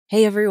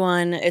Hey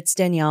everyone, it's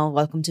Danielle.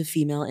 Welcome to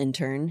Female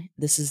Intern.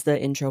 This is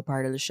the intro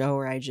part of the show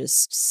where I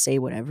just say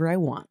whatever I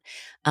want.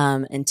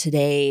 And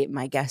today,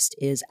 my guest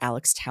is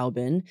Alex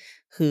Taubin,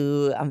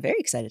 who I'm very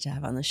excited to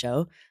have on the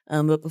show.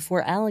 But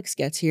before Alex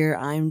gets here,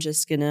 I'm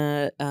just going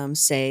to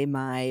say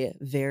my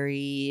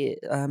very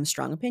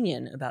strong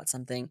opinion about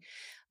something.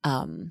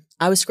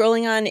 I was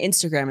scrolling on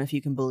Instagram, if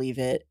you can believe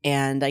it,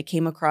 and I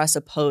came across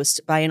a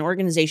post by an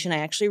organization I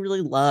actually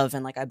really love,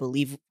 and I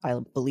believe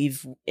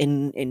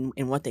in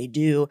what they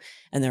do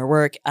and their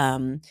work.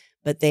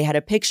 But they had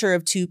a picture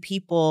of two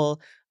people,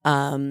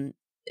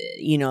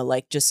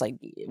 just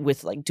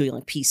with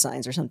doing peace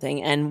signs or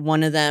something, and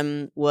one of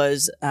them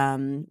was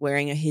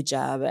wearing a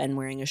hijab and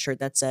wearing a shirt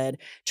that said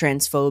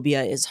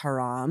transphobia is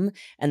haram,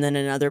 and then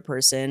another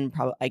person,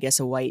 probably I guess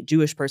a white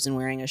Jewish person,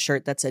 wearing a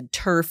shirt that said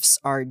turfs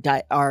are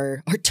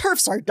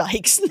turfs are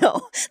dykes.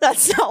 No,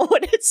 that's not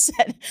what it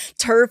said.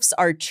 Turfs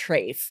are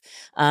treif,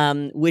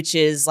 which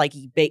is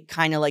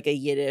kind of like a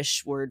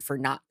Yiddish word for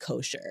not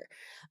kosher.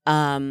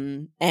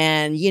 And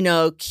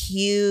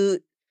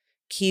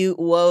cute,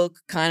 woke,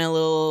 kind of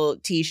little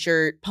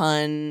t-shirt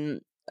pun,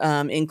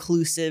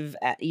 inclusive,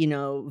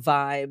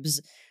 vibes.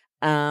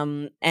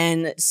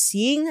 And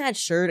seeing that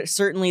shirt,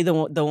 certainly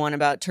the one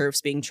about turfs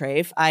being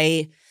treif,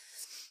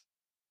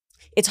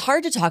 it's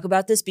hard to talk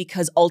about this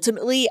because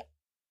ultimately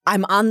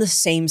I'm on the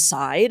same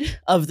side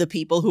of the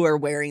people who are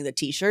wearing the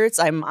t-shirts.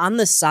 I'm on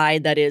the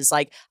side that is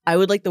I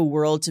would like the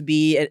world to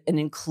be an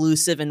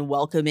inclusive and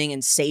welcoming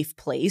and safe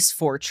place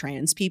for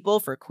trans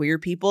people, for queer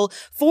people,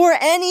 for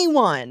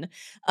anyone.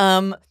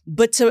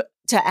 But to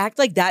act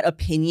like that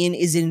opinion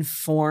is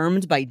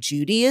informed by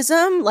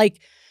Judaism,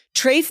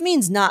 treif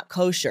means not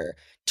kosher.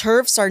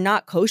 Turfs are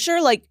not kosher.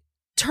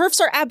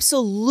 Turfs are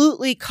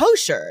absolutely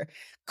kosher.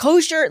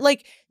 Kosher,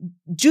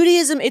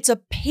 Judaism, it's a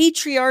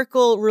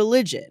patriarchal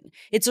religion.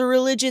 It's a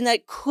religion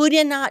that could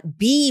not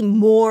be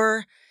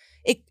more,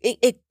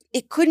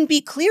 it couldn't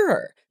be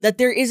clearer that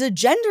there is a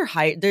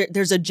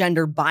there's a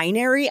gender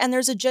binary and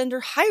there's a gender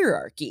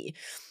hierarchy.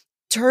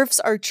 Turfs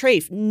are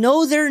treif.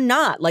 No, they're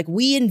not.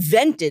 We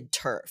invented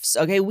turfs.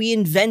 Okay.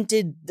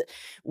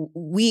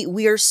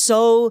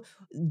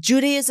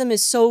 Judaism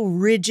is so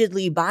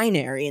rigidly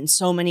binary in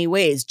so many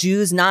ways.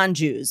 Jews,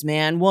 non-Jews,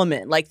 man,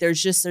 woman.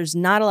 There's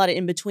not a lot of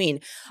in between.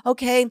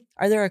 Okay.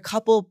 Are there a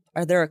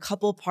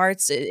couple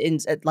parts in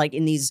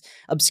these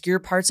obscure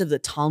parts of the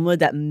Talmud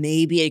that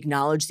maybe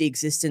acknowledge the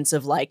existence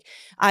of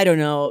I don't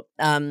know,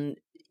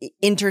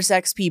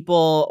 intersex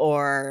people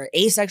or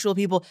asexual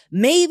people?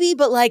 Maybe,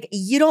 but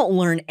you don't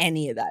learn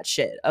any of that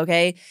shit.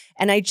 Okay.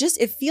 And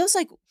it feels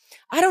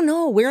I don't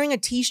know, wearing a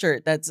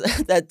t-shirt that's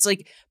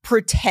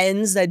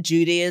pretends that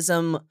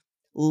Judaism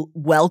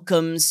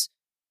welcomes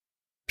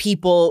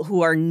people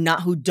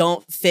who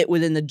don't fit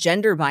within the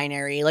gender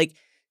binary.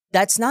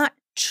 That's not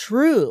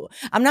true.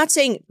 I'm not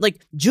saying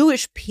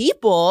Jewish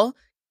people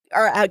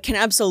can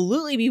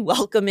absolutely be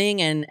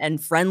welcoming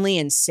and friendly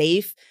and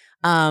safe.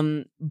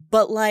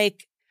 But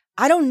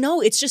I don't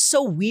know. It's just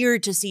so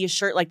weird to see a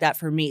shirt like that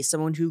for me,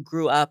 someone who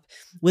grew up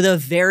with a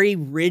very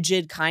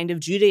rigid kind of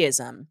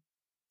Judaism.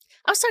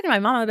 I was talking to my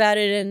mom about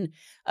it,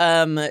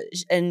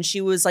 and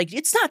she was like,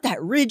 "It's not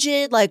that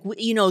rigid.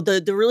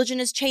 The religion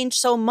has changed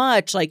so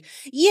much.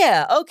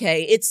 Yeah,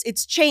 okay,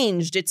 it's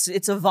changed.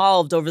 It's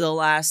evolved over the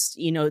last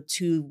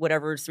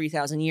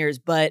 3,000 years,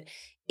 but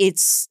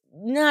it's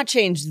not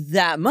changed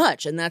that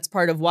much, and that's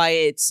part of why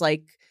it's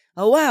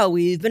oh wow,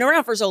 we've been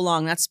around for so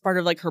long. That's part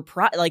of her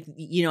pride,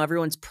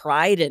 everyone's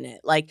pride in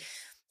it.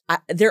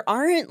 There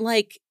aren't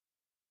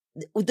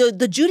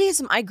the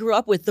Judaism I grew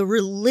up with, the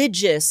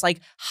religious,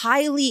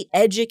 highly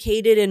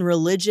educated in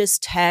religious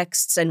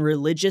texts and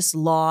religious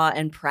law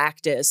and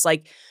practice,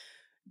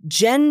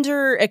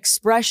 gender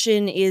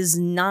expression is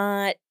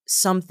not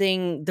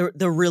something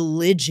the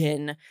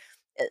religion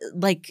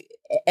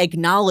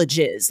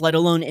acknowledges, let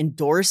alone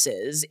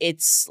endorses.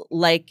 It's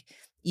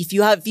if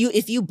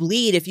you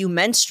bleed, if you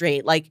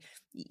menstruate,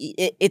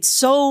 it's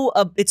so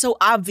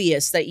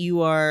obvious that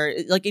you are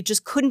it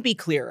just couldn't be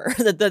clearer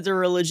that the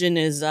religion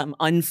is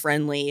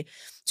unfriendly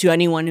to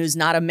anyone who's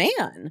not a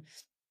man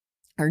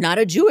or not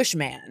a Jewish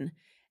man.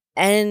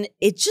 And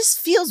it just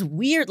feels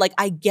weird.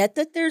 I get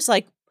that there's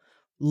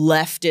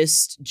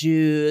leftist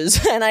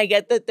Jews, and I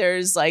get that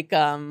there's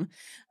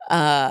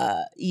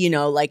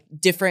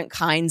different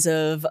kinds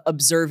of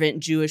observant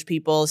Jewish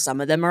people.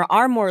 Some of them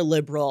are more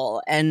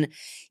liberal, and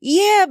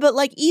yeah, but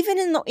even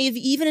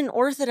in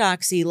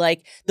Orthodoxy,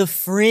 the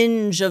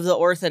fringe of the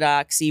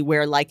Orthodoxy,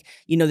 where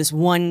this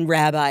one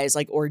rabbi is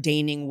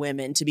ordaining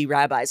women to be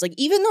rabbis.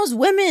 Even those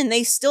women,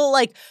 they still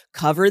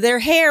cover their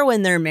hair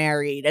when they're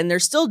married, and they're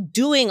still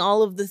doing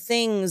all of the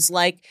things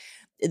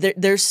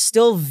they're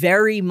still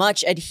very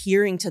much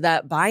adhering to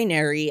that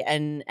binary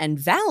and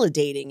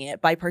validating it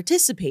by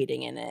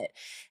participating in it.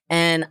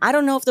 And I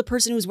don't know if the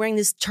person who's wearing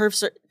this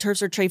turfs or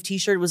treif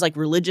t-shirt was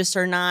religious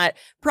or not.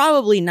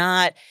 Probably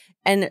not.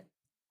 And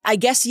I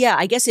guess if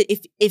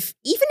even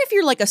if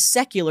you're like a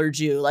secular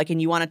Jew, like,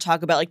 and you want to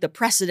talk about like the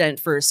precedent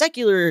for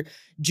secular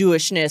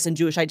Jewishness and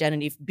Jewish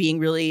identity being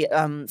really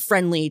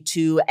friendly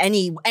to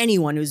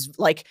anyone who's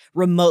like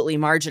remotely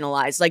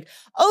marginalized, like,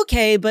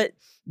 okay, but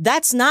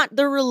that's not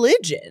the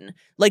religion.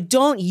 Like,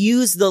 don't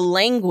use the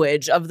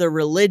language of the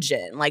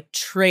religion, like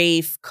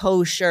treif,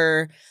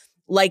 kosher,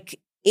 like.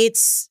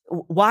 It's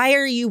why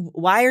are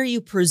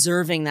you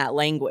preserving that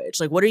language?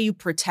 Like, what are you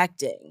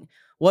protecting?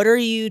 What are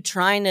you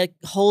trying to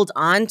hold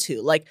on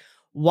to? Like,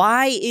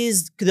 why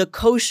is the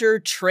kosher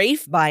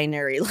treif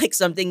binary like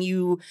something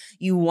you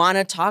want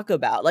to talk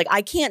about? Like,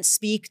 I can't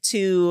speak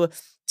to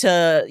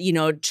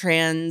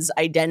trans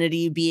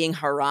identity being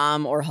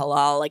haram or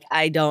halal. Like,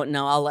 I don't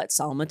know. I'll let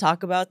Salma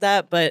talk about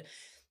that. But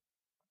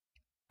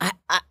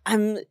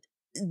I'm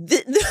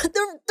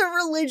the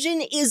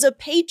religion is a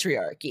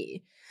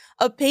patriarchy.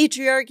 A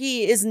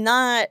patriarchy is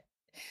not.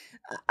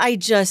 I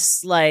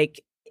just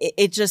like.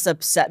 It just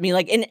upset me.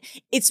 Like, and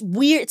it's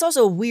weird. It's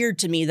also weird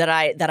to me that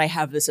I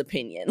have this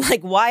opinion.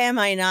 Like, why am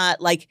I not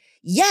like,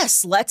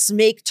 yes, let's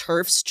make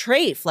TERFs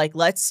treif. Like,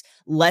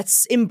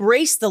 let's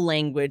embrace the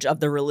language of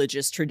the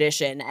religious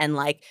tradition and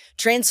like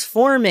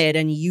transform it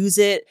and use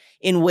it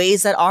in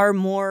ways that are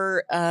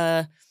more,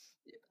 I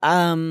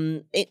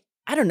don't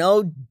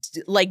know,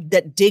 like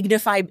that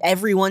dignify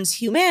everyone's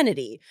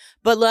humanity.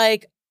 But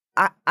like,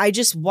 I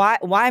just why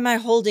am I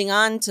holding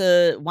on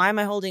to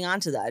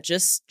that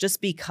just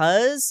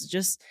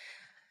because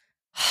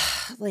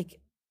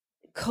like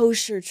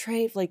kosher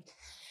treif, like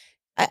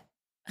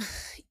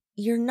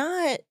you're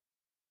not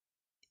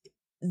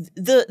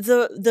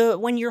the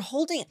when you're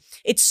holding,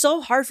 it's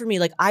so hard for me.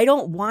 Like, I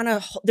don't want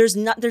to,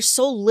 there's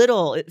so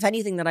little, if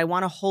anything, that I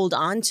want to hold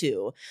on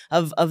to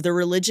of the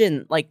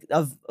religion, like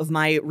of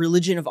my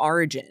religion of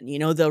origin, you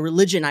know, the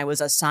religion I was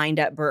assigned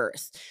at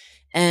birth.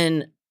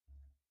 And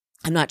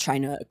I'm not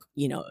trying to,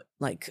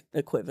 like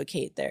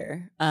equivocate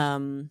there.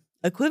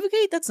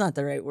 Equivocate? That's not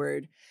the right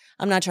word.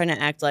 I'm not trying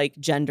to act like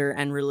gender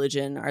and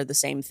religion are the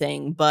same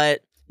thing,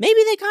 but maybe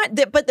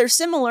but they're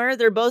similar.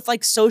 They're both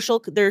like social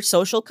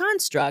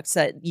constructs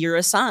that you're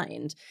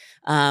assigned,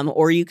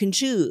 or you can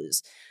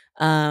choose.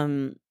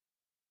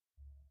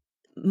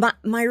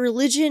 My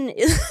religion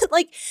is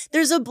like,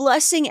 there's a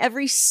blessing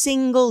every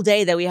single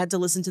day that we had to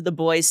listen to the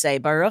boys say,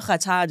 Baruch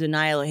atah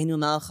Adonai Eloheinu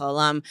melech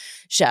haolam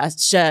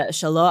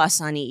shelo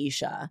asani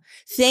isha.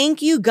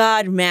 Thank you,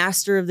 God,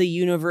 master of the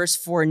universe,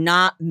 for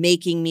not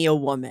making me a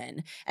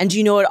woman. And do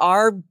you know what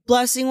our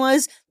blessing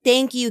was?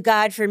 Thank you,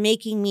 God, for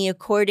making me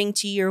according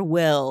to your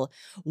will.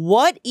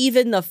 What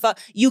even the fuck?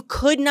 You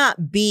could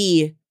not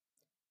be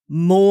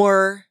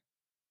more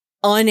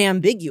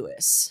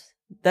unambiguous.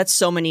 That's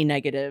so many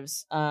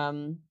negatives.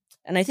 And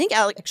I think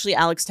Alex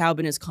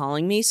Taubin is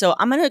calling me, so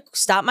I'm going to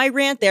stop my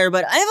rant there,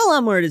 but I have a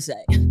lot more to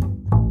say.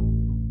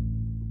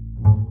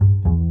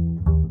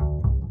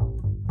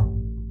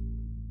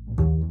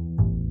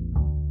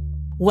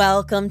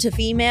 Welcome to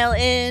Female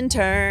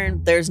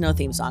Intern. There's no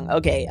theme song.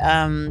 Okay.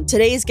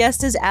 Today's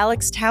guest is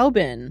Alex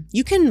Taubin.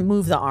 You can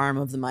move the arm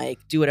of the mic,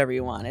 do whatever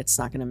you want. It's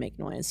not going to make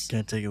noise. Can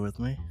I take it with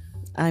me?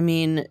 I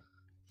mean,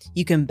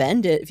 you can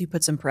bend it if you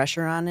put some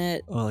pressure on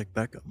it. Oh, like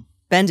Beckham.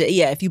 Bend it.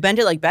 Yeah, if you bend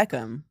it like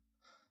Beckham.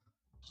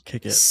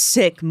 Kick it.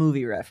 Sick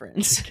movie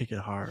reference. Kick it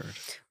hard.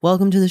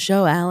 Welcome to the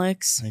show,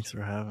 Alex. Thanks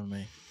for having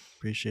me.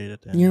 Appreciate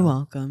it, Daniel. You're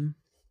welcome.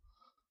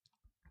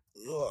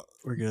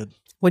 We're good.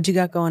 What you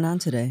got going on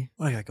today?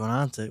 What I got going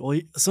on today? Well,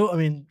 so I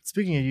mean,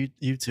 speaking of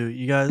you two,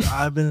 you guys,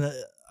 I've been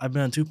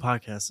on 2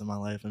 podcasts in my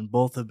life, and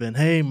both have been,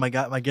 hey, my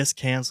guest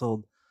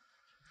canceled.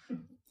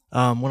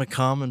 Want to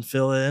come and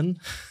fill in?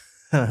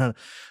 I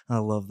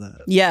love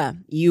that. Yeah,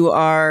 you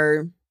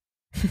are.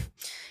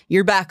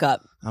 You're back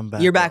up. I'm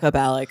back. You're back up,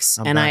 Alex.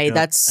 I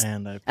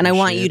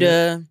want you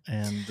to.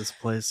 And this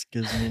place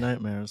gives me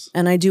nightmares.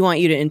 And I do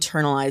want you to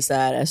internalize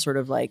that as sort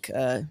of like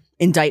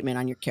indictment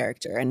on your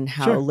character and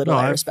how little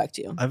I respect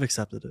you. I've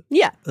accepted it.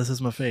 Yeah, this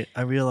is my fate.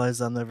 I realize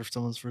I'm never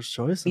someone's first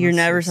choice. You're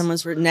never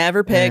someone's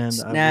never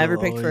picked. Never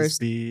picked first.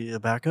 Be a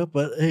backup,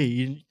 but hey,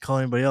 you didn't call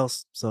anybody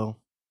else, so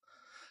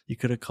you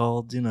could have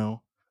called,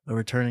 a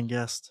returning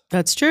guest.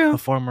 That's true. A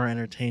former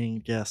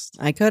entertaining guest.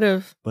 I could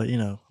have. But,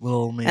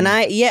 little me. And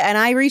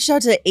I reached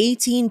out to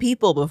 18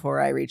 people before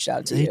I reached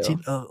out to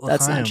 18, you.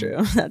 That's not true.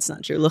 That's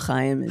not true.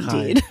 L'chaim,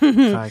 indeed.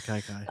 Kai.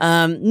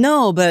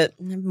 No, but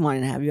I've been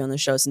wanting to have you on the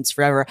show since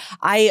forever.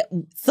 I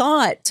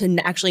thought to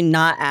actually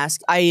not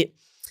ask. I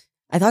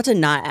thought to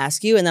not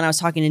ask you, and then I was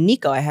talking to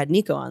Nico. I had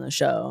Nico on the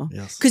show.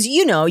 Yes. Because,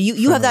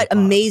 you have that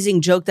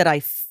amazing joke that I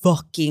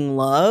fucking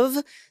love.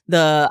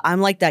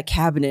 I'm like that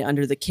cabinet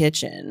under the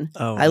kitchen.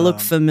 Oh, I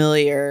look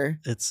familiar,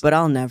 but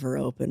I'll never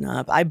open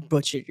up. I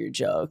butchered your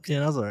joke.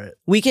 Yeah, that's all right.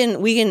 We can.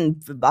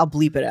 I'll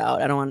bleep it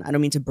out. I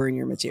don't mean to burn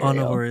your material. Oh,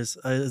 no worries.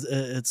 I have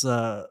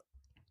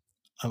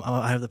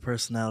the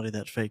personality,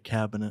 that fake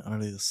cabinet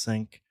under the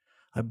sink.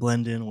 I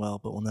blend in well,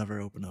 but will never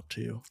open up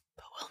to you.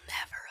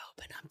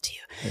 To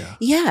you.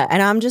 Yeah.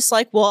 And I'm just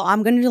like, well,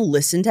 I'm going to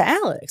listen to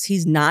Alex.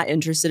 He's not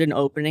interested in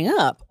opening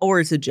up, or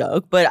it's a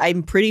joke, but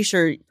I'm pretty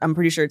sure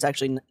it's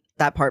actually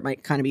that part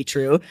might kind of be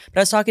true. But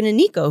I was talking to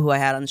Nico, who I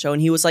had on the show,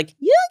 and he was like,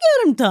 "Yeah,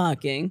 get him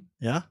talking."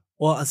 Yeah.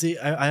 Well, see,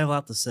 I have a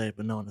lot to say,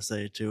 but no one to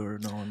say it to, or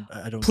no one.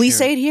 I don't. Please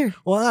care. say it here.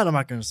 Well, I'm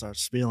not going to start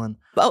spieling.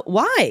 But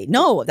why?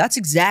 No, that's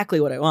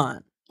exactly what I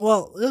want.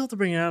 Well, you'll have to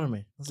bring it out of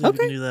me. Let's see if we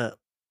can do that.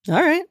 All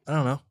right. I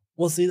don't know.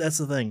 Well, see, that's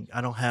the thing.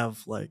 I don't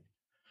have like,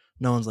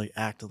 no one's like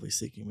actively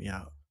seeking me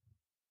out.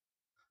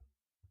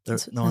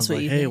 No one's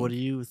like, hey, what do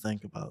you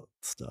think about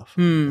stuff?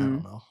 I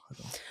don't know.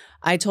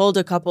 I told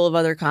a couple of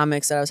other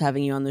comics that I was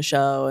having you on the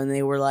show, and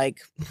they were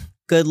like,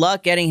 good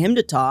luck getting him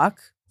to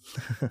talk.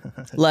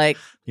 Like,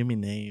 give me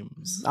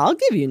names. I'll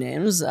give you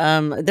names.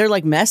 They're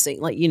like messing,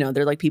 like, you know,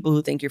 they're like people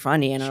who think you're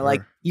funny and are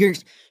like, you're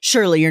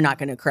not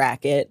going to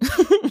crack it.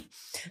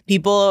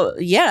 People,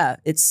 yeah,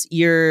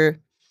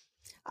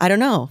 I don't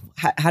know.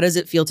 How does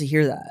it feel to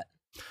hear that?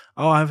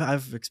 Oh,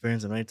 I've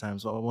experienced it many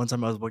times. Well, one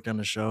time I was booked on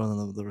the show, and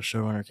then the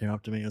showrunner came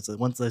up to me. It's like,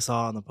 once they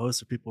saw on the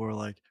poster, people were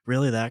like,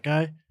 "Really, that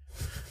guy?"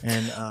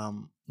 And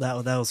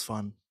that was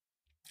fun.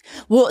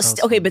 Well,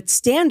 okay, but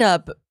stand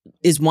up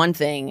is one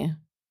thing.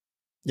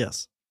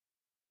 Yes,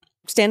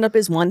 stand up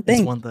is one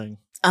thing. It's one thing.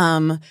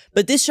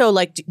 But this show,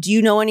 like, do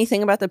you know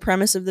anything about the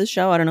premise of this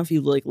show? I don't know if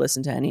you've like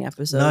listened to any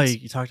episodes. No,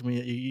 you talked to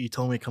me. You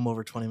told me to come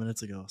over 20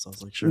 minutes ago, so I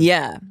was like, sure.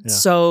 Yeah.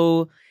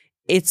 So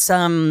it's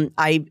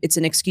it's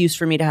an excuse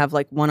for me to have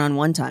like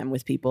one-on-one time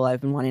with people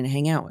I've been wanting to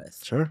hang out with.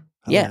 Sure.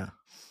 Yeah.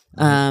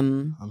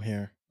 I'm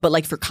here. But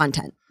like for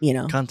content, you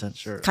know. Content,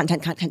 sure.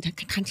 Content. I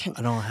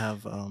don't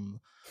have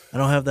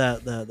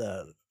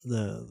that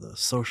the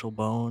social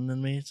bone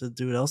in me to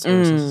do it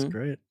elsewhere. So this is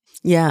great.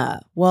 Yeah.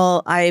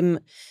 Well,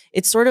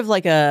 it's sort of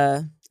like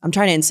I'm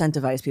trying to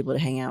incentivize people to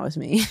hang out with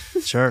me.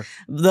 Sure.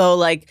 Though,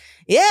 like,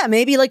 yeah,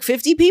 maybe like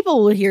 50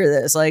 people would hear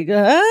this. Like,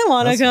 I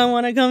want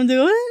to come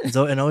do it.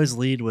 And always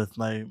lead with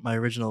my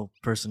original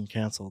person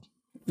canceled.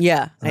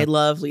 Yeah, I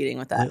love leading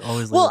with that.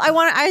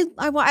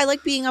 I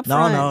like being up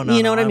front. No,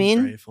 you know what I mean?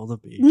 I'm grateful to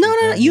be.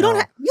 No. You don't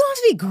have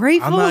to be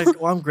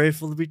grateful. I'm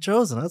grateful to be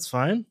chosen. That's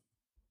fine.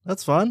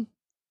 That's fun.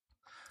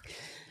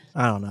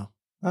 I don't know.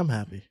 I'm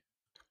happy.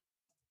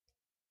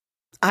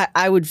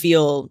 I would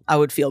feel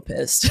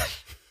pissed.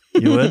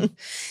 You would?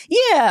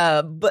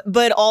 Yeah,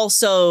 but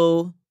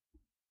also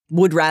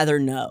would rather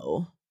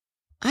know.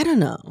 I don't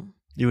know.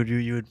 You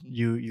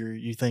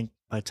think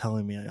by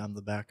telling me I'm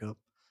the backup,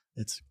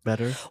 it's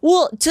better?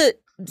 Well, because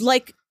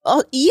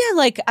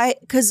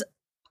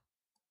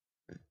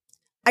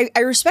I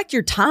respect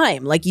your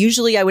time. Like,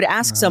 usually I would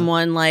ask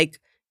someone like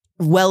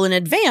well in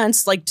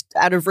advance, like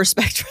out of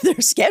respect for their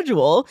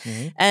schedule.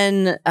 Mm-hmm.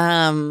 And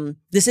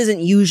this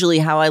isn't usually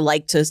how I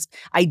like to.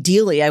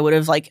 Ideally, I would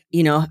have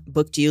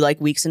booked you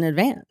like weeks in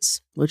advance,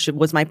 which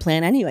was my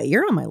plan anyway.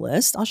 You're on my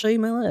list. I'll show you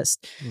my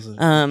list. Is it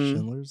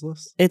Schindler's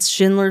List? It's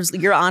Schindler's.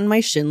 You're on my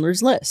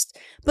Schindler's List.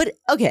 But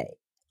okay,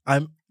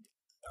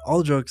 all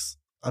the jokes.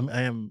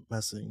 I am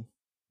messing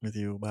with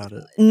you about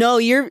it. No,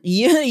 you're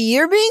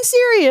being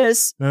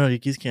serious. No, you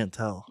just can't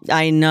tell.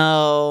 I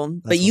know,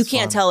 but you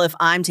can't tell if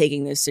I'm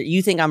taking this.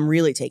 You think I'm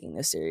really taking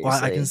this seriously?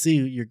 Well, I can see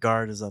your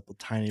guard is up a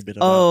tiny bit.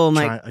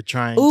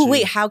 Trying. Oh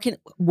wait,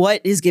 what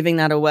is giving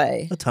that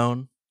away? The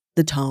tone.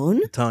 The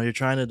tone. The tone. You're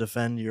trying to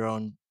defend your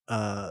own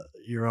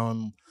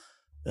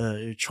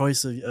your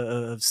choice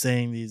of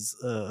saying these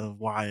of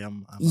why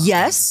I'm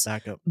yes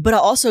backup. But I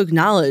also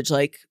acknowledge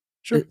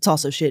sure. It's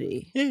also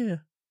shitty. Yeah.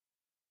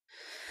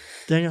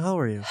 Daniel, how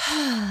are you?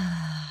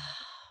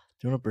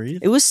 Do you want to breathe?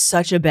 It was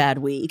such a bad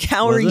week.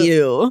 How are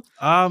you?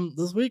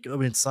 This week,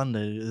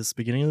 Sunday. Is this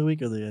beginning of the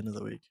week or the end of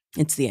the week?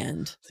 It's the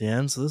end. It's the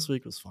end. So this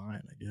week was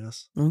fine, I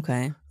guess.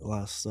 Okay. A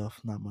lot of stuff,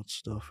 not much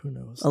stuff. Who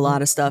knows? A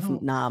lot of stuff,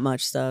 not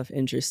much stuff.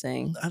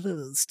 Interesting.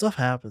 Stuff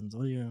happens.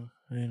 What are you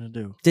gonna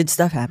do? Did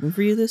stuff happen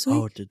for you this week?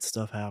 Oh, did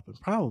stuff happen?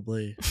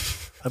 Probably.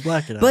 I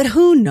black it out. But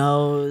who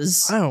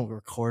knows? I don't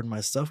record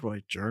my stuff. Do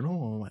I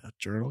journal? Am I a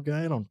journal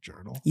guy? I don't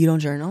journal. You don't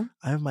journal?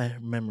 I have my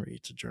memory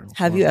to journal.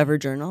 Have you ever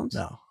journaled?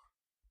 No.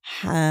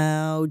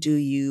 How do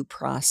you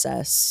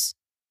process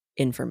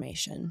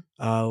information?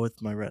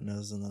 With my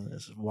retinas, and then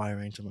it's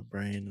wiring to my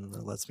brain, and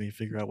it lets me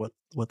figure out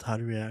how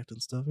to react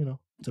and stuff.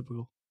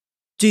 Typical.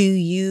 Do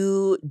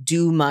you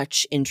do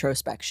much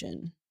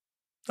introspection?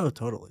 Oh,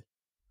 totally.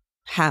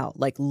 How?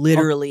 Like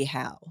literally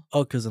how?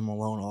 Oh, because I'm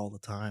alone all the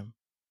time.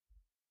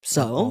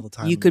 So all the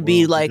time you could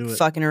be like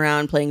fucking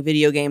around playing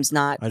video games,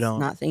 not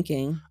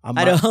thinking.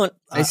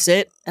 I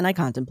sit and I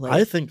contemplate.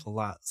 I think a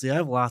lot. See, I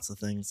have lots of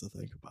things to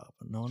think about,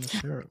 but no one is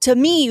sure. To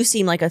me, you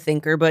seem like a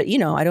thinker, but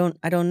I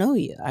don't know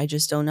you. I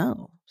just don't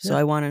know. So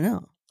I want to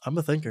know. I'm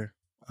a thinker.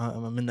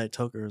 I'm a midnight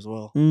toker as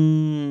well.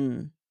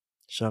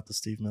 Shout out to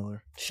Steve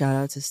Miller.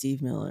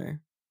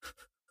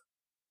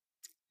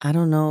 I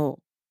don't know.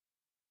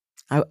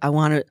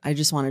 I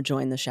just want to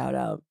join the shout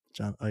out.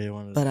 John, you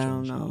wanted, but I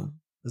don't know.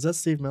 Is that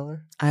Steve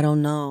Miller? I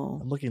don't know.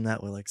 I'm looking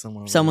that way, like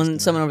someone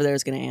over there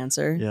is going to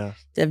answer. Yeah.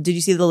 Did you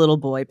see the little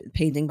boy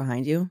painting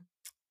behind you?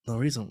 The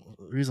reason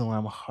why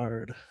I'm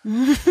hard.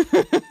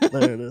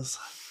 There it is.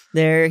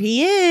 There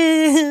he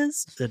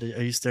is.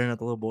 Are you staring at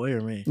the little boy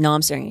or me? No,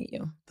 I'm staring at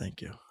you.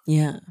 Thank you.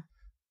 Yeah.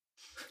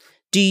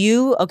 Do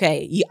you,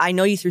 okay, I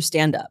know you through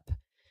stand up.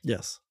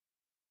 Yes.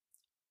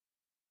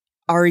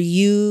 Are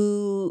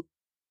you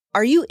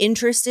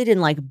interested in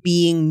like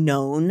being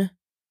known?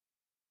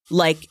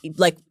 Like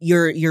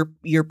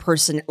your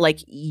person, like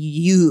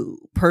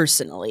you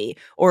personally,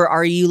 or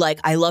are you like,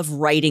 I love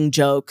writing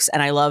jokes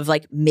and I love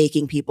like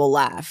making people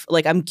laugh?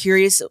 Like, I'm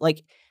curious,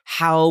 like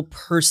how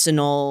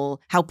personally,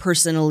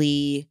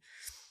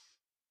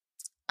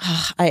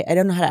 I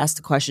don't know how to ask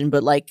the question,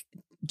 but like,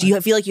 do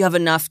you feel like you have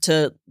enough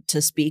to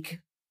speak?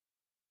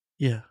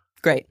 Yeah.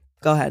 Great.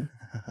 Go ahead.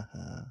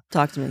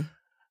 Talk to me.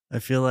 I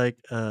feel like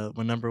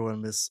my number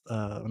one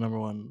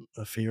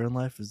fear in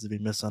life is to be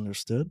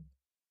misunderstood.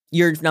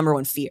 Your number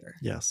one fear.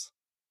 Yes.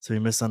 To be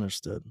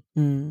misunderstood.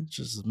 Mm.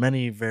 Just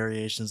many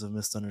variations of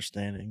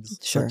misunderstandings.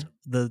 Sure.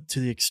 To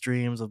the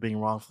extremes of being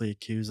wrongfully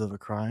accused of a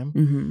crime.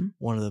 Mm-hmm.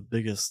 One of the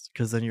biggest,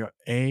 because then your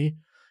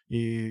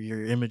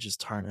image is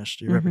tarnished,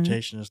 your Mm-hmm.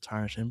 reputation is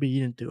tarnished, and B,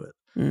 you didn't do it.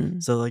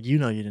 Mm. So like, you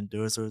didn't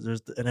do it. So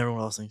and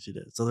everyone else thinks you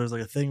did. So there's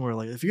like a thing where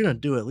like, if you're gonna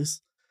do it, at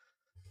least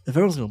if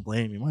everyone's gonna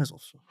blame you, might as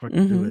well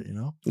fucking do it,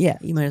 Yeah,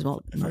 you might as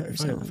well murder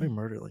someone. If I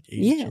murder like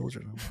 80 Yeah.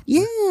 children,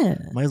 Yeah.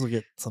 might as well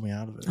get something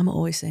out of it. I'm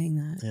always saying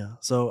that. Yeah.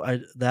 So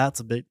that's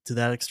a bit to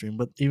that extreme,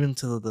 but even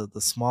to the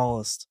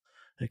smallest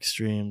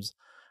extremes,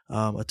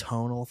 a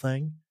tonal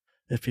thing.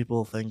 If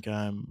people think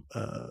I'm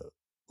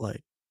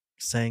like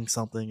saying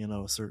something in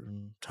a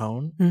certain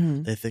tone,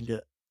 Mm-hmm. they think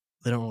it.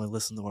 They don't really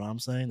listen to what I'm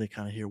saying. They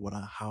kind of hear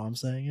how I'm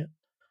saying it.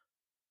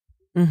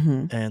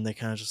 Mm-hmm. And they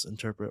kind of just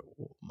interpret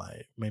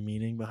my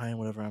meaning behind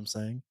whatever I'm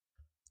saying.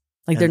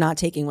 Like, they're not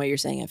taking what you're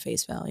saying at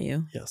face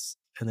value. Yes,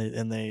 and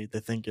they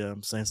think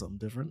I'm saying something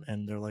different,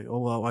 and they're like, "Oh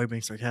well, why are you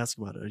being sarcastic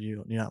about it? Are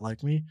you not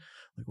like me?"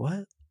 Like,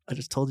 what? I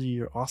just told you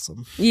you're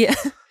awesome. Yeah.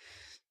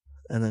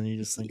 And then you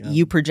just think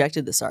you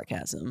projected the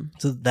sarcasm.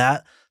 So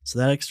that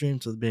extreme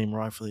to being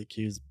wrongfully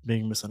accused,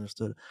 being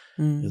misunderstood,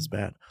 is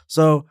bad.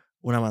 So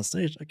when I'm on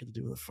stage, I get to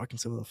do what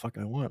the fuck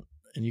I want,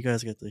 and you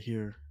guys get to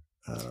hear.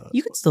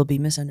 You could still be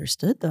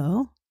misunderstood,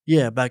 though.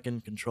 Yeah, but I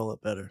can control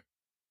it better.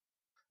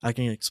 I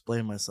can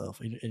explain myself,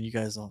 and you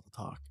guys don't have to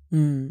talk.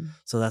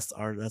 So that's the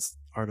art. That's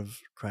art of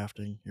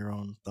crafting your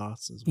own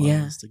thoughts as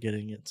well as to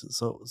getting it to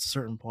a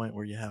certain point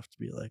where you have to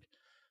be like,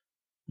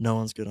 no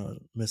one's gonna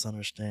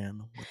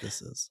misunderstand what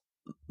this is.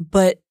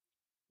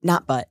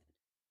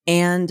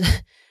 And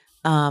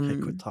hey,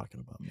 quit talking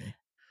about me.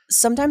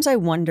 Sometimes I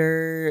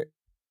wonder,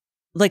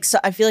 like, so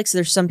I feel like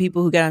there's some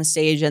people who get on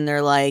stage and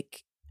they're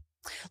like,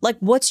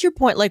 what's your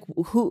point? Like,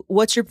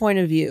 what's your point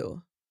of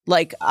view?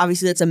 Like,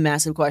 obviously that's a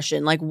massive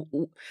question. Like,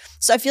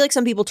 so I feel like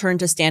some people turn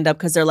to stand up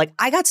because they're like,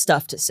 I got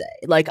stuff to say.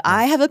 Like,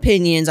 I have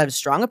opinions. I have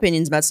strong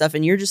opinions about stuff.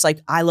 And you're just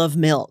like, I love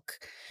milk.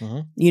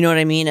 You know what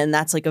I mean? And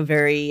that's like a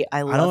very,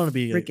 I don't want to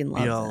be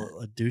all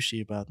a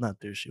douchey about, not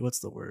douchey. What's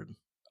the word?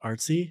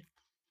 Artsy.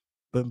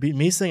 But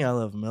me saying I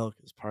love milk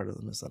is part of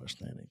the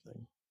misunderstanding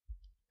thing.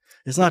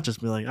 It's not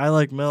just me like, I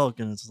like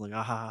milk, and it's just like,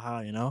 ah ha ha ha,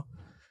 you know?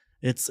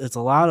 It's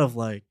a lot of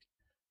like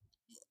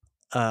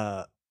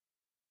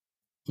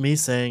me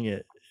saying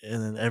it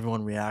and then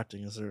everyone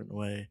reacting a certain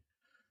way.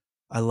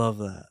 I love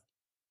that.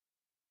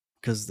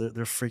 Because they're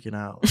freaking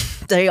out.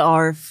 They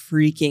are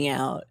freaking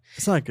out.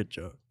 It's not a good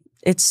joke.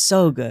 It's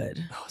so good.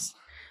 No, it's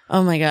not.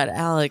 Oh my God,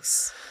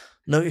 Alex.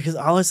 No, because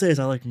all I say is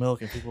I like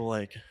milk, and people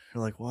are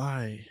like,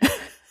 why?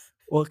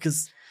 Well,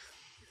 because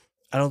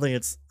I don't think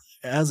it's,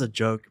 as a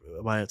joke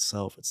by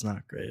itself, it's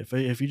not great.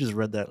 If you just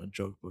read that in a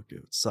joke book,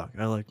 it would suck.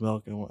 I like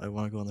milk, and I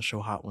want to go on the show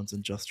Hot Ones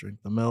and just drink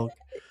the milk.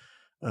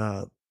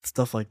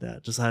 Stuff like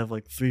that. Just I have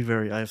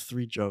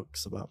 3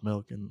 jokes about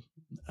milk, and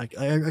I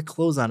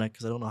close on it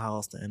because I don't know how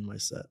else to end my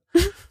set.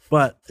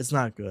 But it's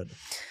not good.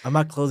 I'm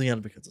not closing on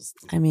it because it's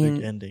a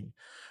big ending.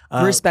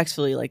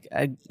 Respectfully, like,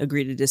 I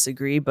agree to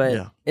disagree,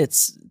 but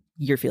it's,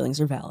 your feelings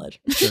are valid.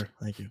 Sure,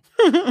 thank you.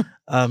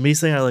 Me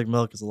saying I like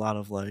milk is a lot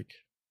of like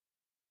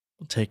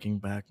taking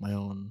back my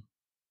own.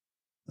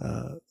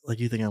 Like,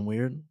 you think I'm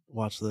weird?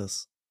 Watch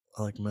this.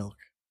 I like milk.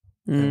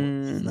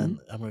 And then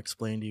I'm gonna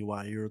explain to you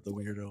why you're the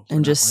weirdo,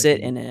 and just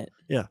sit in it.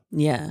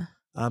 Yeah.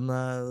 I'm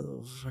not.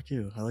 Fuck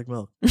you. I like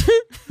milk.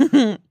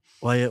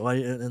 Why?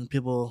 And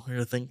people are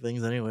gonna think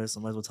things anyway, so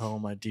I might as well tell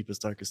them my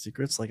deepest, darkest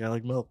secrets. Like, I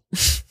like milk.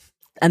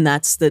 And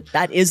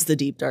that is the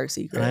deep, dark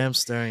secret. And I am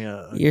staring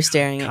at. You're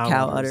staring at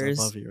cow udders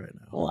above you right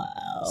now.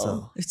 Wow.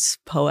 So, it's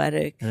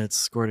poetic. And it's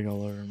squirting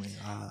all over me.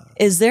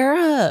 Is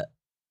there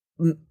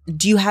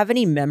do you have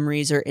any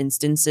memories or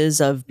instances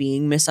of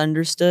being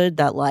misunderstood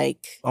that,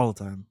 like, all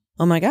the time?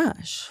 Oh my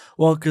gosh.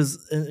 Well,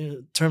 because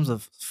in terms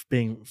of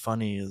being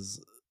funny,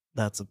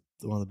 that's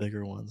one of the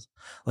bigger ones.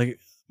 Like,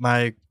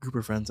 my group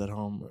of friends at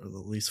home are the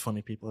least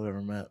funny people I've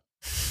ever met.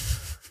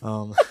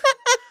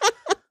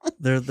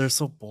 They're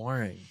so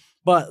boring,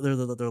 but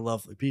they're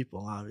lovely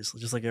people,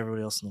 obviously, just like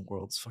everybody else in the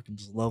world. It's fucking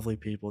just lovely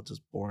people,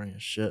 just boring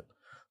as shit.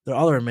 There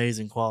are other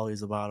amazing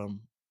qualities about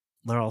them.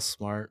 They're all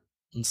smart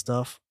and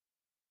stuff,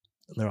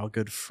 and they're all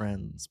good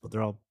friends, but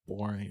they're all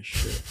boring as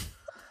shit.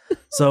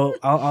 So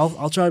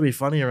I'll try to be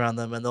funny around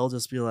them, and they'll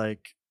just be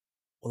like,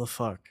 "What the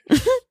fuck?"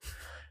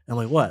 I'm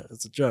like, "What?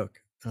 It's a joke."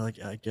 And they're like,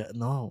 "I get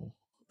no."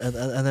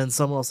 and then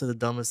someone will say the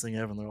dumbest thing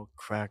ever, and they'll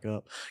crack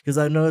up. Because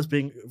I noticed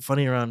being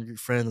funny around your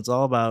friends, it's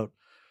all about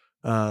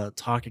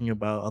talking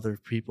about other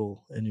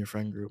people in your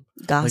friend group.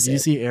 Like, did you Gossip.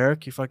 see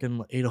Eric? He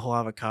fucking ate a whole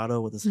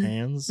avocado with his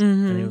hands,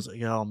 and he was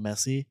all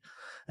messy,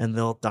 and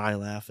they'll die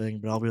laughing.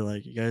 But I'll be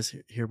like, you guys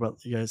hear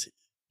about you guys?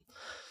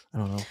 I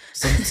don't know,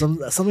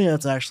 something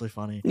that's actually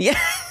funny. Yeah.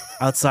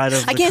 Outside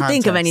of I can't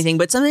think of anything,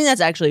 but something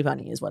that's actually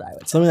funny is what I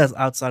would say. Something that's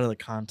outside of the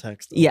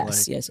context. Of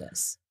yes, like,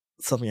 yes.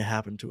 Something that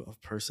happened to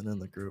a person in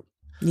the group.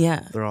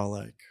 Yeah. They're all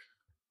like,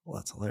 well,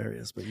 that's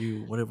hilarious. But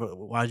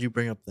why'd you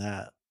bring up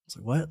that? It's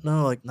like, what?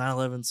 No, like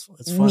 9/11's,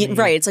 it's funny.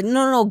 Right. It's like,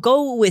 no,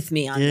 go with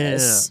me on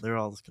this. Yeah, they're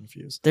all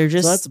confused. They're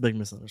just. So that's a big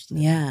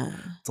misunderstanding. Yeah.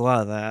 It's a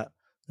lot of that.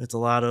 It's a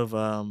lot of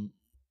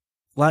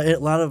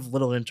lot of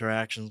little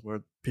interactions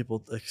where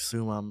people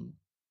assume I'm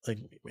like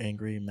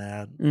angry,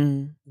 mad,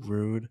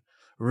 rude.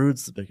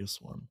 Rude's the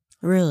biggest one.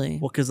 Really?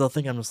 Well, because they'll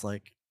think I'm just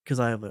like, because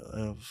I have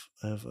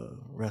a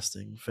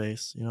resting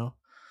face, you know,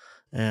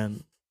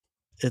 and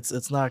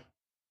it's not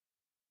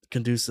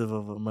conducive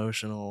of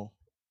emotional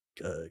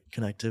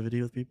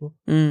connectivity with people.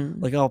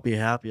 Like, I'll be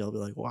happy, I'll be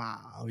like,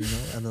 wow, you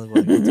know, and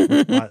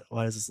then like,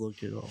 why is this little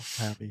kid all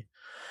happy?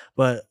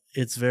 But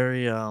it's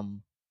very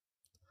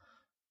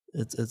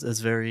it's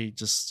very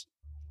just,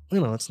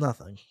 you know, it's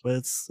nothing, but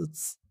it's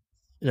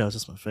you know, it's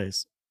just my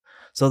face.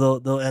 So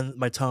they'll and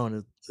my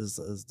tone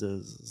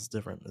is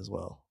different as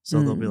well.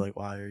 So they'll be like,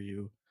 why are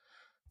you?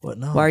 What?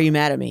 No. Why are you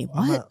mad at me?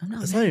 What?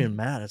 It's not even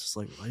mad. It's just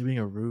like, why are you being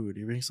rude?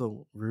 You're being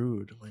so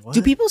rude. I'm like, what?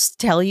 Do people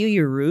tell you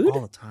you're rude?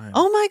 All the time.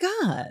 Oh my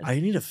God. I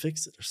need to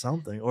fix it or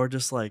something. Or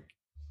just like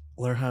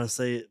learn how to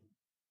say it,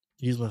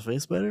 use my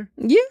face better.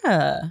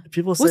 Yeah.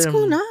 People say what's I'm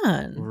going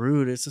on?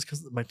 rude. It's just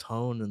because my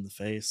tone and the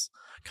face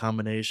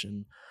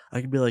combination. I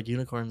could be like,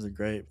 unicorns are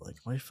great. But like,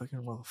 why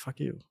fucking, well, fuck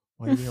you.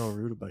 Why are you being all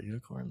rude about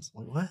unicorns?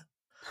 I'm like, what?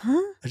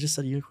 Huh? I just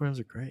said unicorns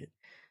are great.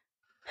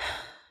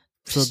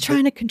 Just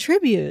trying to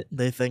contribute.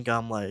 They think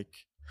I'm like,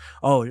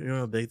 oh, you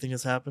know, a big thing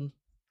has happened.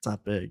 It's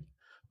not big,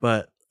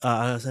 but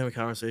I was having a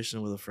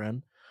conversation with a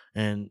friend,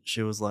 and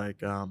she was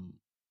like,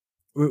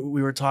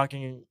 we were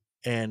talking,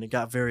 and it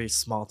got very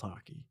small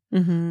talky.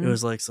 It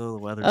was like, so the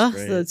weather's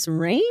great. So it's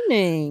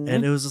raining,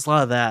 and it was just a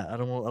lot of that. I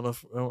don't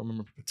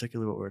remember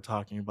particularly what we were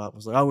talking about. It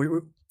was like,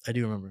 oh, I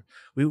do remember.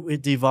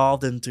 It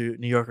devolved into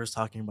New Yorkers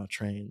talking about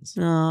trains.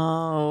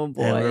 Oh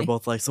boy! And we were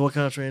both like, so what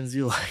kind of trains do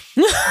you like?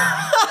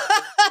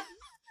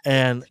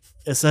 And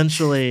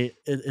essentially,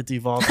 it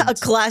devolved into a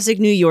classic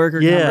New Yorker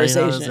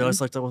conversation. You know, they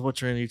always like, what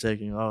train are you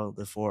taking? Oh,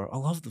 the 4. I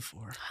love the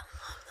 4.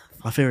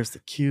 My favorite is the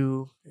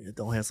Q. It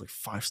only has like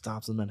 5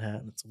 stops in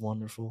Manhattan. It's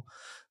wonderful.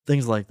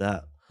 Things like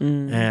that.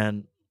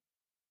 And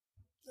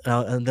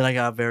then I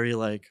got very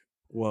like,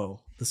 whoa,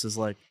 this is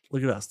like,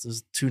 look at us.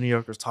 There's 2 New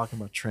Yorkers talking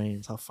about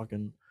trains. How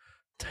fucking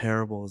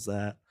terrible is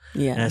that?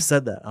 Yeah. And I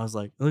said that. I was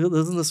like,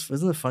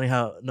 isn't it funny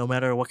how no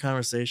matter what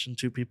conversation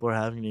 2 people are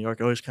having in New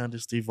York, it always kind of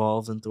just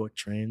evolves into what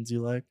trains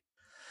you like?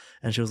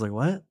 And she was like,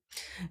 what?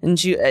 And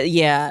she,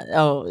 yeah.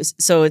 Oh,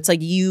 so it's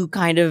like you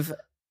kind of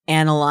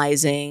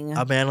analyzing.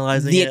 I'm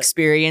analyzing the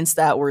experience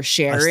that we're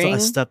sharing. I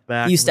stepped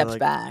back. You stepped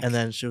back. And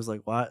then she was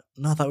like, what?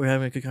 No, I thought we were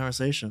having a good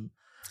conversation.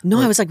 No,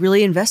 I was like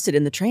really invested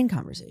in the train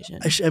conversation.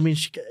 I mean,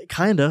 she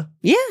kind of.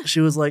 Yeah. She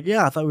was like,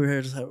 yeah, I thought we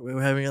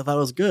were having. I thought it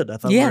was good. I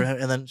thought we were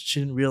having, and then she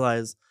didn't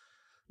realize.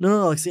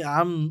 No. Like, see,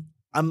 I'm.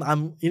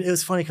 It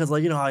was funny because,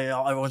 like, you know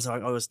how everyone's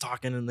like always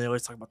talking and they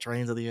always talk about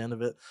trains at the end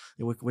of it.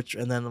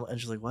 And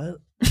she's like, what?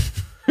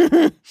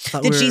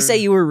 Did she say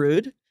you were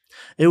rude?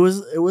 It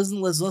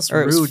wasn't less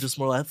rude, just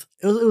more like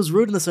it was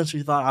rude in the sense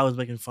she thought I was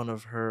making fun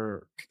of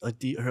her,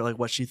 like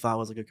what she thought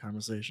was a good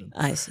conversation.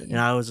 I see. And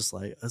I was just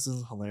like, this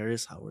is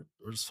hilarious how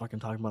we're just fucking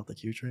talking about the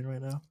Q train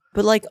right now.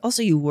 But like,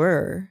 also you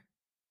were.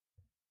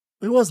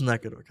 It wasn't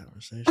that good of a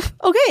conversation.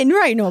 Okay,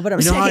 right, no, but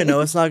I'm saying. You know how I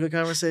know it's not a good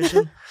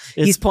conversation?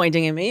 He's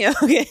pointing at me.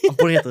 Okay. I'm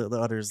pointing at the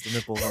udders, the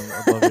nipples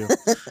above you.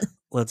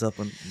 Led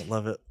Zeppelin,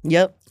 love it.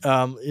 Yep.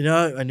 You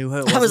know, I knew how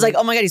it was. I was like,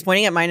 oh my God, he's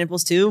pointing at my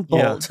nipples too?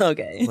 Bold. Yeah.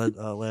 Okay.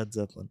 Led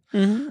Zeppelin.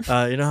 You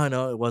know how I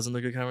know it wasn't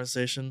a good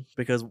conversation?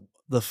 Because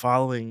the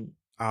following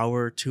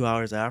hour, 2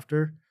 hours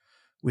after,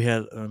 we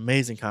had an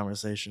amazing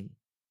conversation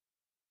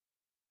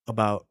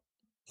about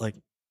like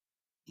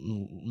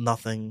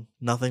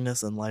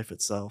nothingness and life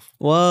itself.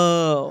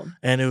 Whoa.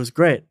 And it was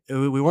great.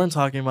 We weren't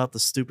talking about the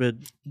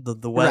stupid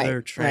the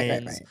weather,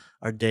 trains,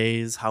 our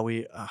days,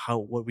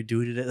 what we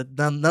do today.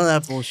 None of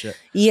that bullshit.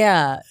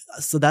 Yeah.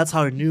 So that's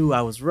how I knew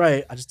I was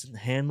right. I just didn't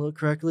handle it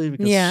correctly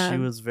because she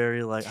was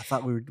very like, I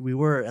thought we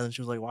were, and then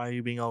she was like, why are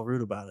you being all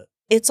rude about it?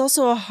 It's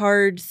also a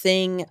hard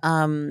thing,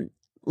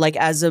 like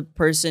as a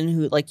person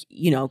who, like,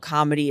 you know,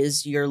 comedy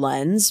is your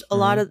lens. A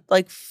lot of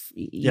like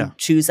you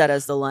choose that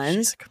as the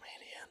lens. She's a comedian.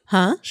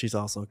 Huh? She's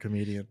also a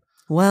comedian.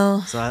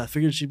 Well, so I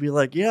figured she'd be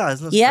like, yeah,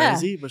 isn't this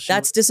crazy? But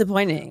that's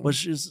disappointing. But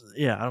she's,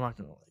 I'm not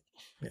gonna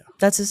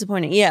that's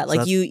disappointing. Yeah,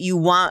 like you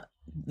want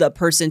the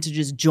person to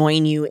just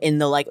join you in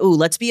the like, oh,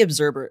 let's be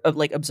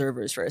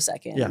observers for a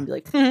second and be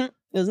like, isn't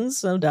this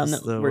so dumb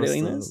that we're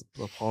doing this?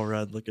 The Paul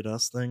Rudd, look at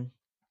us thing.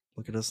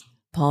 Look at us.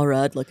 Paul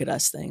Rudd, look at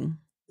us thing.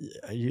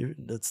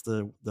 That's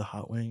the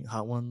hot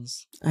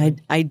ones.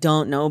 I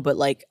don't know, but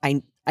like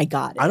I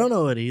got it. I don't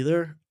know it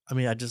either. I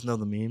mean, I just know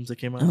the memes that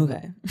came out.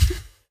 Okay.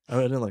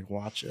 I didn't like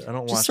watch it. I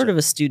don't Just watch sort it. of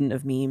a student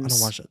of I don't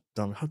memes. watch that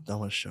dumb. How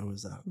dumb a show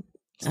is that?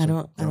 I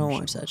don't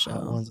watch that show.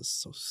 Hot Ones is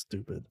so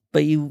stupid.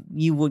 But you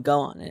would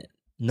go on it.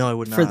 No, I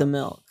would not. For the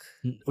milk.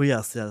 Well,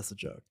 yes, yeah, that's a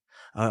joke.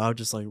 I would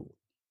just like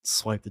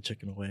swipe the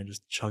chicken away and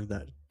just chug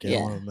that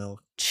gallon of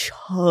milk.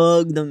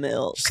 Chug the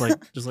milk. Just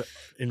like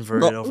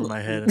invert it over my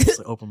head and just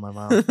like open my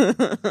mouth.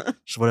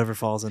 Just whatever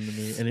falls into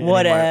me.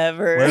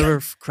 Whatever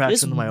cracks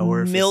just into my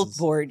orifices. Milk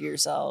board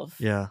yourself.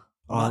 Yeah.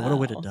 Oh, wow. What a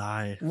way to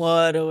die.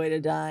 What a way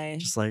to die.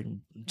 Just like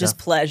just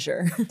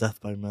pleasure.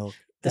 Death by milk.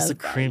 It's the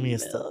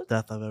creamiest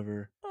death I've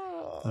ever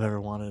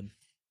wanted.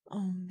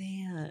 Oh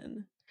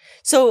man.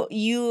 So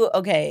you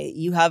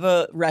have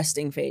a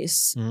resting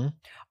face. Mm-hmm.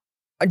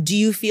 Do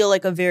you feel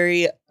like a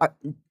very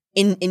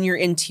in your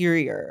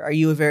interior? Are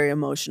you a very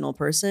emotional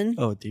person?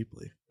 Oh,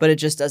 deeply. But it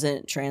just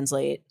doesn't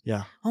translate.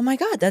 Yeah. Oh my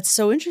God, that's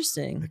so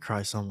interesting. I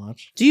cry so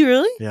much. Do you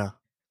really? Yeah.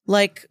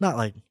 Like not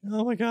like,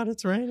 oh my God,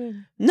 it's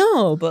raining.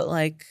 No, but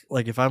like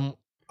if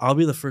I'll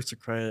be the first to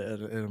cry at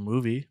a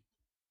movie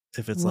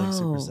if it's like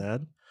super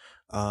sad.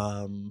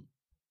 That's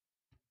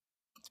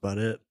about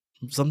it.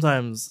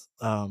 Sometimes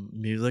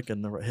music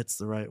and hits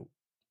the right.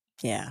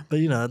 Yeah. But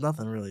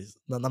nothing really.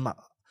 I'm not.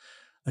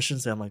 I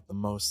shouldn't say I'm like the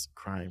most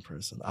crying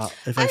person.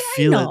 If I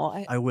feel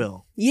it, I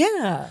will.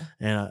 Yeah.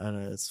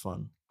 And it's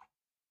fun.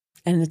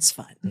 And it's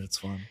fun.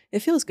 It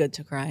feels good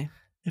to cry.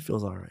 It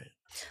feels all right.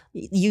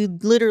 You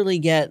literally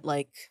get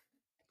like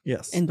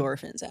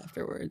endorphins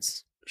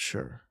afterwards.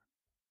 Sure.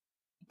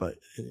 But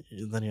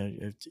then you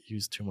have to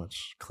use too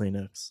much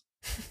Kleenex.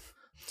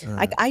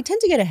 I tend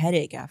to get a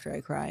headache after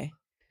I cry.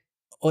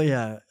 Oh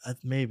yeah,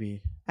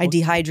 maybe. I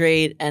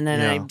dehydrate and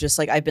then I'm just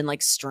like I've been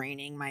like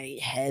straining my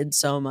head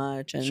so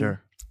much and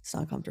it's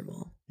not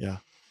comfortable. Yeah.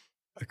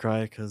 I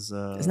cry because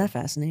isn't that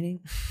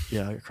fascinating?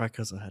 Yeah, I cry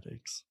because of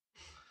headaches.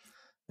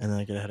 And then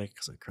I get a headache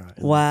because I cry.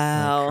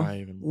 Wow. I cry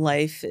even more.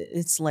 Life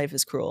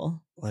is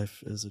cruel.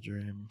 Life is a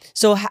dream.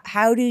 So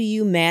how do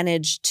you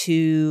manage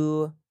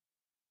to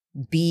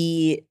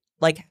be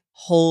like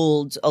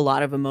hold a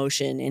lot of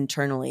emotion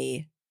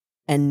internally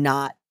and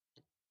not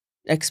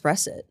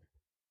express it?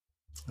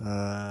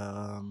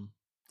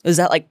 Is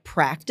that like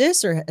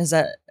practice or has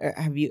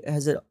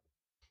it?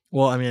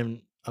 Well, I've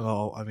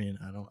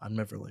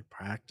never like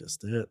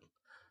practiced it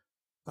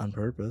on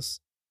purpose.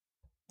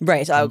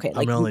 Right. Okay.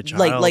 I'm an only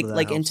child.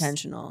 Like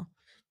intentional.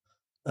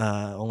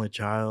 Only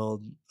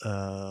child.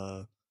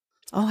 Oh,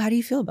 how do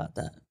you feel about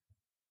that?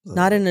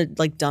 Not in a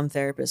like dumb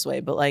therapist way,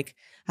 but like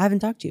I haven't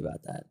talked to you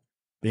about that.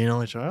 Being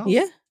only child?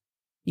 Yeah.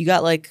 You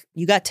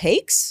got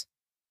takes?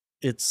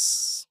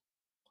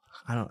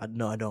 I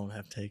don't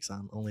have takes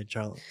on only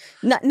child.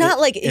 Not in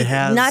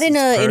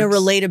a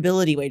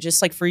relatability way,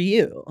 just like for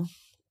you.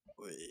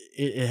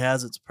 It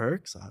has its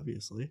perks,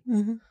 obviously.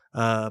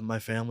 Mm-hmm. My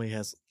family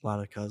has a lot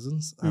of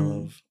cousins.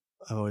 Mm-hmm.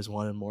 I've always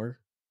wanted more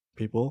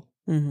people.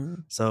 Mm-hmm.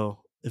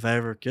 So if I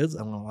ever have kids,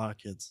 I want a lot of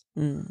kids.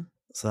 Mm.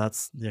 So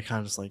that's kind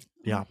of just like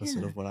the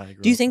opposite of what I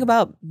grew Do you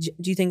up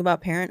think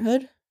about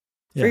parenthood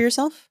for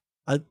yourself?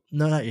 No,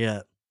 not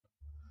yet.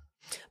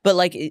 But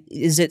like,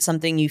 is it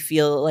something you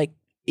feel like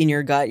in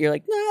your gut? You're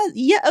like, nah,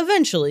 yeah,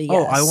 eventually.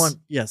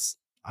 Yes.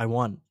 I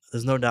want.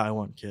 There's no doubt I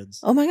want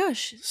kids. Oh my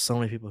gosh. So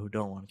many people who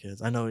don't want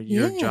kids. I know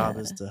your job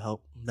is to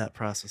help that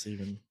process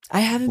even. I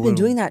haven't been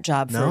doing that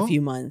job for a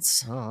few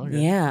months. Oh,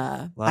 okay.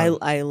 Yeah. Wow.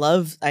 I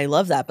love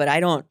that, but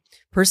I don't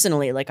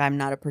personally, like I'm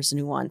not a person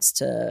who wants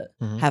to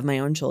have my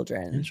own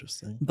children.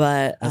 Interesting.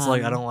 But that's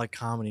like I don't like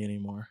comedy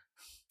anymore.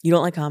 You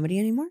don't like comedy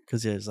anymore?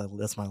 Because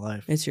that's my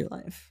life. It's your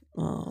life.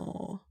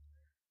 Oh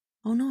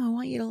no, I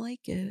want you to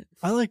like it.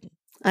 I like.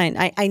 I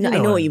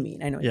know what you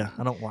mean. I know.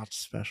 I don't watch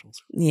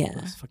specials. Yeah.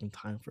 There's fucking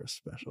time for a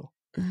special.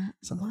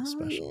 It's not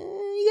special.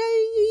 Yeah,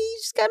 you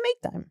just gotta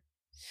make time.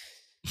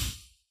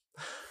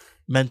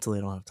 Mentally,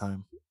 I don't have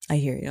time. I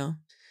hear you.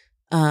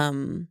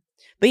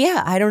 But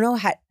yeah, I don't know.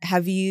 How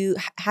do you?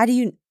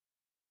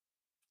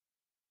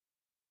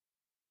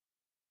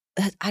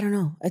 I don't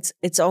know.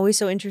 It's always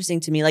so interesting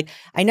to me. Like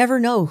I never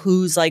know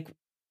who's like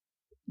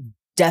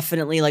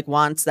definitely like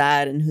wants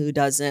that and who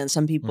doesn't.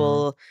 Some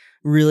people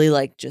really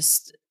like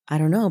just. I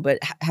don't know, but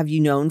have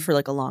you known for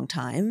like a long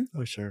time?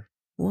 Oh, sure.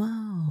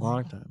 Wow.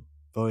 Long time.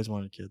 I've always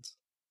wanted kids.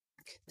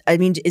 I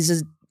mean,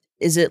 is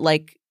it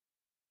like,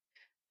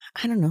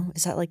 I don't know,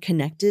 is that like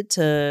connected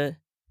to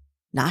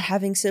not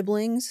having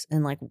siblings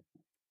and like?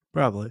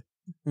 Probably.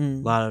 A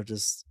lot of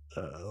just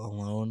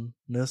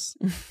aloneness.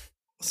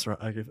 So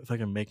if I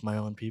can make my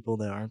own people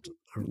that are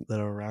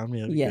around me,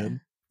 that'd be good.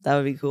 That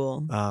would be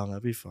cool.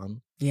 That'd be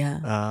fun.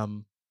 Yeah.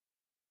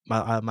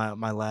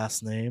 My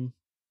last name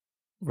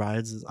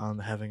rides on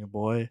having a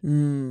boy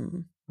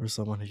or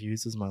someone who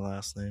uses my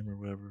last name or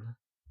whatever.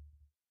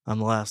 I'm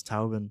the last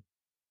taubin.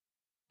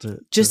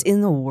 Just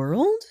in the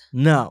world?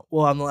 No.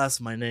 Well, I'm the last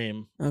of my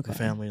name, okay. the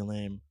family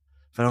name.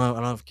 If I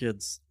don't have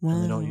kids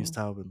and they don't use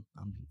taubin,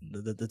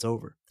 it's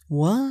over.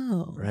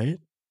 Whoa. Right?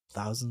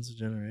 thousands of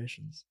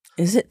generations.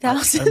 Is it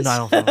thousands? I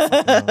don't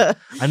know.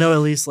 I know at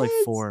least like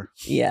 4.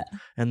 Yeah.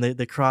 And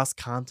they crossed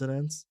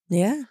continents.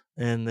 Yeah.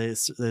 And they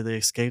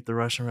escaped the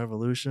Russian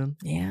Revolution.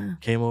 Yeah.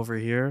 Came over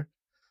here,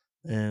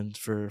 and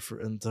for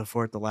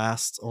it to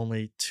last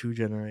only 2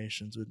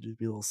 generations would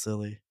be a little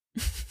silly.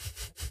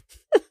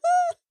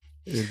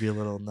 It would be a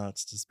little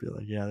nuts. Just be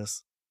like, yeah,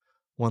 this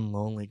one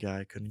lonely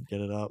guy couldn't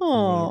get it up.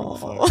 Or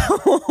whatever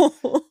the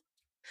fuck.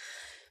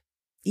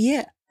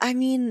 Yeah, I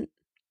mean,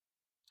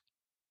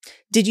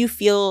 did you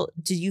feel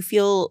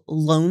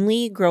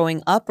lonely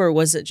growing up, or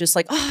was it just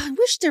like, oh, I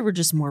wish there were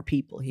just more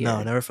people here? No,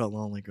 I never felt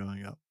lonely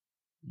growing up.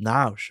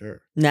 Now,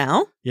 sure.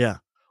 Now? Yeah.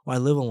 Well, I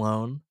live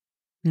alone.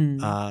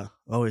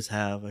 Always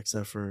have,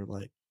 except for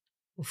like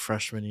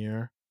freshman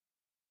year,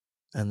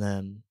 and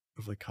then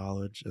of like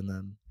college, and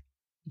then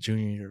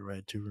junior year, I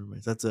had 2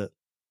 roommates. That's it.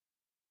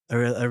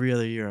 Every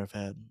other year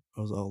I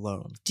was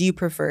alone. Do you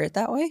prefer it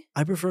that way?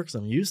 I prefer because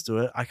I'm used to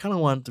it. I kind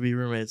of want to be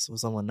roommates with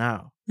someone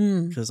now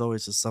because it's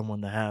always just someone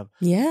to have.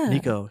 Yeah.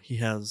 Nico, he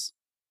has,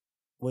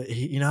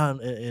 you know how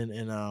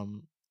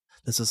in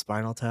this is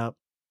Spinal Tap.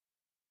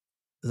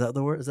 Is that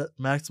the word? Is that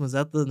Maxim? Is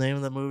that the name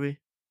of that movie?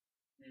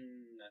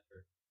 Not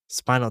sure.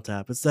 Spinal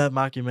Tap. It's that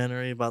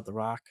mockumentary about The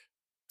Rock.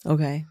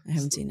 Okay, I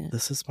haven't seen it.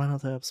 This is Spinal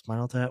Tap.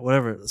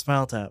 Whatever.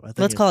 Spinal Tap. I think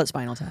Let's call it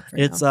Spinal Tap.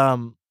 It's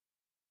now.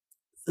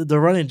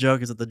 The running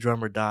joke is that the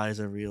drummer dies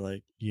every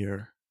like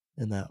year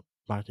in that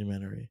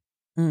documentary,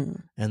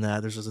 and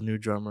that there's just a new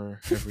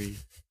drummer every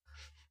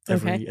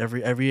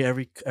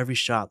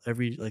shot,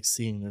 every like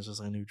scene. There's just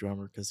a new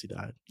drummer because he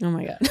died. Oh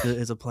my god!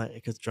 It's a plan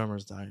because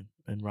drummers died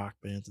in rock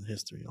bands in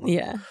history.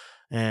 Yeah,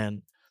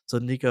 and so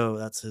Nico,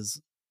 that's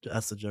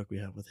the joke we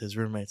have with his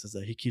roommates is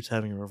that he keeps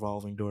having a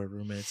revolving door of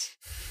roommates.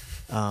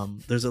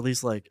 There's at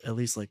least like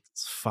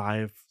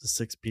 5 to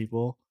 6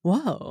 people.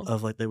 Whoa!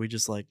 Of like that we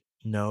just like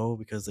know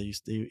because they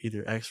used to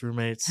either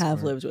ex-roommates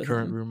have or lived with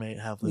current him. roommate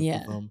have lived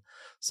with him.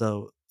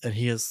 So and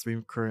he has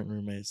 3 current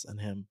roommates and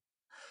him.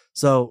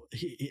 So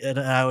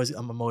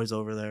I'm always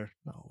over there.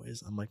 Not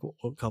always. I'm like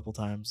a couple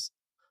times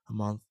a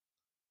month,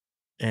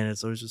 and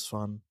it's always just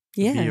fun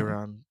to be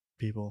around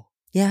people.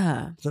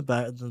 Yeah.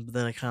 But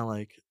then I kind of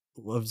like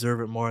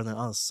observe it more than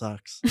this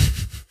sucks.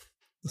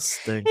 This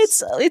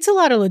stinks. It's a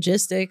lot of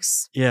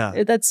logistics. Yeah.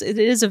 It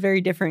is a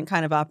very different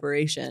kind of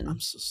operation. I'm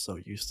so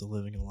used to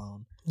living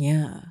alone.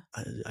 Yeah.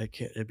 I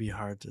can't. It'd be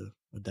hard to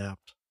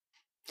adapt.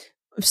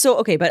 So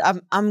okay, but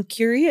I'm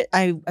curious.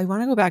 I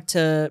want to go back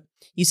to,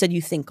 you said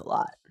you think a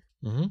lot.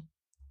 Mm-hmm.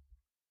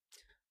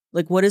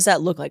 Like, what does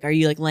that look like? Are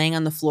you like laying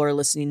on the floor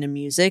listening to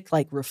music,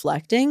 like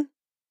reflecting?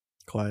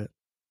 Quiet.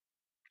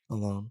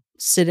 Alone.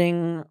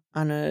 Sitting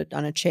on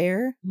a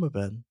chair? My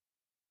bed.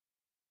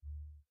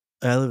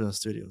 I live in a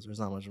studio, so there's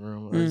not much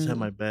room. I just have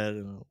my bed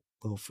and a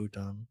little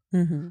futon.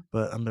 Mm-hmm.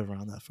 But I'm never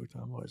on that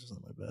futon. I'm always just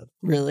on my bed.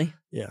 Really?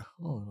 Yeah.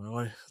 Oh,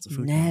 why? It's a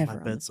futon. Never My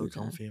on bed's the so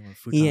futon. comfy. My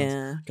futon's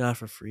Yeah. got it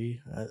for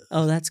free.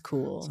 Oh, that's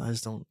cool. So I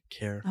just don't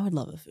care. I would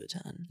love a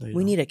futon. No,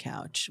 We need a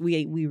couch.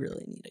 We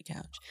really need a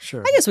couch.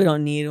 Sure. I guess we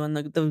don't need one.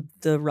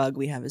 The rug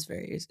we have is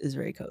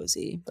very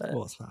cozy, but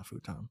Well, it's not a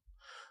futon.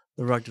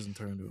 The rug doesn't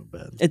turn into a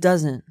bed. it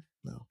doesn't.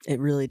 No.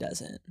 It really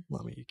doesn't.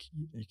 Well, I mean,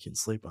 you can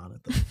sleep on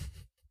it though.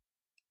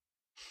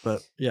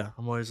 But yeah,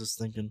 I'm always just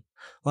thinking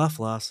a lot of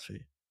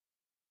philosophy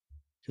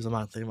because I'm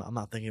not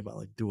thinking about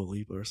like Dua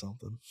Lipa or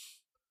something.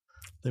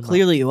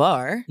 Clearly, you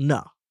are.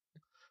 No,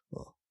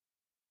 well,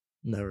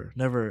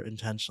 never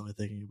intentionally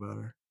thinking about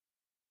her.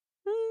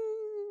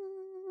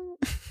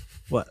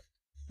 What?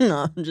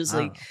 No, I'm just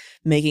like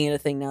making it a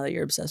thing now that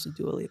you're obsessed with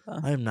Dua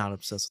Lipa. I am not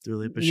obsessed with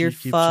Dua Lipa. You're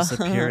She keeps just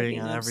fucking appearing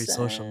on every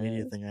social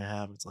media obsessed. thing I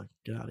have. It's like,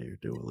 get out of here,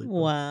 Dua Lipa.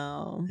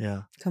 Wow.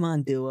 Yeah. Come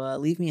on, Dua.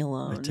 Leave me My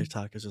alone.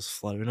 TikTok is just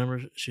flooded.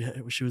 Remember,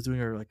 she was doing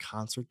her like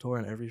concert tour,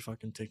 and every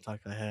fucking TikTok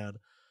I had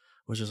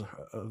was just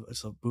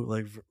it's a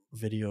bootleg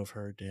video of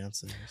her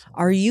dancing. Or something.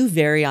 Are you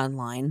very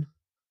online?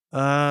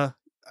 I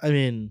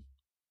mean,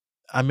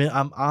 I'm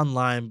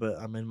online, but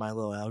I'm in my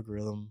little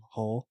algorithm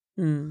hole,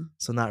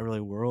 so not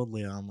really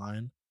worldly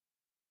online.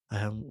 I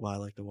have what I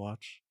like to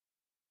watch.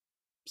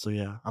 So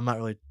yeah, I'm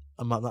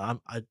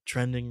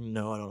trending.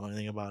 No, I don't know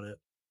anything about it.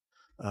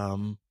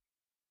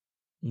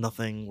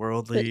 Nothing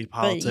worldly,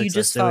 politics. But you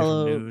just I stay away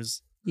follow from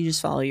news. You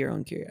just follow your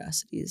own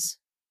curiosities.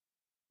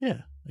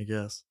 Yeah, I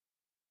guess.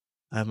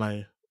 I have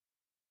my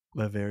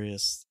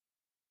various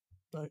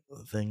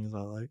things I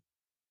like.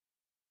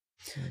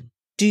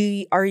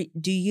 Do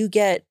you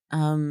get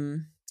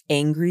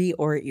angry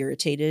or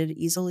irritated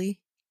easily?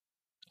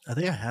 I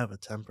think I have a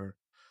temper.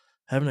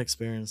 I haven't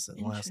experienced it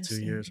in the last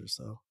 2 years or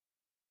so.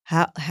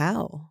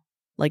 How?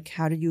 Like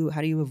how do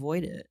you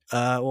avoid it?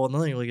 Well,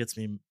 nothing really gets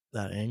me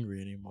that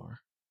angry anymore.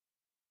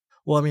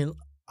 Well, I mean,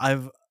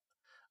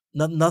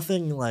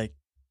 nothing like.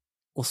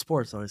 Well,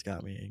 sports always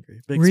got me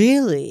angry.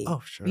 Really?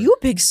 Oh, sure. Are you a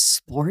big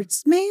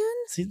sports man?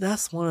 See,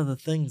 that's one of the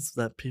things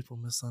that people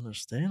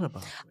misunderstand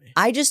about me.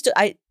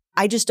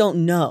 I just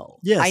don't know.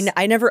 Yes.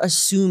 I never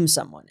assume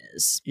someone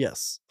is.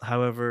 Yes.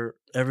 However,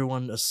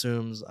 everyone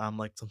assumes I'm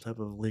like some type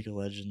of League of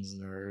Legends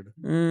nerd.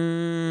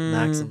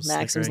 Maxim's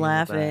snickering in the back.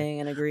 laughing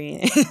and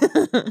agreeing.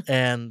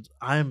 And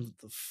I'm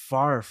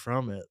far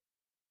from it.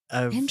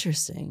 I've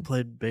Interesting.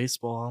 played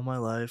baseball all my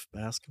life,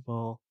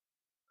 basketball.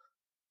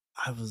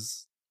 I'm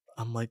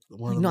like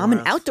one of the No, more I'm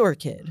an outdoor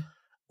kid.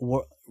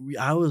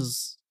 I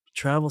was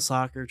travel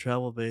soccer,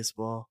 travel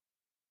baseball.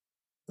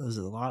 There's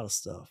a lot of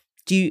stuff.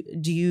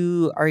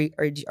 Are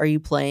you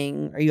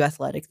playing? Are you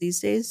athletic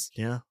these days?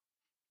 Yeah.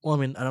 Well, I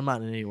mean, I'm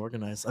not in any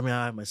organized. I mean,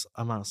 I'm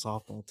on a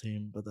softball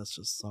team, but that's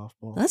just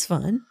softball. That's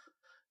fun.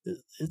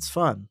 It's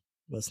fun,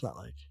 but it's not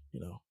like,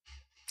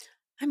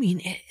 I mean,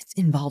 it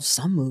involves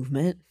some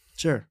movement.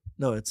 Sure.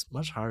 No, it's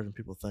much harder than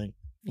people think.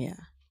 Yeah.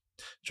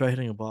 Try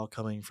hitting a ball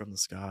coming from the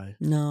sky.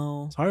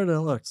 No. It's harder than it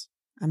looks.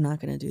 I'm not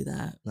going to do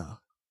that. No.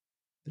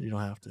 You don't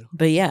have to.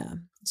 But yeah.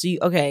 So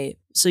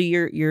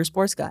you're a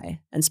sports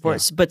guy, and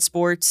but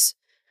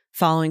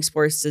following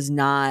sports does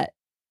not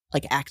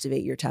like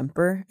activate your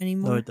temper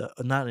anymore. No,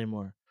 not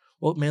anymore.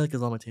 Well, mainly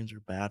because all my teams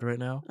are bad right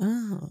now.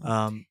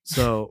 Oh.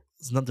 So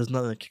there's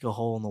nothing to kick a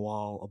hole in the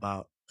wall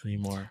about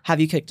anymore. Have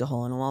you kicked a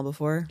hole in a wall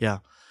before? Yeah.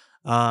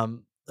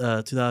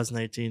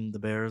 2018,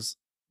 the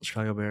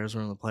Chicago Bears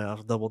were in the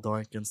playoffs, double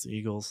doink against the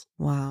Eagles.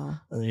 Wow.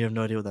 And you have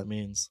no idea what that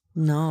means.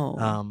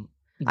 No.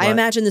 I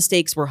imagine the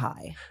stakes were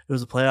high. It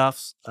was the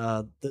playoffs.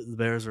 The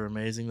Bears were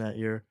amazing that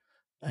year,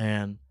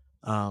 and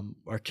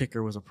our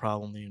kicker was a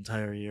problem the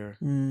entire year,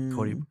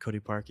 Cody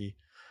Parkey,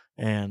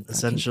 and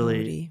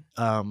essentially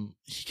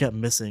he kept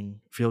missing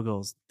field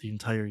goals the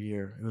entire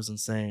year. It was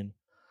insane.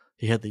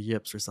 He had the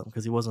yips or something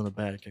because he wasn't a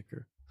bad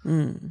kicker.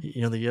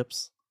 You know the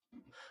yips?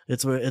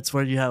 It's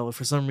where you have,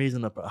 for some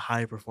reason, a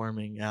high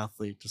performing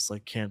athlete just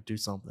like can't do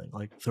something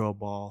like throw a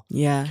ball,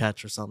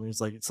 catch or something.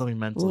 It's like something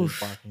mentally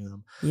blocking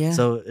them. Yeah.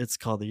 So it's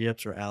called the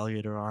yips or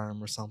alligator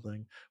arm or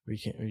something where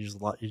you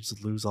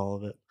just lose all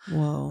of it.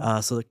 Whoa.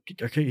 So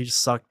he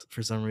just sucked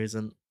for some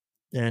reason,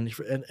 and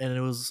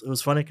it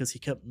was funny because he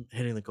kept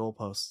hitting the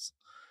goalposts,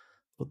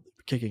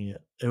 kicking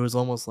it. It was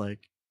almost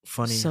like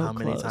funny how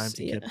many times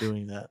he kept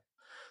doing that.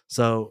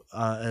 So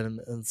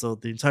and so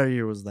the entire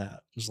year was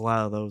that. There's a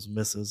lot of those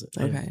misses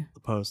in the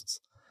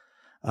posts.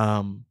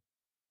 And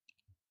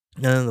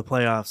then the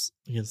playoffs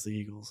against the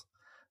Eagles,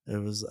 it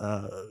was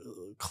a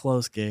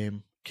close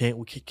game.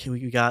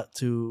 We got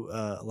to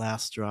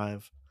last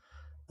drive.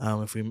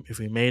 If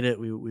we made it,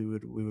 we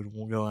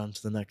would go on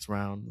to the next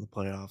round of the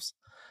playoffs.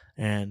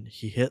 And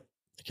he hit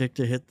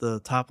the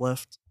top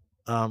left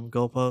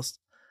goalpost,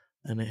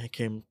 and it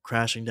came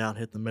crashing down,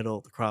 hit the middle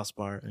of the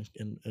crossbar,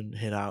 and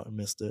hit out and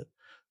missed it.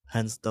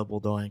 Hence double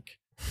doink.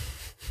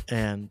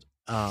 And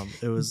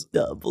it was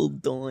double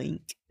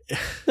doink.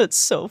 That's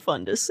so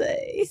fun to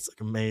say. It's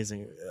like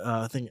amazing.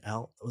 I think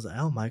Al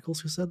Michaels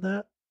who said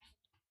that.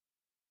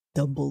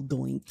 Double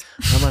doink.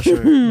 I'm not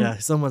sure. Yeah,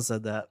 someone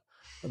said that.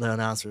 The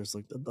announcer was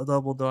like the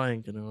double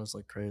doink, and it was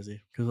like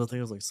crazy because I think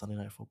it was like Sunday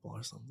Night Football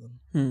or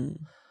something.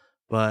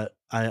 But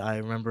I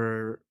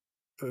remember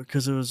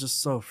because it was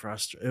just so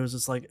frustrating. It was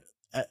just like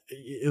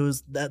it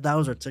was that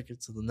was our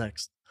ticket to the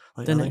next.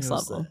 Like, the next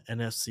level, the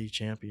NFC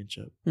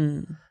Championship,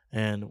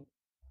 and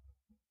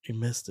he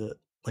missed it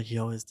like he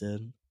always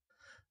did,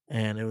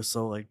 and it was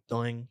so like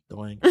doing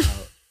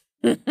out,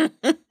 and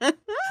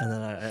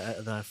then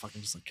I fucking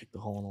just like kicked the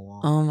hole in the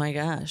wall. Oh my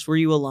gosh, were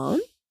you alone?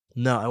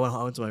 No, I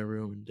went to my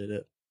room and did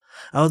it.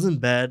 I was in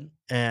bed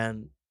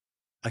and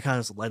I kind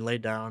of just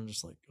laid down,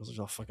 just like I was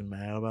all fucking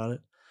mad about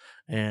it,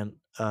 and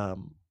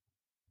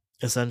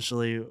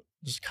essentially.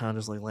 Just kind of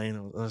just like laying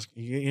there.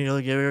 You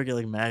ever get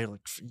like mad,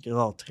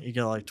 you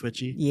get like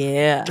twitchy.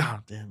 Yeah.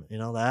 God damn it, you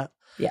know that.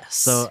 Yes.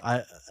 So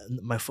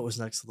my foot was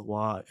next to the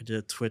wall. I did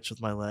a twitch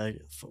with my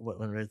leg. Foot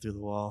went right through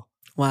the wall.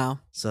 Wow.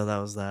 So that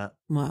was that.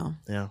 Wow.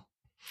 Yeah.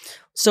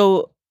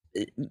 So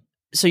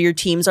your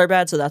teams are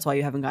bad, so that's why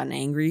you haven't gotten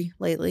angry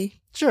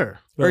lately. Sure.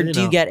 But, or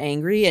do you get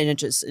angry and it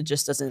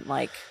just doesn't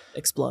like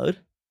explode?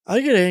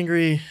 I get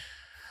angry.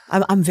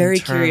 I'm very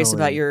curious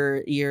about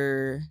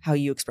your how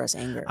you express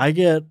anger.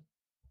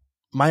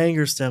 My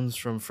anger stems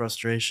from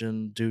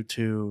frustration due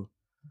to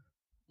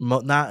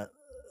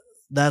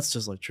that's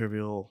just like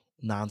trivial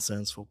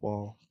nonsense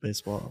football,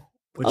 baseball,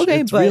 which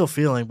it's real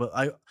feeling.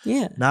 But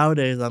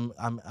nowadays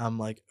I'm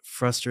like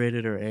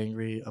frustrated or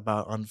angry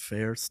about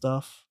unfair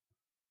stuff,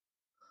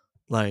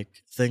 like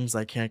things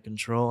I can't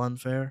control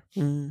unfair,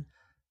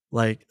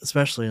 like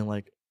especially in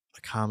like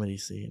a comedy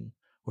scene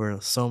where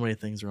so many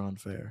things are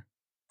unfair.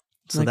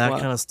 So like that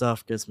kind of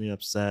stuff gets me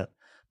upset.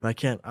 But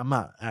I'm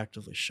not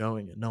actively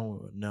showing it. No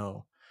one would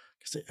know.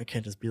 Because I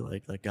can't just be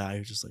like that guy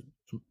who's just like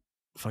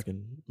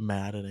fucking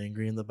mad and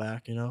angry in the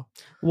back, you know?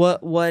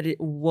 What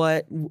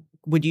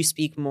would you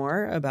speak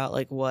more about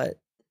like what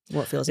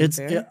feels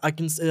unfair?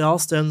 It all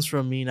stems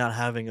from me not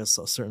having a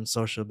certain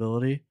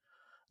sociability,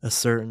 a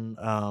certain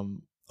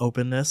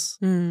openness.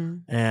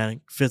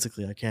 And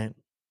physically I can't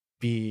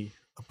be,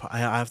 I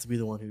have to be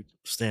the one who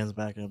stands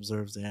back and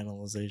observes the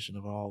analyzation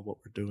of all what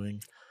we're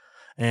doing.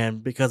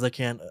 And because I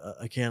can't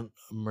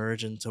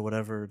merge into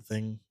whatever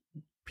thing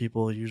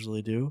people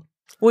usually do.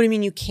 What do you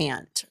mean you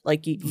can't?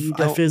 Like you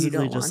don't. I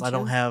physically you don't want I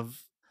don't to? have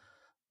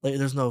like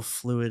there's no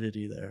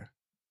fluidity there.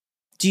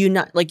 Do you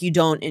not like you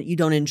don't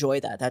enjoy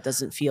that? That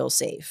doesn't feel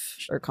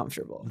safe or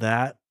comfortable.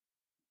 That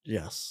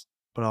yes,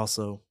 but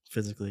also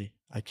physically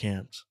I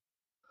can't.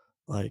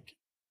 Like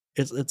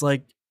it's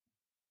like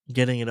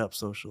getting it up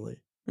socially.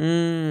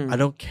 I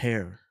don't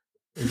care.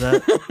 Is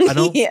that I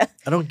don't Yeah.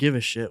 I don't give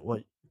a shit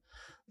what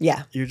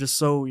Yeah. you're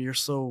so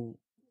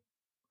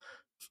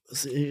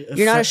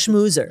You're not a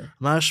schmoozer. I'm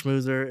not a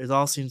schmoozer. It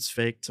all seems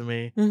fake to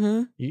me.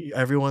 Mm-hmm.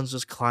 Everyone's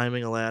just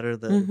climbing a ladder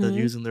that Mhm.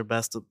 using their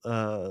best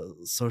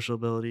social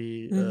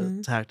ability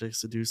Mhm.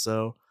 tactics to do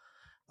so.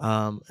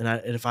 And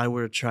if I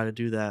were to try to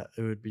do that,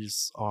 it would be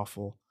just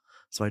awful.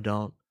 So I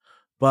don't.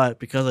 But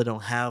because I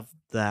don't have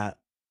that,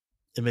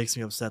 it makes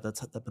me upset.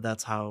 But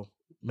that's how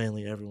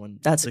mainly everyone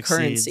That's a succeeds.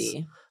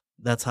 currency.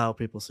 That's how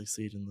people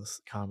succeed in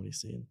this comedy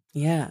scene.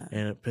 Yeah.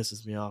 And it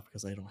pisses me off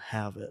because I don't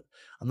have it.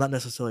 I'm not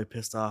necessarily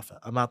pissed off.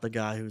 I'm not the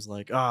guy who's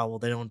like, oh, well,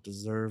 they don't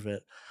deserve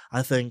it.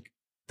 I think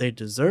they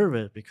deserve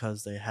it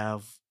because they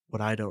have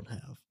what I don't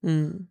have.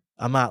 Mm.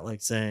 I'm not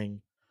like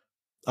saying,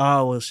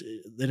 oh, well,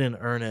 they didn't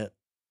earn it,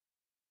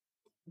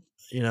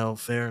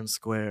 fair and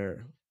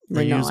square.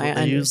 But no, I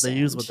They use what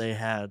understand. they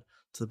had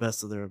to the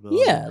best of their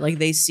ability. Yeah, like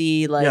they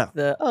see like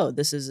Yeah.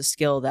 this is a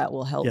skill that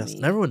will help Yes, me.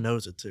 and everyone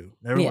knows it too.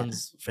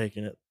 Everyone's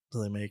faking it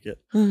till they make it.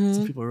 Mhm.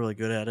 Some people are really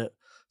good at it.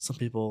 Some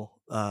people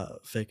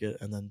fake it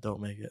and then don't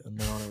make it, and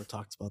no one ever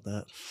talks about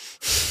that.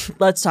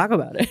 Let's talk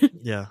about it.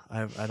 Yeah,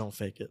 I don't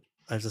fake it.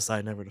 I've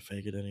decided never to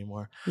fake it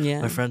anymore.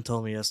 Yeah. My friend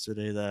told me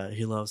yesterday that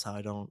he loves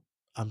how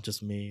I'm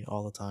just me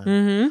all the time,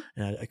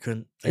 Mm-hmm. and I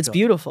couldn't. It's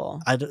beautiful.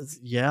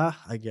 Yeah,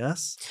 I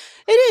guess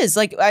It is.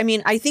 Like, I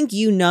mean, I think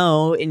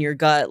in your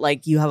gut,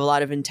 like you have a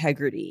lot of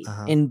integrity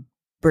in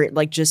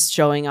like just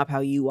showing up how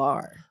you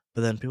are.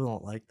 But then people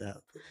don't like that.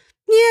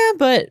 Yeah,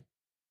 but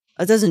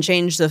it doesn't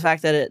change the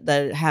fact that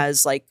it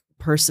has like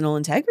personal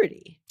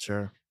integrity.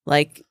 Sure.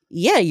 Like,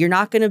 yeah, you're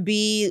not going to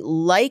be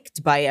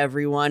liked by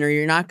everyone, or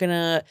you're not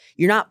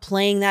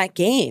playing that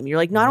game. You're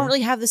like, no, I don't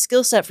really have the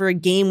skill set for a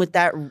game with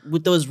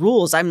those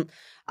rules.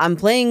 I'm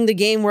playing the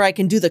game where I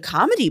can do the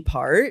comedy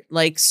part.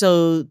 Like,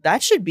 so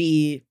that should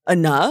be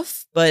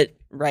enough. But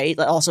right.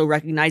 Also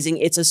recognizing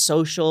it's a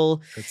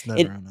social, it's never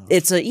enough.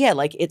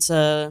 It's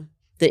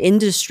the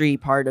industry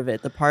part of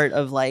it, the part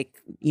of like,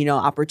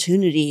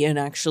 opportunity and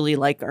actually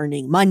like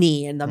earning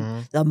money and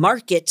the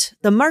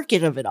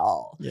market of it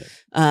all.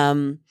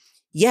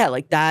 Yeah.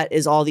 Like that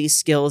is all these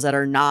skills that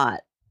are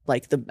not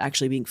like the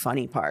actually being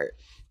funny part.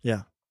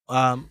 Yeah.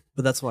 But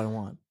that's what I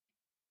want.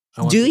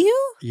 Do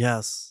you?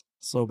 Yes,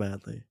 so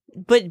badly.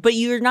 But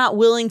you're not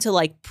willing to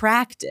like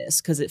practice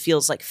because it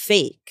feels like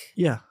fake.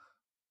 Yeah.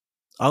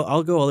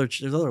 I'll go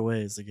there's other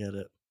ways to get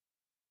it.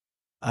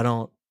 I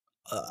don't.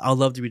 I'd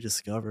love to be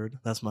discovered.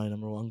 That's my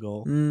number one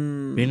goal.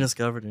 Being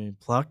discovered and being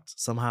plucked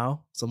somehow,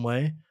 some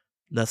way.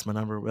 That's my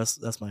number.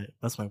 That's my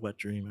wet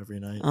dream every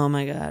night. Oh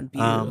my God,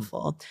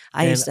 beautiful!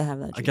 I used to have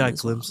that. I got a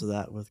glimpse of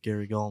that with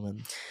Gary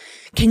Gulman.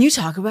 Can you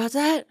talk about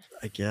that?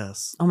 I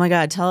guess. Oh my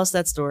God, tell us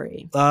that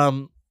story.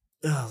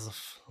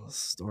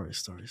 Story.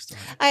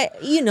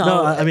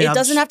 It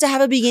doesn't have to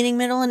have a beginning,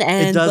 middle, and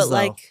end. It does, but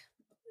like,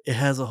 it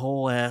has a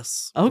whole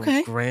ass,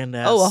 grand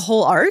ass. Oh, a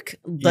whole arc.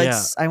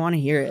 Yeah. I want to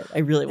hear it. I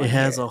really want. It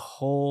has a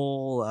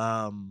whole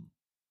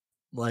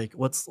like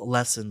what's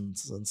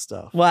lessons and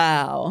stuff.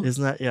 Wow.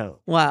 Isn't that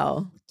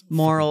Wow.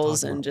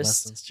 Morals and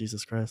just lessons.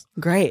 Jesus Christ.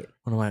 Great.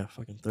 What am I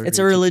fucking 30? It's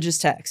a religious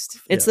text.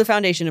 It's the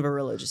foundation of a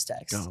religious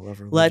text. God, I love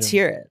religion. Let's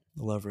hear it.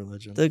 I love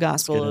religion. The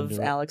Gospel of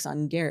Alex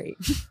on Gary.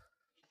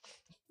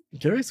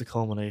 Gary's a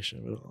culmination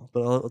of it all.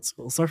 But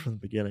we'll start from the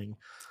beginning.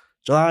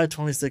 July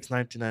 26,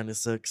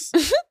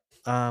 1996.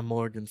 I'm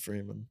Morgan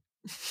Freeman.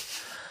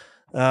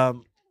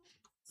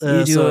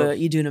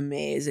 You do an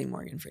amazing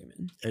Morgan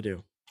Freeman. I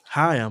do.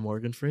 Hi, I'm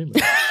Morgan Freeman.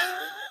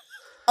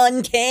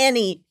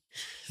 Uncanny.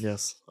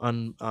 Yes,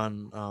 on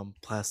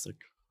plastic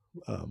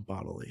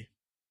bodily.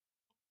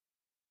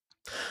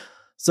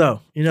 So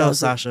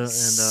Sasha and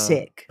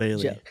sick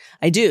Bailey. Joke.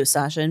 I do.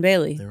 Sasha and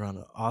Bailey. They run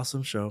an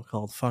awesome show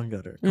called Fun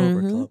Gutter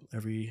Cobra Club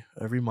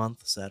every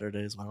month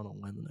Saturdays. I don't know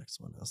when the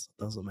next one is.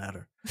 It doesn't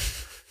matter.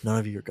 None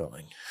of you are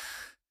going.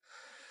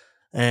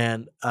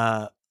 And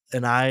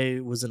I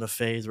was in a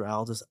phase where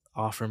I'll just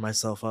offer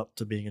myself up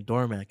to being a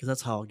doormat because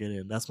that's how I'll get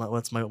in. That's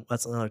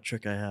another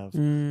trick I have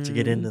to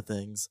get into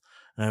things.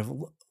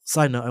 And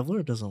side note, I've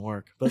learned it doesn't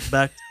work. But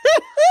back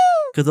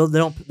because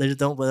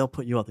they'll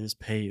put you up. They just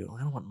pay you.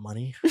 I don't want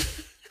money.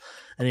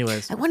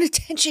 Anyways, I want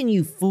attention,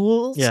 you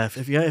fools. Yeah,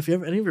 if you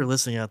ever any of you are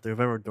listening out there, if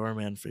I were a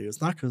doorman for you,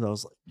 it's not because I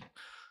was like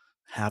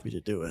happy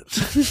to do it.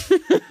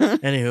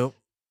 Anywho,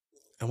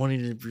 I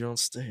wanted you to be on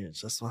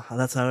stage.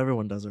 That's how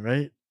everyone does it,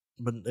 right?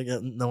 But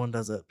again, no one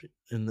does it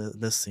in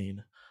this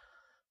scene.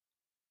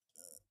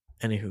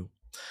 Anywho,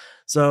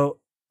 so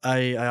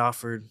I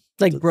offered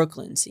like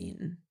Brooklyn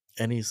scene,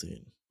 any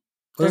scene.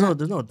 There's no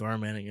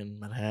doormanning in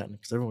Manhattan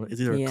because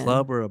it's either a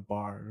club or a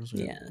bar.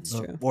 Yeah, that's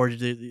true. Or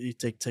you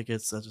take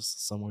tickets. That's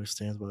just someone who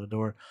stands by the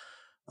door.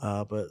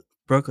 But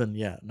Brooklyn,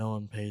 yeah, no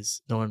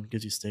one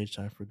gives you stage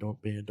time for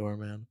being a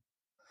doorman.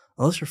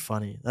 Unless you're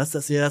funny.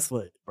 That's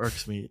what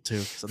irks me too,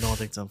 because no one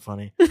thinks I'm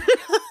funny.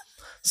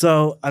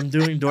 So I'm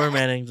doing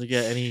doormanning to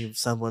get any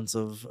semblance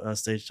of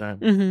stage time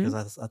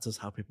because that's just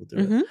how people do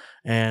it.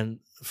 And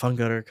Fun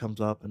Gutter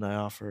comes up and I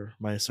offer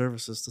my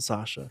services to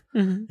Sasha,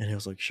 and he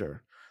was like,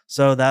 "Sure."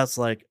 So that was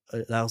like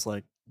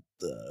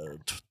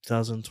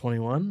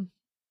 2021,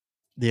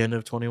 the end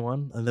of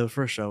 21, and the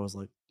first show was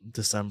like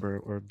December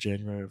or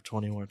January of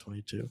 21 or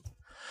 22.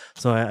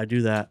 So I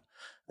do that,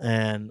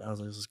 and I was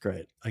like, "This is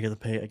great. I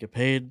get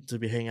paid to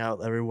be hanging out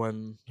with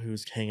everyone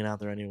who's hanging out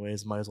there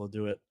anyways. Might as well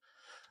do it."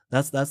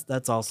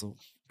 That's also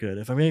good.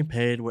 If I'm getting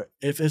paid,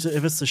 if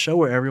it's the show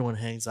where everyone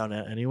hangs out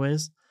at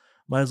anyways,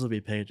 might as well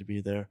be paid to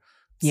be there.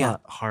 It's Yeah.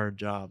 not a hard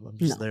job. I'm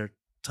just No. there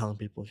telling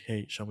people,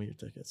 "Hey, show me your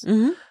tickets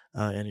Mhm.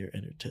 and your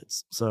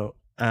tits." So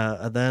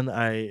and then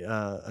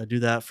I do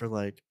that for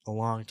like a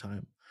long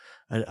time.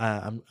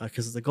 I'm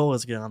because the goal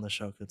is to get on the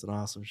show because it's an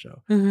awesome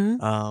show.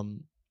 Mhm.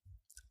 Um,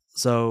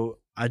 so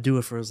I do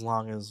it for as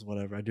long as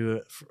whatever. I do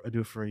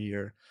it for a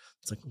year.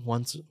 It's like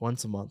once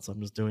a month. So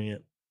I'm just doing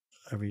it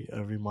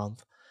every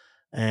month,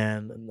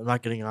 and I'm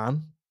not getting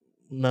on.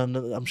 None.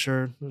 I'm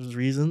sure there's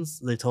reasons.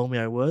 They told me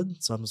I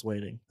would, so I'm just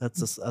waiting.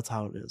 That's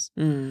how it is.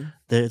 Mm.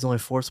 It's only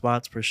 4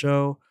 spots per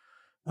show.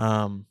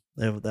 I'm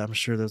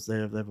sure they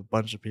have a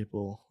bunch of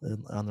people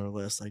on their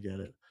list. I get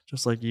it.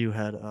 Just like you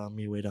had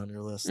me way down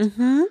your list.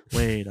 Mhm.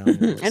 Way down your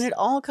list. And it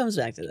all comes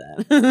back to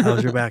that. How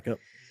was your backup?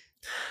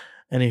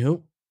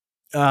 Anywho,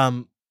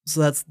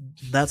 so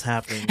that's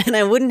happening. And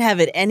I wouldn't have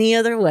it any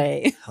other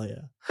way. Hell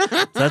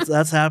yeah.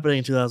 That's happening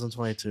in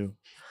 2022.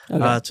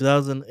 Okay.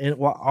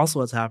 Also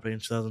what's happening in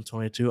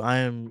 2022,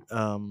 I'm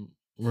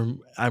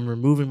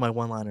removing my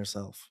one-liner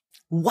self.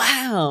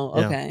 Wow.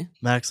 Yeah. Okay.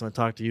 Max, I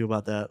talked to you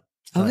about that.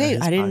 Okay.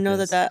 his I didn't know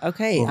podcast that.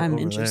 Okay. I'm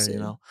over interested.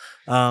 there,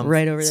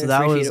 Right over so there,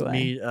 that 3 feet was away.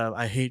 me.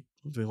 I hate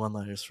doing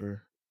one-liners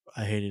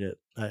I hated it.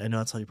 I know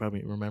that's how you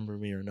probably remember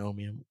me or know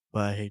me,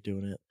 but I hate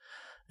doing it.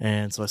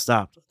 And so I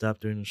stopped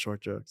doing the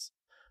short jokes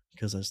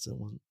because I just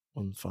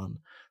wasn't fun.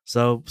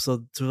 So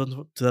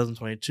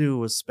 2022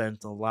 was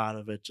spent a lot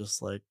of it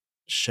just like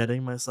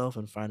shedding myself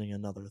and finding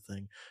another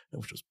thing,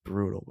 which was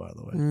brutal, by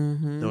the way.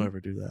 Don't ever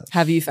do that.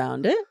 Have you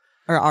found it?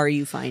 Or are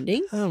you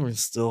finding? I'm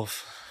still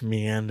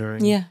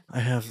meandering. Yeah.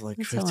 I have like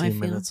That's how I 15 feel.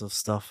 minutes of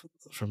stuff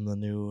from the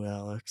new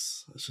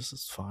Alex.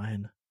 It's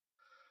fine.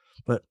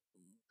 But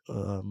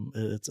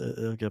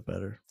it'll get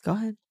better. Go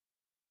ahead.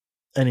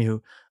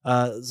 Anywho,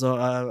 so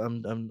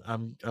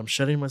I'm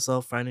shedding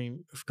myself,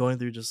 going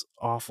through just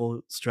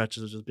awful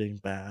stretches of just being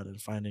bad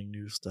and finding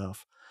new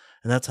stuff,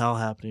 and that's how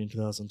happening in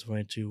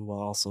 2022 while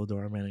also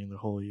doormanning the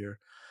whole year,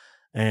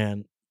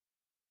 and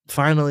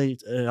finally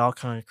it all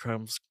kind of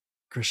comes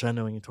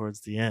crescendoing towards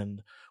the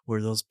end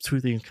where those two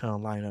things kind of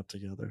line up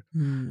together.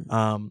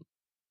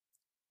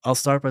 I'll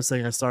start by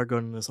saying I started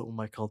going to this open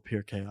mic called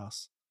Pure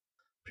Chaos.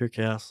 Pure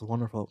Chaos is a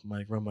wonderful open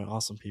mic run by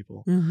awesome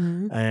people.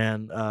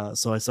 And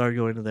so I started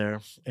going to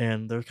there,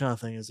 and their kind of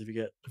thing is if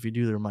you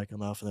do their mic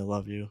enough and they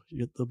love you,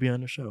 they'll be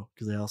on your show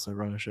because they also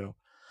run a show.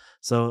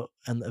 So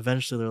and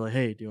eventually they're like,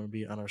 "Hey, do you want to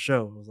be on our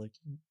show?" It was like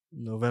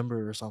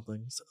November or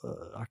something,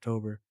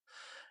 October,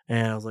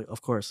 and I was like,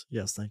 "Of course,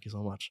 yes, thank you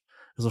so much."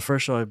 It was the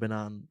first show I've been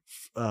on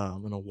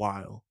in a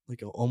while,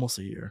 like almost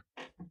a year,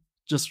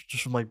 just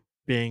from like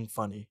being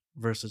funny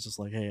versus just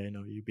like, "Hey, I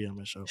know you be on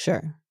my show,"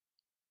 Sure.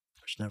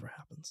 which never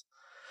happens.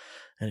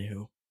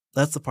 Anywho,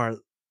 that's the part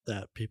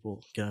that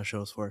people get on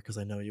shows for because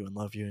I know you and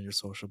love you and you're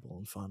sociable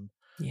and fun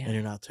and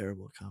you're not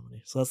terrible at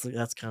comedy. So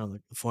that's kind of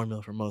like the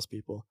formula for most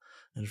people.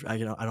 And I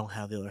don't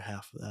have the other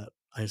half of that.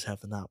 I just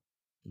have the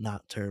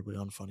not terribly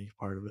unfunny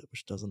part of it,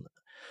 which doesn't.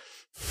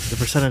 The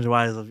percentage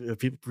wise of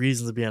people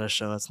reasons to be on a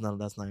show, that's not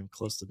even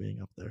close to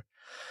being up there.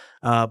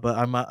 But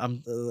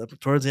I'm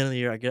towards the end of the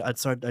year.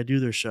 I do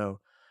their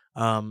show.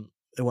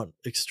 It went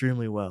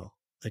extremely well.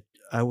 Like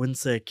I wouldn't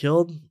say I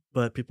killed,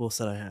 but people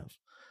said I have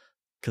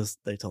because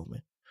they told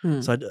me.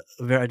 So I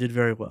did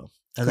very well.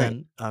 And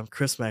Great. then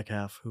Chris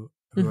Metcalf, who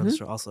runs the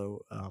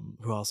show,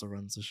 who also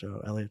runs the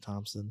show, Elliot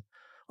Thompson.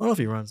 I don't know if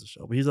he runs the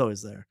show, but he's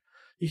always there.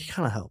 He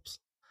kind of helps.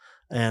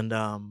 And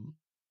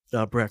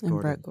Brett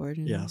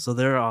Gordon. Yeah, so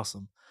they're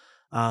awesome.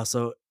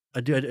 So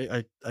I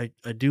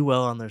do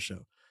well on their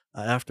show.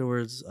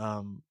 Afterwards,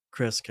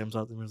 Chris comes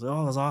up to me and was like,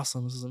 "Oh, that's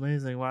awesome! This is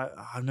amazing. Why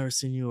I've never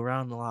seen you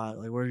around a lot.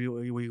 Like, where do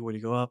you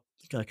go up?"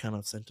 That kind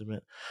of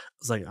sentiment.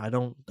 It's like I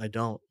don't.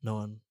 No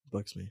one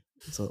books me,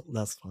 so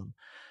that's fun.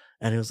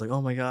 And he was like,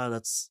 "Oh my god,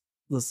 that's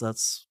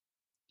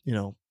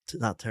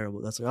not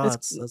terrible. That's like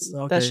that's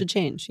okay. That should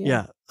change.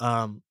 Yeah.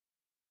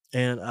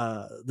 And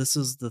this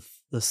is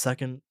the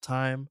second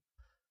time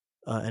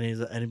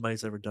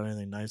anybody's ever done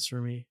anything nice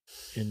for me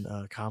in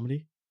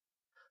comedy.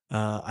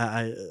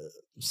 I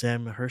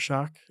Sam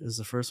Hershock is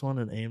the first one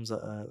in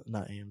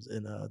not Ames,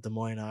 in Des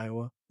Moines,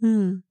 Iowa.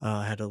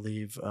 I had to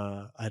leave.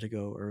 I had to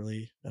go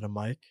early at a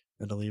mic.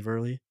 I had to leave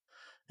early,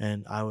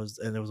 and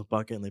there was a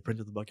bucket, and they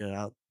printed the bucket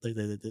out. They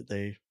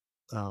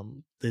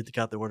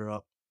got the order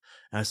up,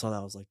 and I saw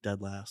that I was like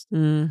dead last,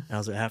 and I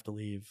was like, I have to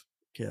leave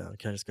can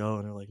I just go?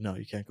 And they're like, no,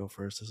 you can't go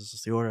first. This is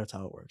just the order. That's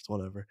how it works.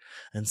 Whatever.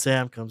 And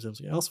Sam comes in and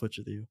says, I'll switch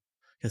with you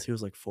because he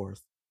was like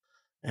fourth.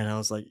 And I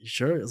was like, you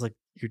sure? It's like,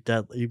 you're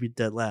dead. You'd be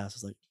dead last.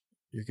 It's like,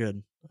 you're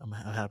good. I'm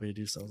happy to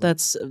do so. Like,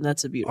 That's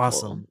a beautiful.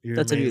 awesome. You're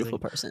that's amazing. a beautiful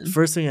person.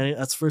 First thing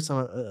that's the first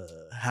time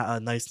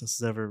niceness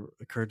has ever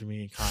occurred to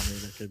me in comedy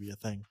that could be a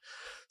thing.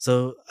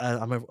 So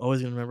I'm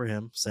always gonna remember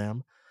him,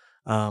 Sam.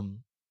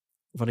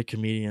 Funny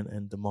comedian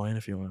in Des Moines.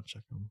 If you want to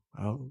check him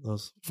out,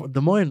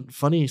 Des Moines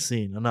funny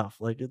scene enough.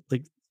 Like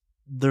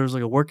there's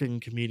like a working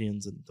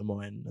comedians in Des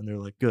Moines, and they're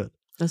like good.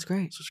 That's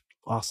great. It's just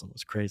awesome.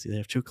 It's crazy. They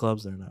have 2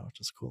 clubs there now, which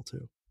is cool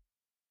too.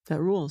 That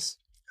rules.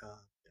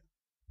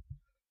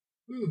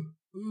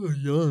 Ooh,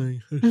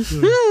 yawning.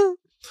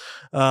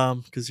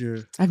 Because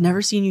I've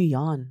never seen you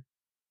yawn.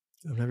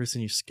 I've never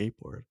seen you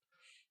skateboard.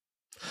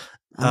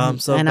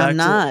 So and I'm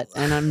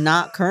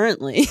not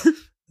currently.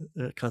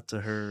 Cut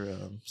to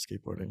her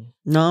skateboarding.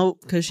 No,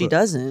 because she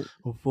doesn't.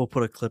 We'll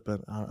put a clip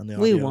on the audio.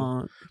 We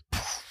won't.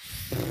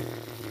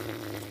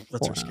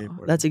 That's her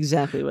skateboard. That's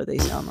exactly what they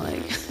sound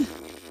like.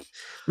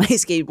 My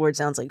skateboard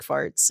sounds like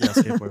farts. Yeah,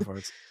 skateboard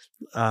farts.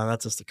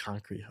 That's just the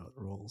concrete how it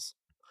rolls.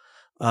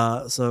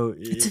 So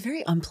it's a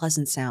very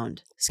unpleasant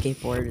sound.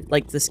 Skateboard,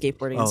 like the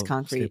skateboarding is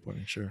concrete.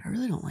 Skateboarding, sure. I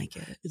really don't like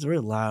it. It's very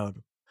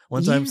loud.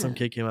 One time, some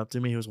kid came up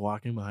to me. He was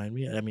walking behind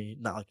me. I mean,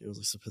 not like it was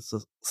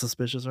like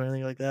suspicious or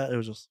anything like that. It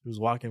was just he was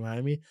walking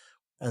behind me,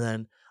 and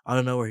then I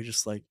don't know where he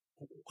just like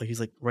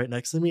he's like right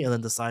next to me, and then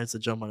decides to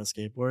jump on a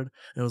skateboard. And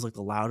it was like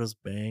the loudest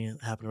bang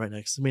happened right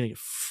next to me, and he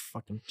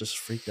fucking just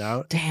freaked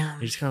out. Damn.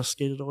 He just kind of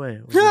skated away.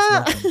 It was just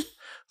nothing.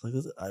 Like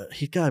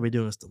he's got to be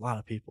doing this to a lot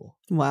of people.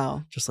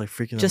 Wow. Just like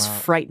freaking them out. Just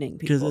frightening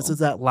people. Because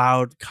it's that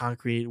loud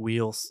concrete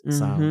wheel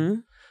sound. Mm-hmm.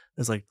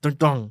 It's like dong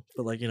dong,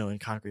 but like in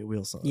concrete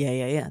wheel sound.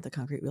 Yeah. The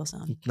concrete wheel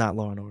sound. Not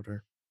Law and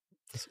Order.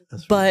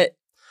 But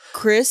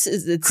Chris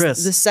is the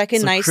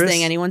second Chris,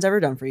 thing anyone's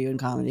ever done for you in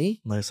comedy.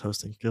 Nice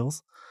hosting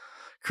skills.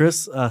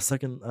 Chris,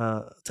 second,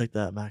 take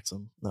that,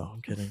 Maxim. No,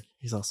 I'm kidding.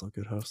 He's also a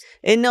good host.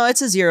 No,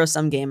 it's a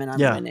 0-sum game, and I'm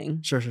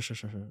winning. Sure.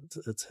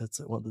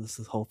 It's well,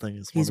 this whole thing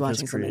is. He's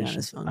watching something on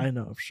his phone. I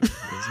know. I'm sure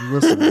he is. He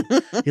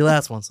listens. He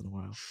laughs once in a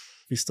while.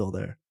 He's still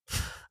there.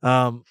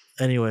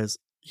 Anyways,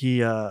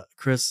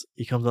 Chris,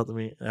 he comes up to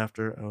me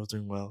after I was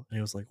doing well, and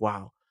he was like,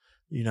 "Wow,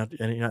 you're not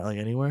like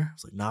anywhere." I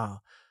was like, "Nah."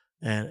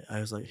 And I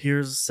was like,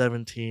 "Here's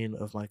 17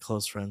 of my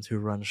close friends who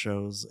run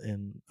shows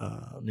in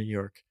New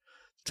York.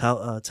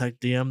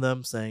 DM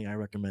them saying I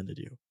recommended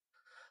you."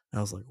 And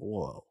I was like,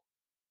 whoa,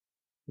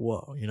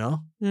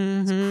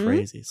 It's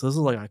crazy. So this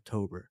is like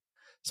October.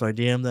 So I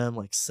DM them,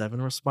 like 7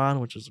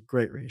 respond, which is a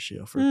great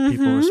ratio for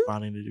people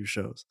responding to do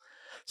shows.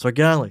 So I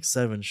get on like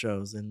 7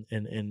 shows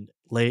in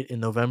late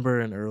in November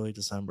and early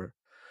December.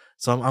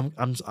 So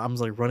I'm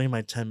like running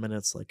my 10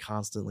 minutes like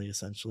constantly,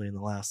 essentially in the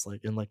last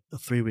in a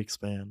 3-week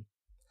span.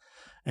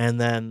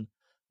 And then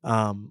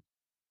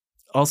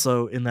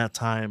also in that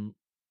time,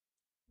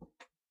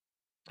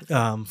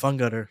 Fun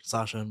Gutter,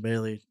 Sasha and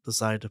Bailey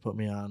decided to put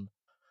me on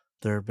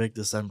their big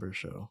December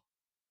show.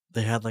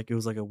 They had it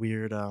was like a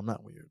weird,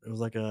 not weird. It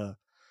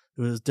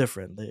was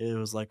different. It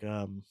was like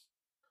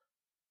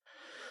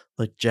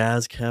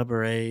jazz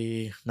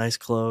cabaret, nice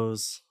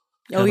clothes.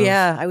 Oh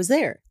yeah, I was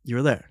there. You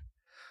were there.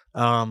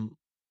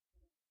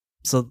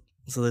 So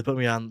they put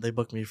me on. They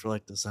booked me for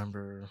like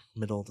December,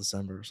 middle of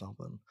December or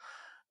something.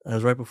 It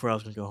was right before I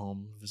was gonna go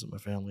home visit my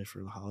family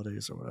for the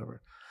holidays or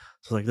whatever.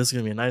 So this is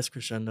gonna be a nice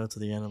crescendo to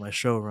the end of my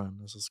show run.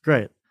 This is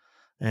great.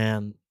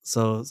 And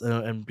so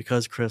and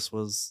because Chris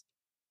was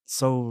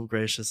so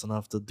gracious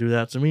enough to do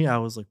that to me, I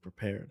was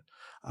prepared.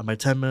 My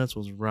 10 minutes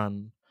was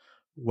run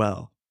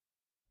well.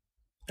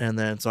 And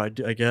then so I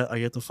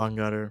get the Fun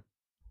Gutter,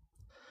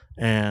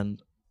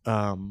 and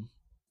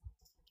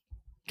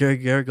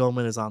Gary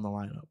Goldman is on the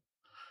lineup.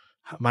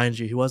 Mind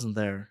you, he wasn't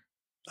there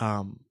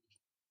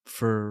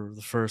for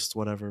the first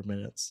whatever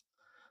minutes.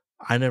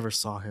 I never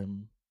saw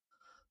him.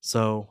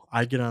 So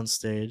I get on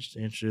stage to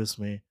introduce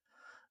me,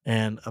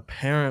 and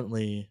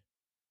apparently,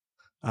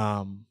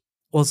 I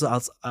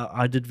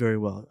did very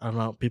well. I don't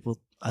know,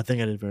 I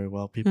think I did very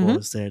well. People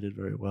always say I did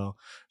very well.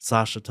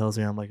 Sasha tells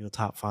me I'm the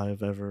top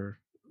 5 ever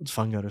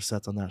Fun Gutter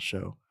sets on that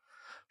show,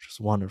 which is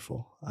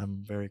wonderful.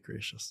 I'm very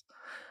gracious.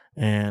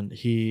 And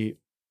he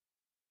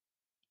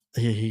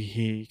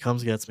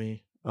comes, gets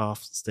me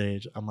off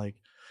stage. I'm like,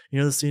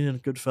 the scene in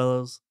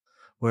Goodfellas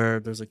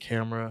where there's a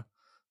camera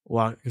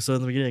so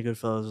in the beginning of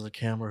Goodfellas, there's a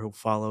camera who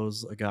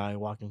follows a guy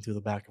walking through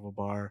the back of a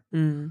bar,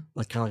 kind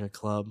of like a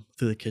club,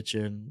 through the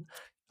kitchen,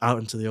 out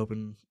into the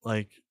open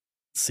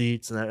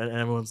seats, and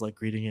everyone's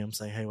greeting him,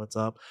 saying, "Hey, what's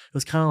up?" It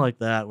was kind of like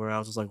that, where I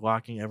was just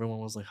walking, everyone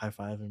was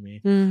high-fiving me,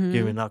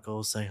 giving me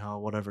knuckles, saying, "Oh,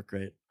 whatever,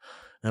 great."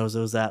 And it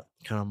was that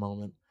kind of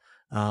moment.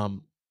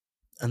 And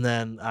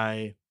then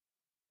I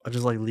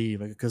just leave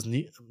because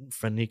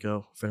friend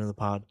Nico, friend of the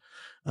pod,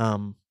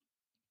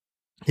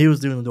 he was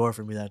doing the door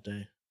for me that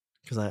day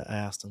because I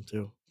asked him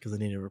to, because they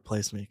needed to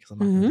replace me because I'm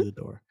not going to do the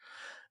door.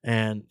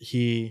 And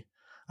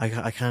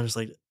I kind of just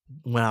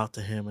went out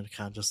to him and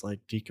kind of just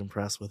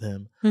decompressed with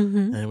him,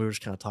 and we were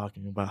just kind of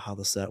talking about how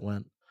the set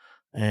went.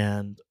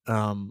 and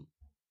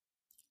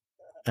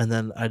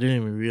then I didn't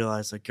even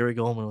realize that Gary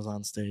Goldman was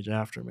on stage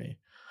after me.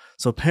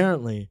 So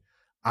apparently,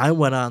 I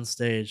went on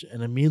stage,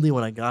 and immediately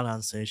when I got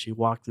on stage, he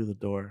walked through the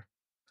door,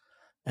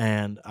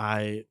 and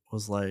I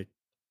was like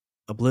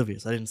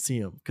oblivious. I didn't see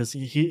him because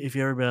he if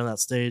you ever been on that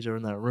stage or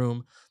in that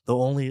room, the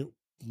only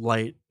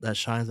light that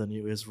shines on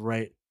you is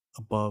right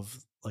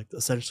above, like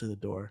essentially the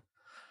door.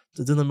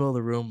 It's in the middle of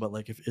the room, but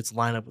like if it's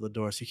lined up with the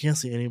door, so you can't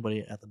see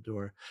anybody at the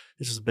door.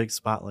 It's just a big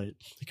spotlight.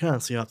 You kind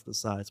of see off to the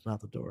sides, but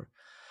not the door.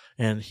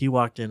 And he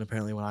walked in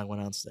apparently when I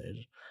went on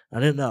stage. I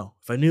didn't know.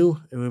 If I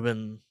knew, it would have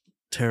been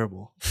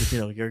terrible because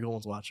Gary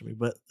Goldman's watching me.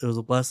 But it was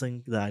a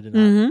blessing that I did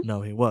not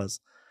know he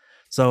was.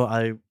 So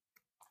I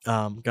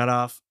got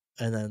off,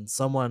 and then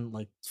someone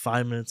like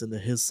 5 minutes into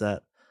his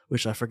set,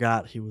 which I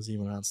forgot he was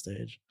even on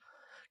stage,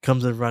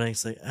 comes in running,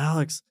 saying,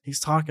 "Alex, he's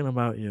talking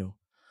about you.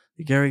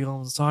 Gary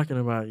Goldman's talking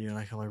about you." And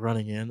I come like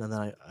running in, and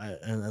then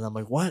and I'm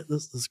like, "What?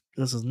 This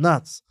is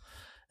nuts."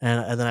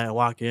 And then I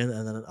walk in,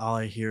 and then all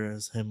I hear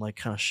is him like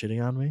kind of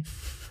shitting on me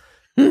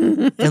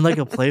in like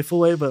a playful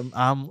way, but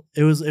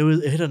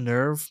it hit a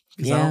nerve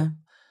because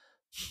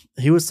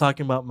he was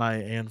talking about my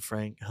Anne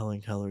Frank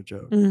Helen Keller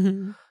joke,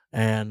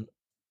 and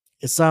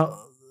it's not.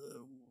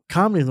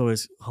 Comedy is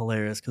always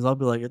hilarious because I'll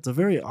be like, it's a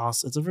very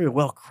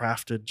well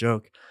crafted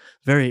joke,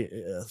 very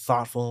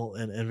thoughtful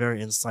and very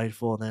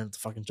insightful, and then it's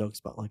fucking jokes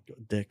about like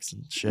dicks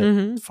and shit,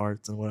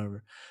 farts and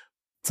whatever.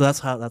 So that's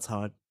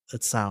how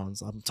it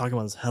sounds. I'm talking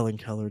about this Helen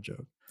Keller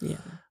joke.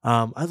 Yeah.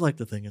 I'd like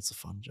to think it's a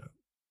fun joke,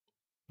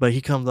 but he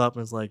comes up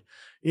and is like,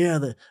 "Yeah,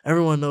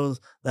 everyone knows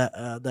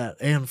that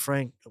Anne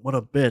Frank, what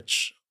a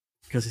bitch,"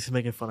 because he's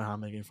making fun of how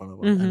I'm making fun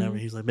of him, and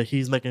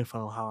he's making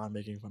fun of how I'm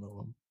making fun of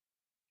him,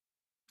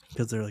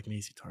 because they're like an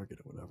easy target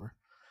or whatever.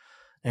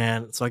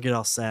 And so I get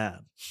all sad,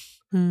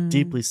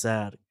 deeply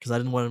sad, because I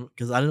didn't want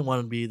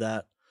to be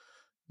that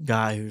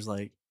guy who's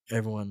like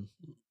everyone.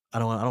 I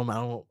don't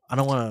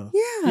want to.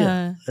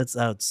 Yeah,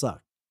 that would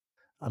suck.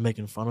 I'm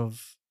making fun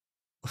of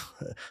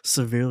a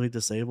severely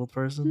disabled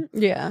person.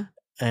 Yeah,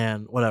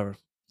 and whatever.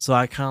 So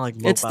I kind of like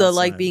mope it's the outside.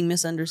 like being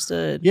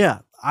misunderstood. Yeah,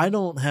 I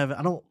don't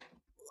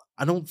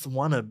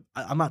want to.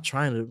 I'm not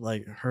trying to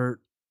like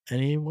hurt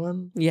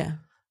anyone. Yeah.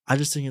 I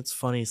just think it's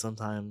funny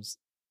sometimes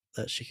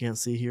that she can't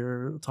see,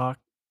 hear, talk,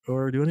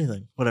 or do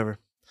anything. Whatever.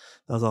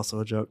 That was also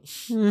a joke.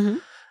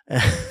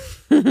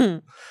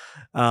 But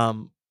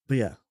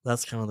yeah,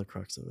 that's kind of the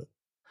crux of it.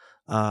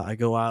 I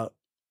go out,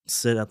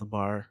 sit at the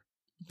bar,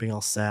 being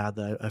all sad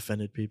that I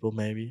offended people,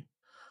 maybe.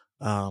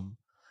 And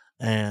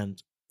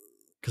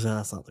because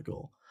that's not the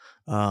goal.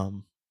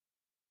 And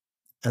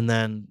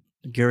then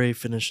Gary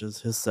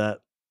finishes his set.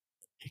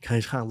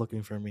 He's kind of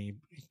looking for me.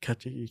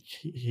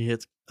 He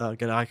hits,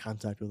 get eye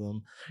contact with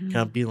him. Kind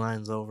of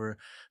beelines over.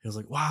 He was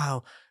like,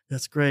 "Wow,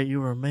 that's great.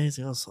 You were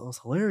amazing. It was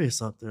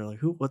hilarious up there. Like,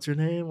 what's your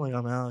name?" Like,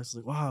 "I'm Alex."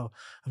 Like, "Wow,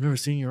 I've never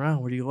seen you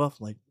around. Where do you go up?"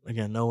 I'm like,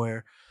 again,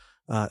 nowhere,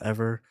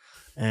 ever.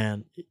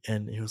 And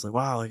he was like,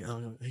 "Wow, like,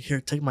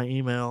 here, take my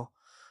email.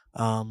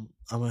 I'm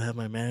gonna have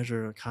my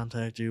manager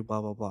contact you.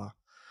 Blah blah blah."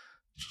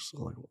 Just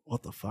like,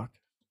 what the fuck?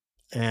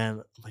 And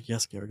I'm like,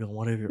 "Yes, Gary Goldman,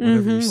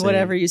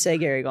 whatever you say,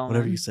 Gary Goldman.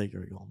 Whatever you say,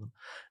 Gary Goldman."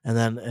 And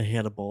then he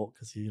had a bolt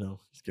because he's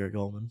Gary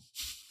Goldman.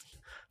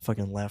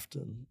 Fucking left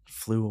and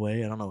flew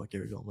away. I don't know what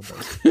Gary Goldman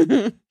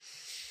does.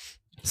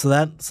 So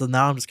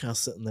now I'm just kind of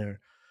sitting there.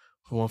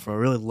 I went from a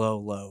really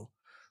low.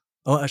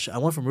 Oh, actually, I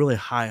went from really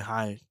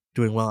high,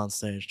 doing well on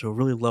stage, to a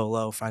really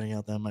low, finding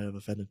out that I might have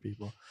offended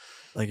people,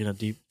 like in a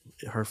deep,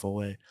 hurtful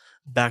way,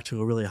 back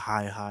to a really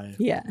high.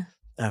 Yeah.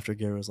 After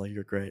Gary was like,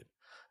 "You're great."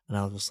 And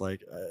I was just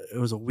like, it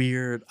was a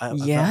weird. I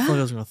felt like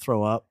I was gonna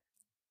throw up.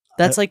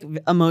 That's like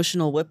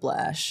emotional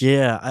whiplash.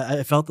 Yeah,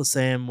 I felt the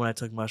same when I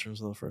took mushrooms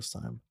for the first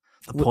time.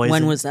 The poison.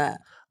 When was that?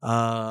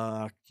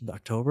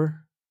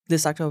 October.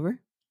 This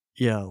October?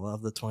 Yeah,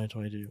 of the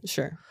 2022.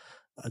 Sure.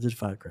 I did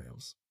 5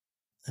 grams,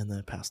 and then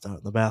I passed out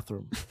in the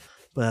bathroom.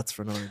 But that's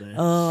for another day.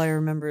 Oh, I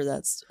remember.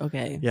 That's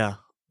okay. Yeah,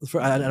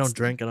 I don't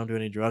drink. I don't do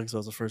any drugs. So it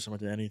was the first time I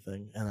did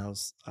anything, and I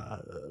was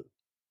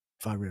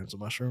 5 grams of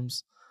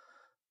mushrooms.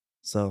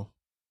 So.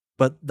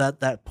 But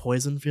that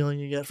poison feeling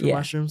you get from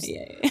mushrooms,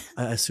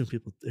 I assume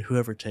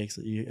whoever takes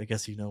it, I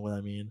guess you know what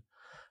I mean.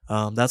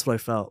 That's what I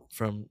felt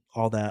from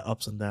all that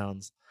ups and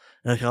downs.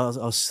 And like I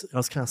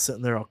was kind of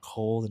sitting there all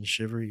cold and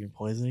shivery and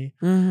poisony,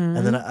 and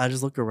then I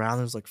just look around.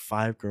 There's like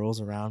 5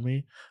 girls around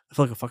me. I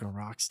feel like a fucking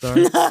rock star.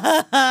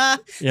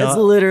 It's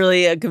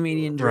literally a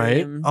comedian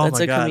dream. Right? Oh That's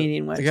my a God.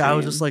 comedian wet dream. I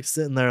was just like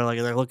sitting there, like,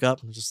 and I look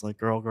up and just like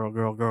girl, and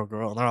they're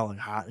all like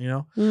hot,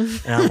 And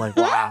I'm like,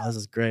 wow, this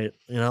is great,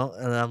 And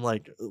I'm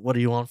like, what do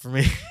you want from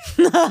me?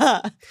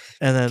 And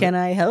then, can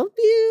I help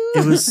you?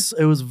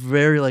 It was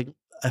very like,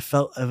 I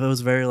felt it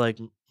was very like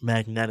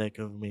magnetic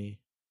of me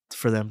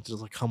for them to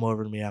like come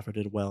over to me after I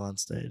did well on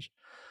stage.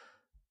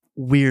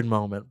 Weird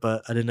moment,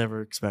 but I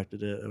never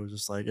expected it. It was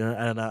just like,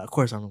 and of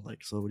course I'm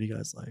like, "So what do you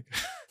guys like?"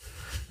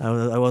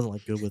 I wasn't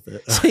like good with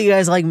it. So you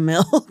guys like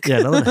milk?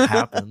 Yeah, nothing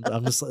happened. I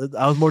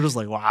was more just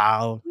like,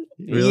 wow,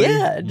 really?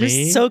 Yeah,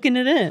 just soaking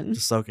it in.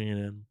 Just soaking it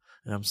in.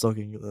 and I'm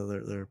stalking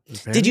their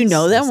parents. Did you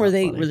know them? That's Were not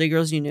they funny. were they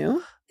girls you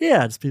knew?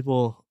 Yeah, just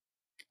people,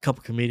 a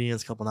couple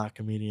comedians, a couple not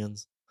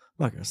comedians.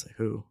 I'm not gonna say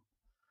who.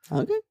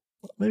 Okay.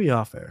 Maybe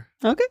off air.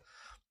 Okay.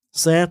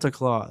 Santa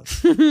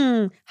Claus.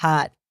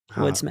 Hot.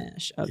 Would Hot.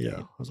 smash. Okay. Yeah,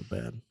 it was a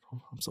bad.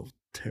 I'm so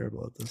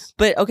terrible at this.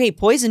 But okay,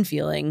 poison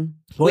feeling.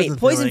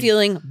 Poison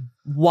feeling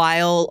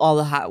while all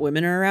the hot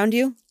women are around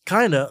you?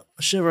 Kind of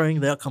shivering.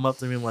 They'll come up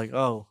to me and like,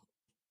 oh,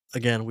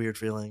 again, weird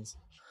feelings.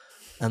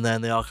 And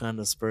then they all kind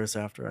of disperse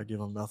after I give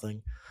them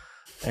nothing.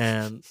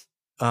 And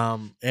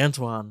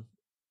Antoine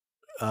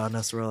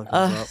Nestorella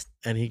comes up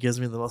and he gives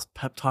me the most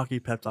pep talk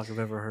I've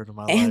ever heard in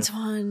my life.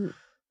 Antoine,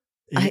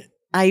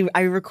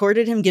 I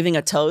recorded him giving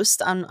a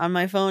toast on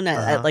my phone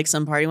at like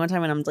some party one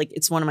time, and I'm like,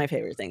 it's one of my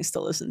favorite things to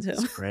listen to.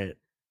 It's great.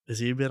 Has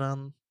he been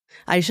on?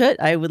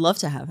 I would love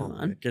to have him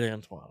on. Get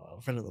Antoine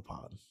on, friend of the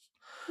pod.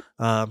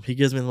 He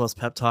gives me the most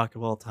pep talk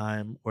of all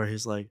time, where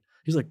he's like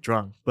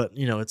drunk, but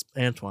you know it's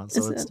Antoine,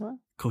 so it's Antoine?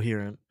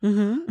 Coherent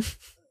and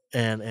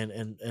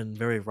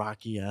very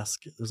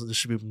Rocky-esque. There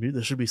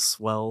should be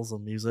swells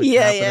of music.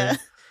 Yeah.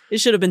 It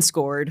should have been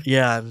scored.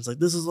 Yeah, and it's like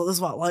this is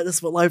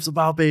what life's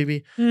about,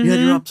 baby. You had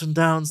your ups and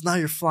downs, now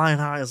you're flying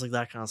high. It's like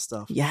that kind of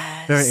stuff.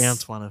 Yes, very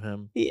Antoine of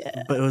him.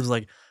 Yeah, but it was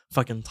like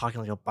fucking talking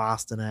like a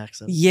Boston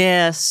accent.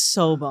 Yeah,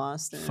 so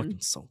Boston.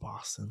 Fucking so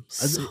Boston.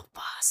 So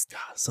Boston.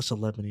 God, such a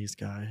Lebanese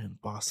guy in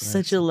Boston.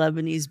 Such a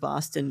Lebanese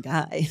Boston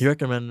guy. He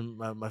recommended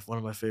one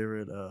of my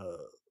favorite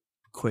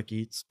quick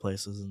eats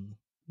places in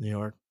New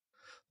York.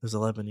 There's a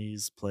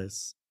Lebanese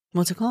place.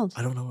 What's it called?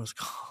 I don't know what it's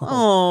called.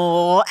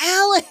 Oh,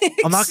 Alex!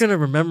 I'm not gonna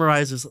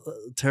memorize this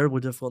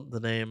terribly difficult the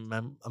name.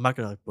 I'm not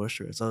gonna like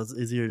butcher it, so it's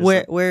easier.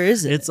 Where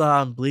is it? It's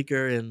on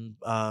Bleecker in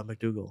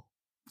McDougal.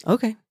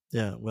 Okay.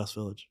 Yeah, West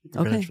Village.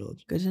 Okay. Greenwich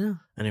Village. Good to know.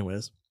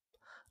 Anyways,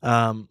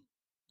 they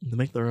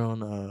make their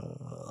own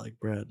like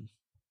bread.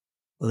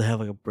 They have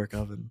like a brick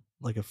oven,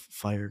 like a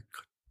fire,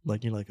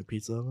 like like a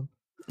pizza oven.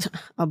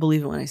 I'll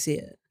believe it when I see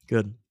it.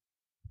 Good.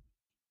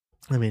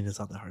 I mean, it's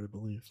not that hard to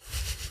believe.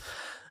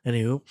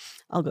 Anywho,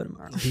 I'll go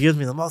tomorrow. He gives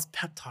me the most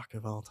pep talk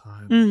of all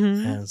time,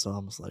 and so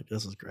I'm just like,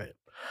 this is great.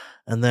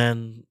 And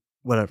then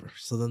whatever.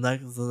 So then that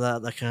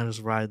kind of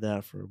just ride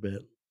that for a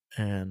bit,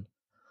 and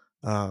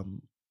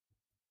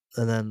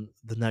then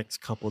the next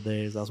couple of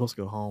days, I was supposed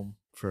to go home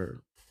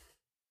for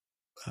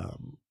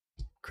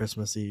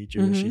Christmassy,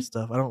 Jewishy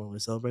stuff. I don't really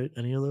celebrate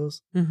any of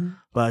those,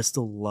 but I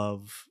still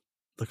love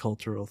the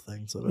cultural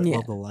things of it. I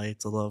love the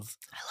lights. I love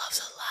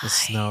the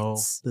snow.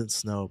 Didn't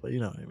snow, but you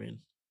know what I mean.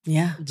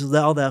 Yeah. Just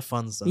all that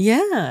fun stuff.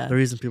 Yeah. The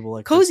reason people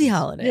like cozy Christmas.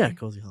 holiday. Yeah,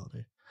 cozy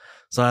holiday.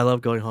 So I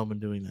love going home and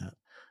doing that.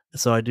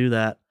 So I do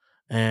that,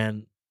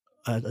 and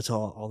I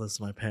tell all this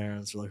to my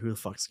parents. They're like, who the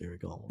fuck's Gary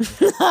Goldman?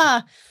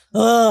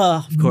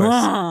 Of course.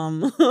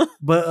 Mom.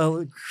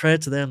 But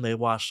credit to them, they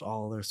watched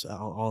all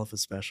of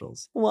his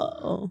specials.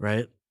 Whoa.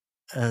 Right?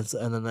 And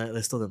then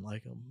they still didn't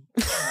like him.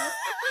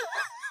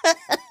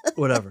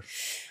 Whatever.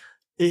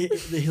 They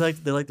like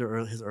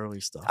his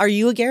early stuff. Are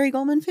you a Gary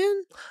Goldman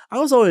fan? I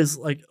was always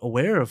like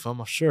aware of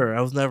him. Sure,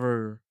 I was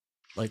never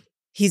like.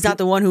 He's not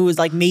the one who was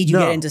like made you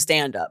get into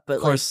stand up, but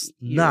of course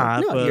like,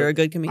 not. No, you're a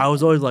good comedian. I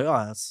was always like,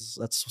 oh, that's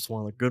just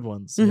one of the good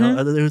ones. You know,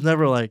 it was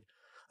never like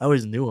I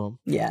always knew him.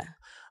 Yeah.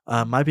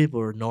 My people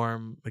are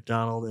Norm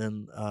Macdonald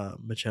and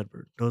Mitch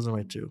Hedberg. Those are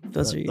my two.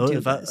 Those are your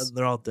two guys.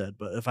 They're all dead,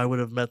 but if I would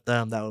have met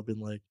them, that would have been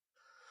like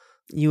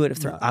you would have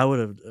thrown. I would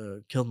have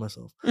killed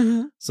myself.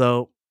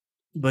 So.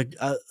 But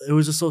it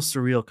was just so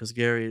surreal because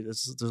Gary,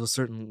 there's a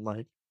certain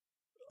like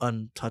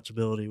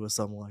untouchability with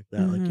someone like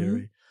that, like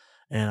Gary,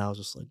 and I was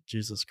just like,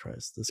 Jesus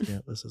Christ, this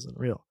isn't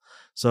real.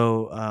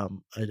 So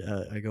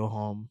I go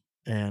home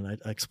and I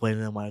explain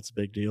to them why it's a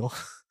big deal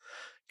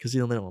because they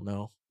don't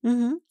know,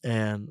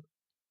 and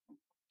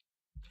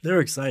they were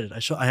excited.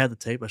 I had the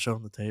tape. I showed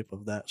them the tape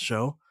of that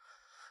show,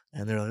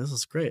 and they're like, this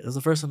is great. This is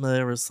the first time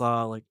they ever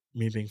saw like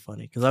me being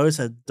funny because I always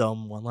had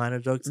dumb one-liner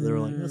jokes. And they were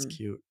like, that's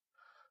cute.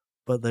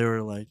 But they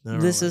were like,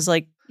 "This is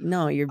like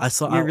no, you're." I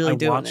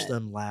watched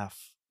them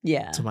laugh,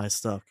 to my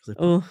stuff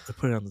because they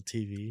put it on the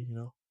TV. You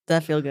know,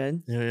 that feel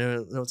good. Yeah,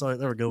 it's always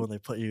never good when they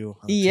put you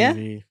on the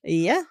TV.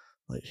 Yeah,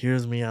 like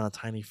here's me on a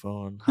tiny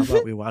phone. How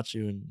about we watch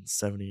you in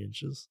 70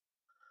 inches?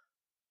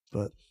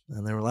 And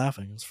they were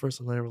laughing. It was the first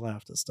time they ever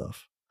laughed at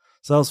stuff,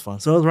 so that was fun.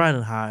 So I was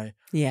riding high.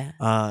 Yeah.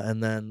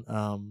 And then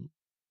what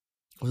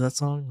was that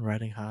song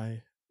 "Riding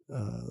High"?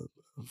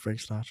 Frank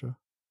Sinatra.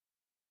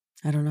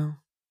 I don't know.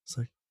 It's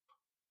like.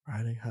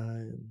 Riding high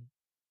and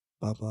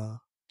blah blah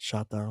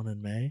shot down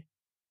in May.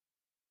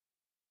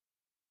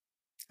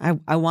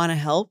 I want to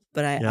help,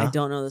 but I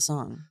don't know the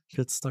song.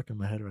 It's stuck in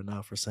my head right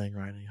now for saying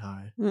riding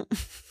high.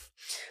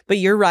 But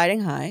you're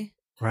riding high.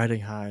 Riding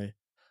high,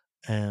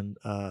 and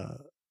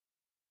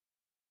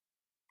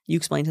you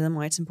explain to them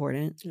why it's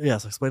important.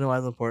 Yes, explain why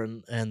it's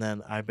important, and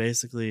then I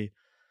basically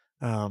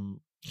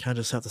kind of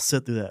just have to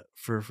sit through that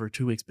for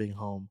 2 weeks being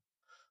home,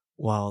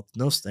 while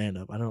no stand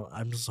up.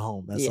 I'm just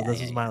home.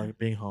 This is my like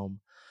being home.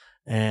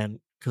 And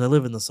because I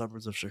live in the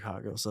suburbs of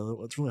Chicago,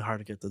 so it's really hard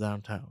to get to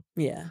downtown.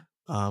 Yeah.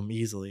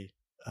 Easily.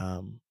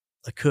 I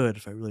could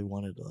if I really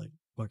wanted to like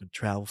fucking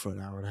travel for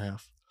an hour and a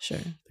half Sure.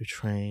 through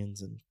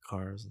trains and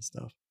cars and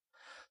stuff.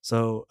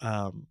 So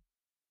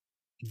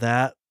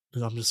that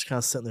I'm just kind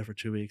of sitting there for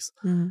 2 weeks,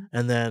 Mhm.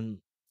 and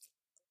then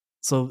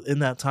so in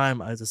that time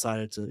I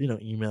decided to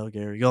email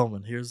Gary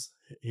Goldman. He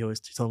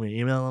told me to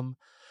email him.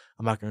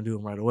 I'm not gonna do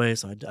him right away,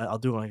 so I'll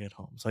do it when I get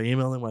home. So I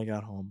emailed him when I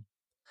got home,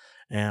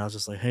 and I was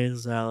just like, "Hey, this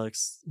is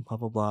Alex, blah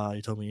blah blah.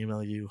 He told me to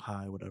email you,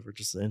 hi, whatever,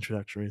 just an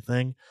introductory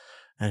thing."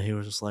 And he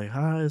was just like,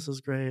 "Hi, this is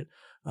great.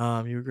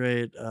 You were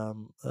great.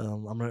 I'm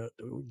gonna.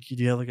 Do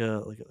you have like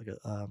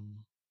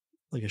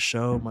a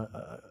show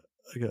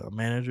like a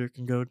manager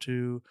can go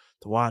to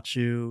watch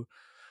you?"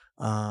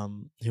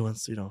 He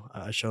wants,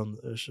 I show him,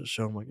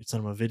 like,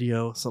 send him a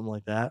video, something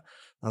like that.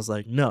 I was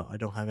like, "No, I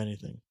don't have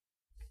anything,"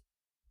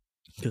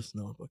 because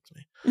no one booked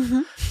me.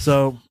 Mhm.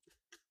 So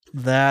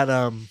that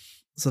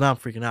so now I'm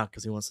freaking out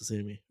because he wants to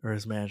see me, or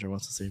his manager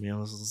wants to see me.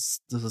 And this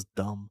is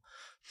dumb.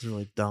 This is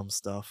really dumb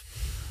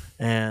stuff.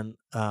 And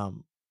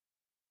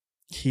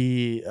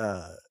he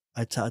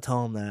I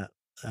tell him that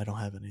I don't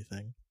have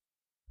anything,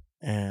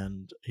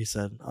 and he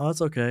said, "Oh,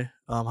 it's okay.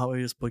 How about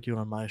we just book you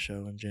on my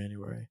show in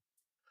January?"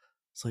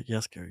 It's like,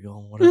 "Yes, Gary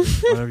Goldman,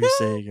 whatever you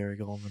say, Gary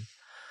Goldman."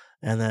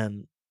 And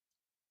then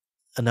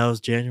and that was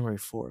January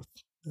 4th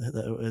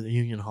at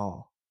Union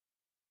Hall.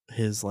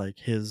 His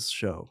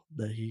show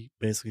that he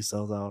basically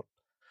sells out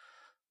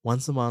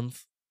once a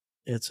month.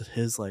 It's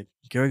his, like,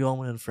 Gary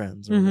Goldman and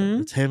Friends or whatever.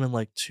 Mhm. It's him and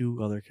like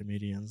two other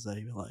comedians that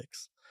he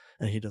likes,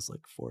 and he does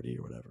like 40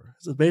 or whatever.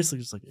 So basically,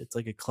 just like it's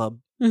like a club,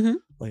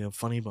 Mhm. like a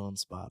funny bone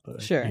spot, but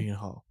at Sure. Union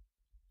Hall.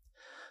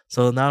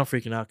 So now I'm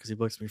freaking out because he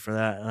books me for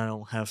that, and I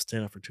don't have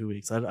stand up for 2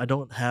 weeks. I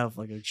don't have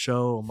like a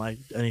show or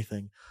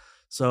anything.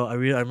 So I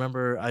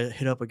remember I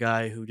hit up a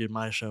guy who did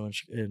my show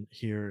in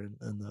here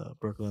in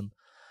Brooklyn,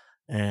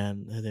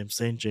 and his name's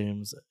St.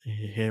 James.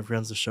 He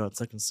runs the show at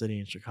Second City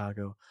in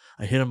Chicago.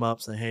 I hit him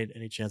up saying, "Hey,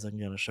 any chance I can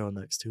get on a show in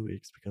the next 2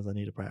 weeks because I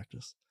need to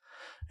practice?"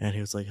 And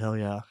he was like, "Hell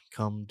yeah,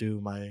 come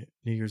do my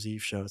New Year's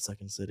Eve show at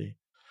Second City."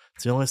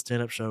 It's the only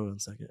stand up show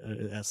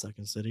at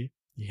Second City.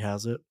 He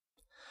has it.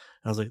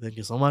 I was like, "Thank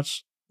you so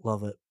much,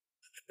 love it."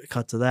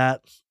 Cut to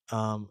that.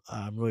 I'm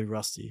really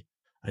rusty.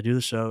 I do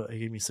the show. He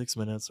gave me 6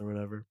 minutes or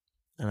whatever,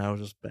 and I was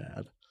just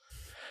bad.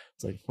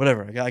 It's like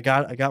whatever. I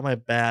got my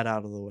bad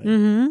out of the way.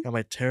 Mhm. Got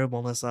my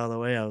terribleness out of the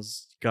way. I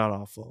was god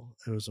awful.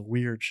 It was a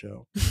weird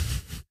show.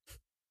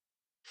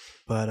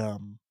 But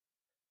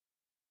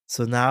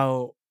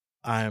so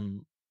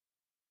I'm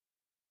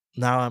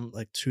I'm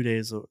like 3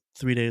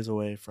 days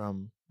away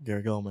from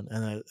Gary Goldman,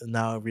 and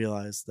now I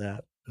realize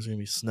that there's gonna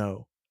be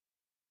snow.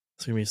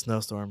 It's gonna be a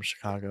snowstorm in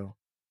Chicago.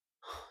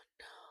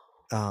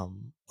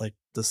 Like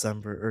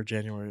December or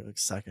January, like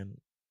 2nd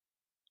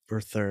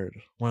or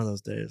 3rd, one of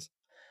those days.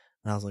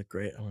 And I was like,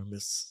 great, I'm gonna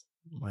miss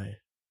my,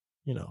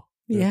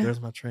 Yeah.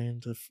 there's my train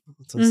to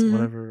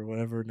Mhm.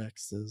 whatever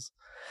next is.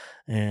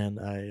 And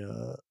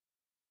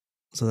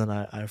so then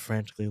I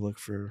frantically looked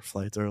for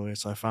flights earlier.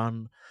 So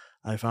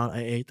I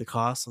ate the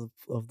cost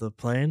of the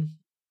plane,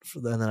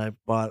 and then I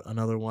bought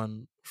another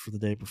one for the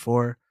day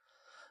before.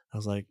 I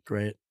was like,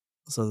 great.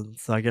 So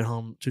I get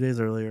home 2 days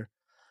earlier.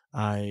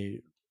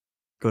 I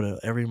go to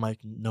every mic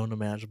known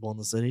imaginable in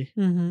the city,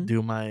 Mhm.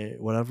 do my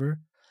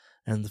whatever,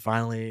 and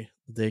finally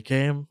the day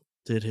came,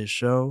 did his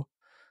show,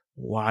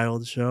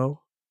 wild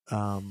show.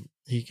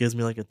 He gives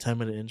me like a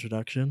 10-minute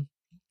introduction,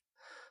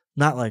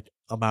 not like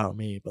about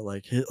me, but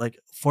like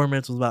 4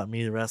 minutes was about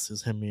me, the rest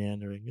is him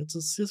meandering.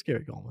 It's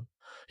Gary Goldman.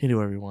 He knew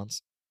whatever he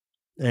wants.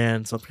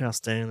 And so I'm kind of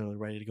standing there like,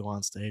 ready to go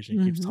on stage, and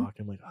he keeps Mhm.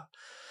 talking. I'm like, oh.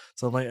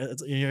 So I'm like,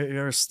 you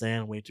ever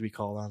stand, wait to be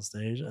called on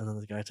stage, and then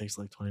the guy takes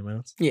like 20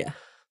 minutes. Yeah.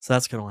 So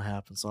that's kind of what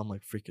happened. So I'm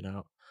like freaking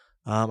out.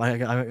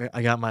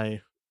 I got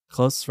my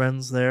close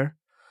friends there.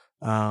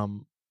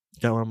 Um,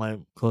 got one of my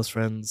close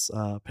friends,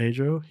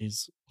 Pedro.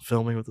 He's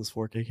filming with his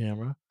 4K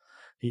camera.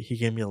 He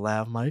gave me a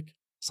lav mic,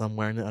 so I'm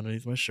wearing it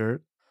underneath my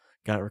shirt.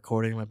 Got it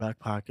recording in my back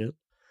pocket.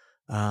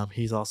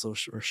 He's also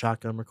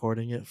shotgun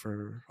recording it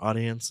for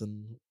audience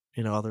and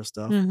other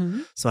stuff.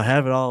 Mhm. So I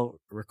have it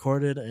all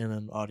recorded, and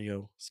then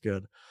audio is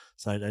good.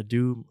 So I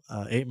do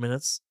 8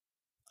 minutes.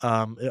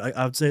 I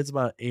would say it's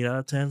about 8 out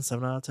of 10,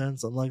 7 out of 10,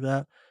 something like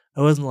that.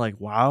 It wasn't like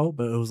wow,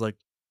 but it was like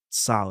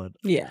solid.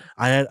 Yeah.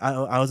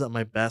 I was at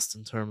my best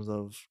in terms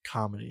of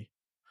comedy,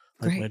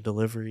 like my Great.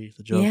 delivery,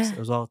 the jokes. Yeah. It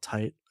was all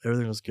tight.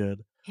 Everything was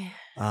good.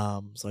 Yeah.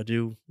 So I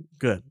do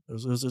good.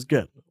 It was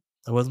good.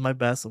 It wasn't my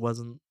best. It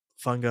wasn't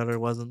Fun Gutter. It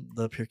wasn't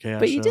the Pure Chaos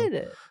But you show. did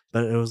it.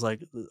 But it was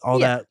like all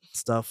Yeah. that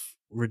stuff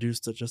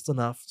reduced it just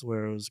enough to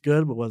where it was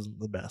good, but wasn't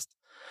the best.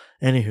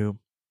 Anywho,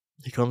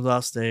 he comes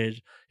off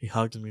stage. He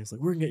hugs me. He's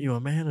like, "We're gonna get you a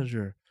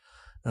manager."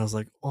 And I was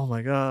like, "Oh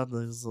my god,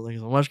 thank you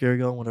so much, Gary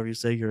Goldman. Whatever you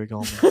say, Gary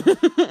Goldman."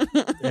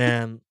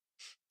 And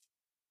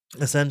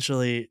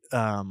essentially,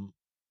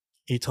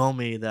 he told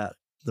me that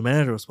the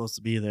manager was supposed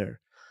to be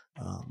there,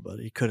 but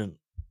he couldn't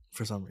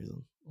for some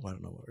reason. Well, I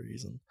don't know what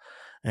reason.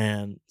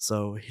 And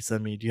so he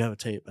sent me, "Do you have a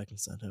tape I can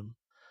send him?"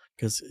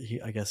 Because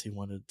I guess he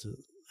wanted to.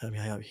 I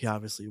mean, he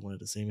obviously wanted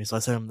to see me. So I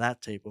sent him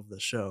that tape of the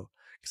show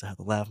because I had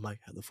the lav mic,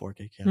 had the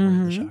 4K camera,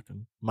 and the Mhm.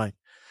 shotgun mic.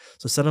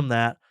 So I sent him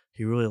that.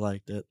 He really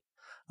liked it.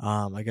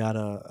 I got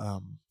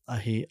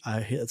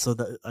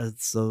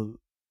so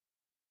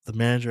the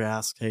manager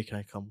asked, "Hey, can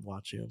I come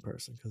watch you in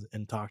person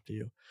and talk to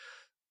you?"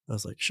 I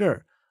was like,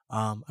 "Sure."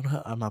 I'm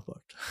not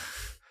booked.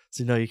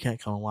 So no, you can't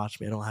come and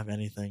watch me. I don't have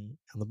anything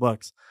in the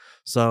books.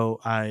 So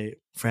I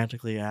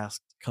frantically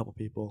asked a couple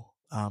people.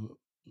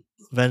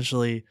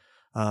 Eventually,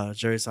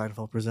 Jerry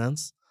Seinfeld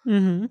presents.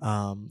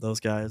 Mm-hmm.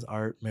 Those guys,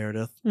 Art,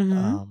 Meredith,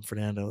 Mm-hmm.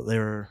 Fernando, they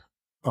were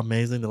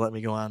amazing to let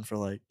me go on for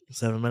like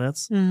 7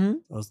 minutes.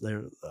 Mm-hmm.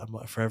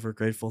 I'm forever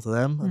grateful to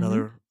them.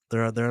 Mm-hmm.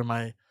 They're on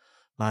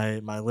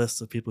my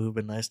list of people who've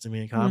been nice to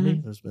me in comedy.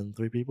 Mm-hmm. There's been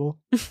 3 people.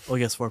 Well, I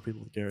guess 4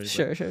 people with Gary, but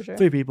Sure, sure, sure.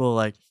 3 people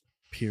like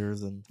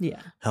peers and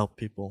Yeah. help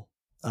people.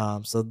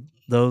 So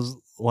those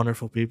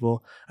wonderful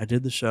people. I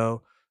did the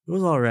show. It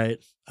was all right.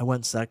 I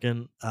went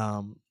second.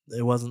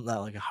 It wasn't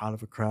that like a hot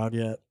of a crowd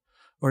yet,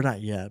 or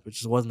not yet, but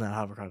just wasn't that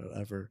hot of a crowd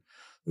ever.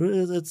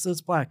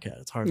 It's Black Cat.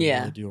 It's hard to Yeah.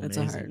 really do It's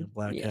a amazing hard. in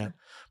Black Yeah. Cat.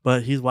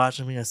 But he's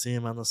watching me. I see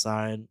him on the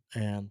side,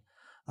 and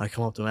I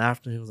come up to him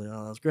after. He was like,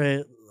 "Oh, that was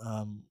great.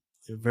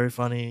 Very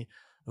funny."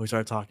 And we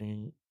started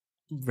talking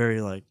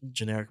very like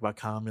generic about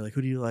comedy. Like,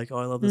 who do you like? Oh,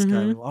 I love this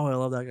guy. Mm-hmm. Oh, I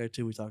love that guy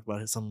too. We talked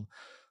about some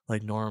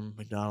like Norm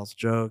McDonald's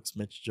jokes,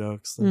 Mitch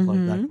jokes, things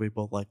like that. Mm-hmm. We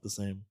both like the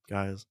same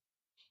guys.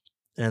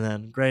 And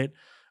then great.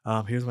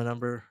 Here's my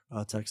number.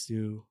 I'll text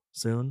you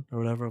soon or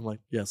whatever. I'm like,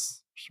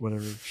 yes,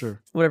 whatever,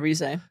 sure. Whatever you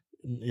say.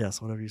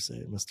 Yes, whatever you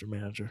say, Mr.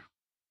 Manager.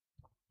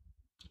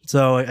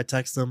 So I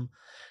text him.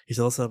 He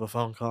said, let's set up a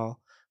phone call.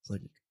 I was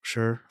like,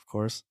 sure, of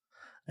course.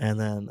 And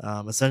then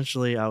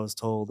essentially I was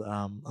told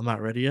I'm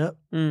not ready yet,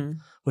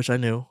 which I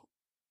knew,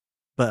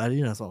 but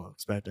that's what I'm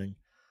expecting.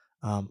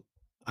 I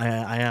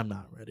am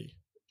not ready.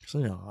 So,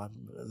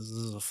 this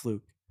is a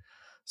fluke.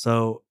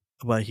 So,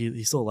 but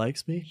he still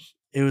likes me.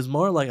 It was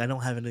more like I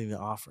don't have anything to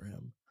offer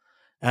him.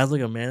 As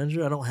like a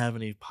manager, I don't have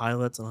any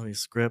pilots. I don't have any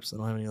scripts. I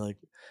don't have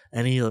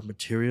any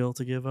material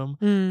to give him.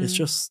 It's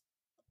just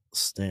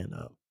stand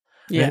up.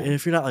 And Yeah.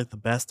 if you're not like the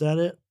best at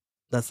it,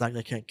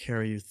 that can't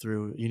carry you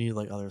through. You need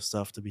like other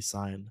stuff to be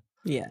signed.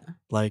 Yeah.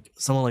 Like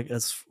someone like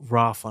as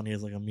raw funny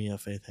as like a Mia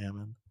Faith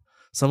Hammond.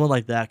 Someone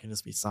like that can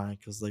just be signed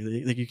because like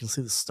you can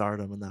see the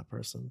stardom in that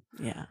person.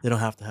 Yeah. They don't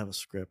have to have a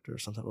script or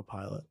some type of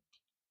pilot.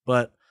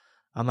 But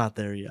I'm not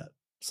there yet.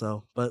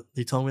 So, but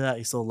he told me that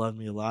he still loved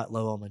me a lot,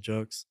 loved all my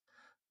jokes,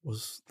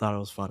 thought it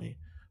was funny,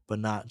 but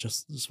not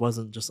just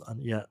wasn't just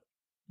yet.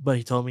 But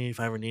he told me if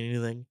I ever need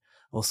anything,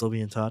 I'll still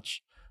be in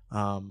touch.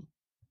 Um,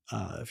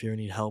 if you ever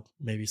need help,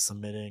 maybe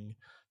submitting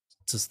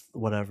to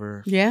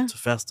whatever, Yeah. to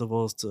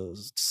festivals, to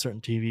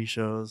certain TV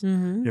shows,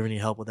 Mm-hmm. if you ever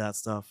need help with that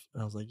stuff.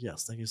 And I was like,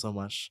 yes, thank you so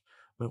much.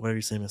 But whatever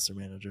you say, Mr.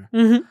 Manager.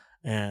 Mm-hmm.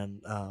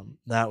 And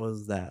that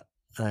was that.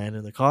 And I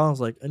ended the call. I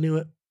was like, I knew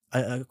it.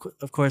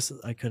 Of course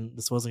I couldn't.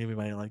 This wasn't gonna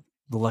be my like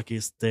the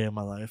luckiest day of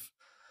my life,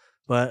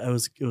 but it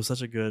was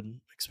such a good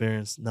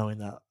experience knowing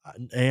that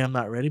I'm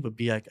not ready, but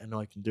B, I know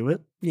I can do it.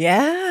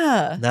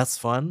 Yeah. And that's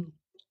fun.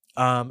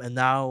 And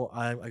now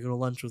I go to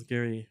lunch with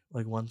Gary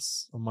like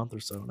once a month or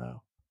so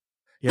now.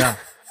 Yeah.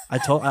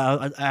 After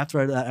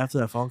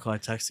that phone call, I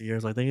texted Gary. I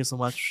was like, "Thank you so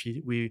much."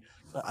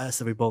 I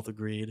said we both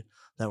agreed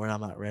that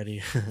I'm not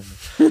ready,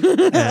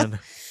 and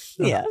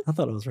Yeah. I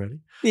thought I was ready.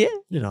 Yeah.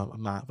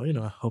 I'm not, but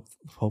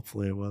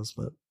hopefully it was.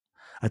 But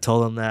I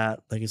told him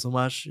that, thank you so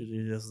much.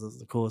 This is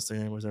the coolest thing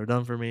anyone's ever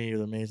done for me.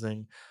 You're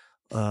amazing.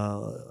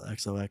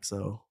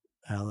 XOXO,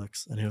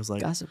 Alex. And he was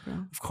like, Gossip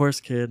Bro. of course,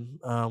 kid.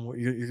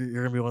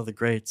 You're gonna be one of the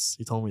greats.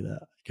 He told me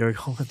that. Gary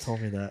Coleman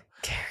told me that.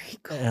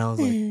 Gary And I was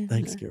like,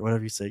 thanks, Gary.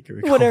 Whatever you say,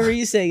 Gary Coleman. Whatever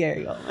you say,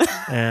 Gary Coleman.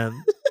 And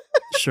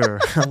sure,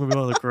 I'm gonna be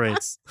one of the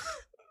greats.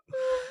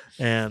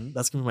 And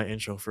that's gonna be my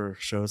intro for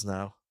shows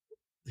now.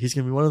 He's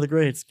gonna be one of the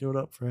greats. Give it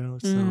up for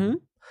Alex. Mm-hmm.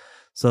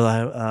 So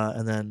I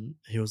and then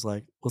he was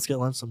like, let's get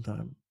lunch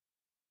sometime.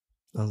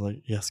 I was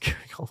like, yes, Gary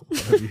Coleman,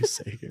 whatever you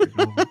say, Gary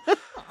Coleman.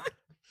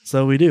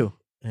 So we do,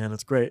 and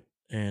it's great.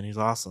 And he's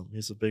awesome.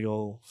 He's a big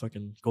old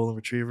fucking golden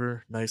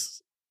retriever,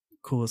 nice,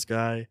 coolest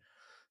guy.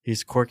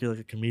 He's quirky like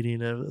a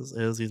comedian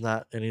is. He's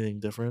not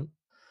anything different.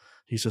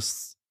 He's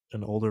just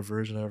an older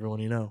version of everyone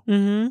you know,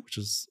 which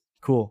is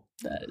cool.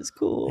 That is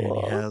cool.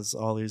 And he has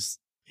all these.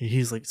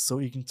 He's like, so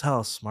you can tell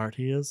how smart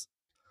he is.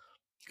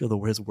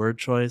 His word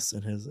choice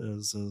and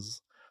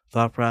his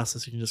thought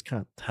process, you can just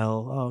kind of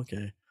tell. Oh,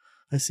 okay,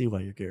 I see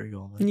why you're Gary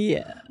Goldman.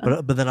 Yeah.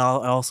 But then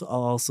I'll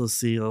also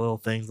see the little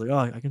things like, oh,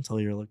 I can tell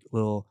you're like a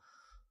little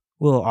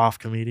off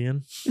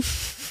comedian,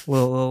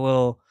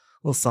 little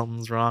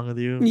something's wrong with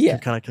you. Yeah.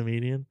 Kind of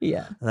comedian.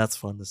 Yeah. And that's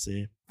fun to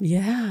see.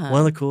 Yeah. One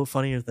of the cool,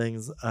 funnier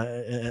things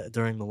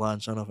during the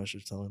lunch. I don't know if I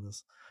should tell him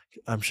this.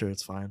 I'm sure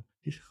it's fine.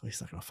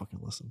 He's not gonna fucking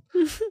listen.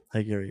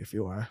 Hey Gary, if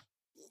you are.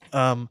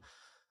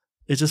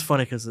 It's just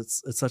funny because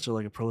it's such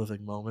a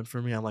prolific moment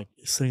for me. I'm like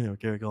sitting there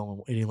with Gary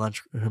Goldman eating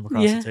lunch with him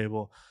across the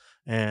table,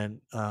 and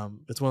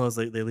it's one of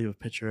those they leave a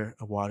pitcher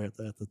of water at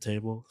the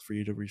table for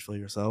you to refill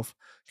yourself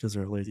because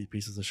they're lazy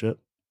pieces of shit.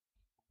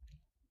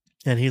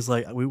 And he's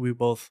like, we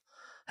both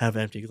have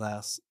empty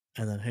glass,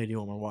 and then, hey, do you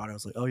want more water? I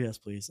was like, oh yes,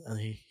 please. And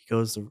he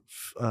goes to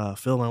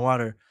fill my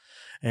water,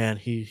 and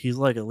he's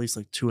like at least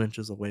 2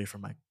 inches away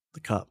from the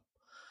cup.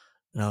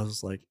 And I was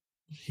just like,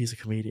 he's a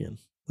comedian.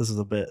 This is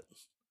a bit.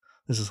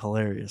 This is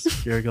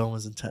hilarious. Gary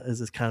Goldman's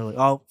is kind of like,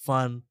 oh,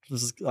 fun.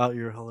 This is, oh,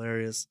 you're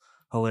hilarious.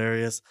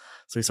 Hilarious.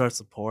 So he starts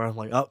to pour. I'm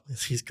like, oh,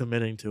 he's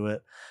committing to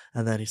it.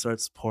 And then he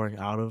starts pouring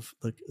out of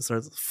it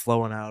starts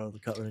flowing out of the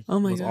cup. And it Oh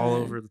my goes all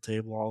God. over the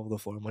table, all over the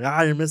floor. I'm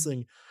like, you're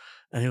missing.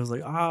 And he was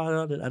like,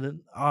 I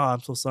didn't,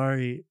 I'm so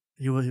sorry.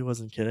 He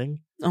wasn't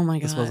kidding. Oh my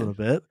This wasn't a God.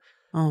 bit.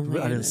 Oh my I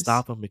didn't goodness.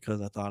 stop him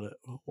because I thought it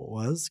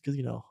was, because,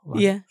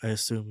 Yeah. I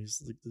assume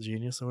he's like the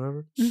genius or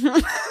whatever.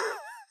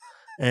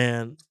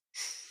 And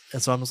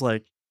so I'm just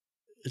like,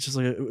 it's just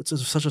like it's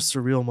just such a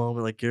surreal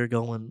moment. Like Gary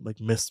Goldman like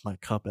missed my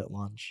cup at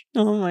lunch,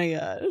 Oh my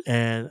God.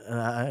 and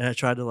I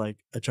tried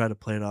to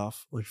play it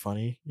off like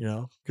funny,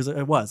 because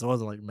I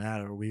wasn't like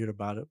mad or weird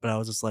about it, but I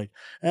was just like,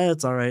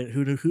 it's all right.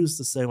 Who's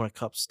to say when a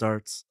cup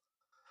starts?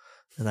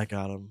 And I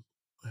got him.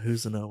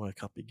 Who's to know when a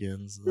cup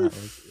begins? And that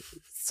like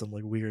some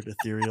like weird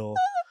ethereal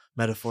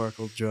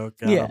metaphorical joke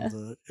got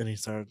him, and he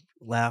started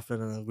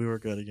laughing, and then we were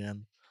good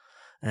again.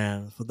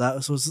 And for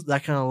that, so it's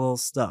that kind of little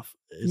stuff.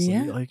 It's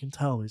like, you can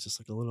tell he's just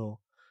like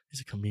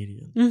he's a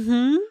comedian,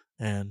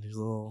 and he's a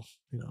little,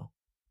 a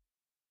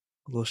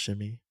little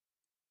shimmy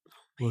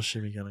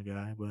kind of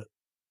guy, but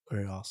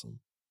very awesome.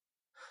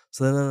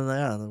 So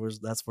then,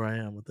 that's where I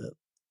am with it,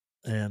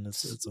 and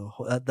it's a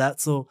whole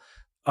that. So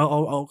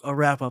I'll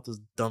wrap up this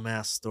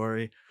dumbass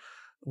story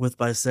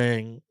by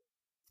saying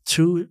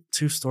two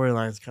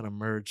storylines kind of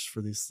merged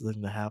for this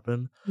thing to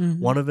happen.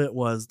 One of it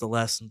was the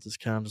lesson to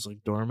kind of just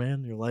like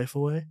doorman your life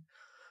away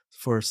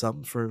for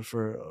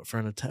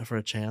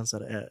a chance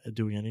at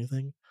doing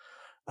anything.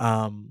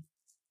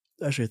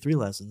 Actually 3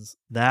 lessons.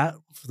 That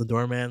for the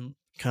doorman,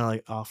 kind of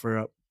like offer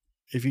up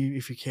if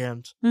you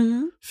can't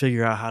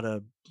figure out how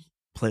to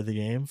play the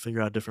game,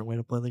 figure out a different way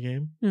to play the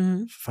game,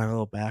 find a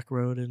little back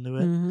road into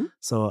it.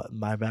 So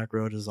my back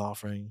road is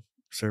offering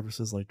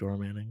services like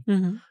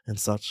doormanning and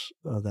such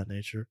of that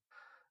nature.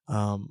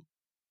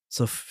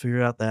 So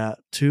figure out that.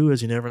 2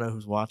 is you never know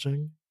who's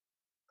watching,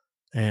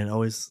 and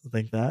always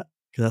think that,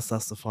 because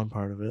that's the fun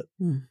part of it.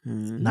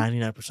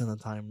 99% of the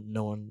time,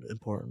 no one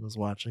important is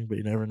watching, but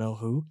you never know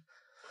who.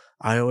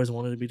 I always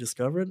wanted to be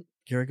discovered.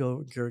 Gary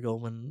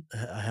Goldman,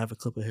 I have a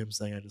clip of him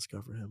saying I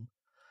discovered him.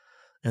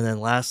 And then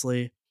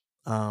lastly,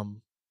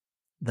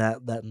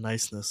 that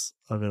niceness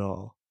of it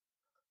all,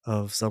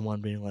 of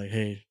someone being like,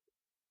 hey,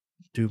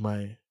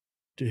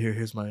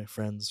 here's my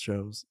friend's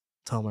shows,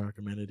 tell them I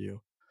recommended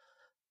you.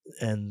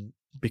 And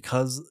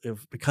because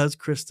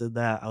Chris did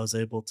that, I was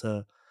able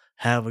to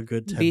have a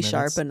good 10 Be minutes.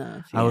 sharp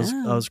enough. I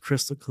was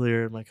crystal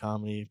clear in my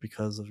comedy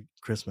because of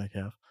Chris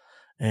Metcalf.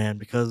 And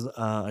because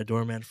I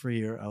doorman for a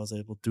year, I was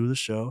able to do the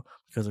show.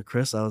 Because of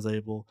Chris, I was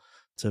able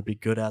to be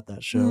good at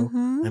that show.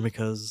 And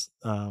because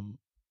the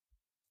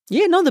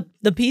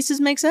pieces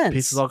make sense.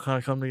 Pieces all kind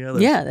of come together.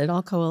 Yeah, it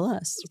all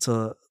coalesced.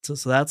 So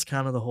that's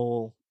kind of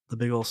the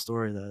big old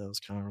story that I was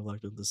kind of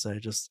reluctant to say.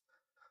 Just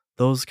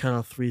those kind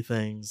of 3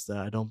 things that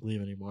I don't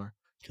believe anymore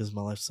because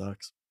my life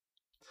sucks.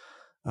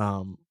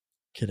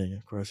 Kidding,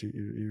 of course.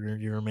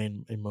 You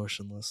remain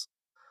emotionless,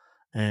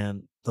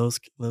 and those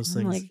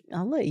things. Like,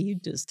 I'll let you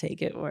just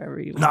take it wherever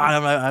you want. No,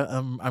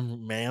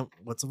 I'm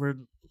what's the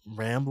word?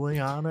 Rambling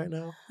on right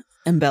now.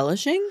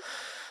 Embellishing.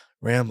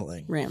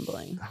 Rambling.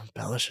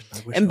 Embellishing.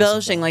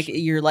 Embellishing. Like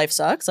your life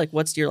sucks. Like,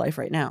 what's your life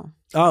right now?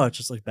 Oh, it's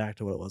just like back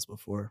to what it was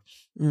before.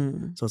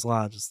 So it's a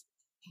lot of just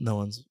no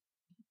one's,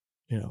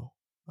 I'm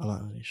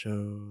not on any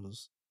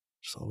shows.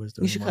 Just always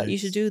doing. You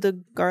should do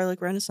the Garlic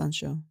Renaissance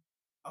show.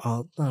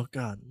 Oh no,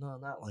 God, no,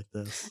 not like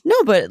this. No,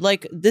 but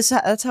like this.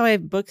 That's how I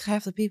book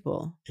half the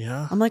people.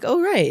 Yeah. I'm like, oh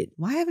right,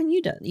 why haven't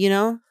you done?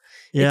 Yeah.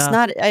 It's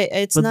not.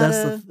 It's but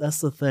not. That's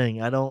the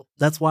thing. I don't.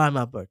 That's why I'm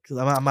not booked. Because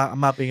I'm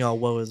not being all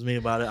woe is me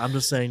about it. I'm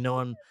just saying no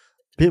one.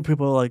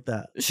 People are like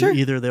that. Sure.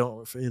 Either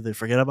they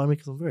forget about me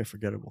because I'm very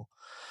forgettable,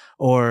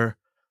 or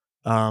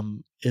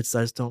it's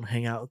I just don't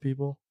hang out with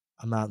people.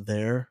 I'm not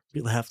there.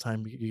 Half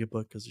time you get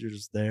booked because you're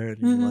just there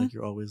and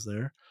you're always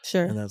there.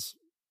 Sure. And that's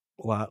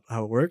a lot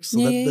how it works. So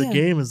the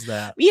game is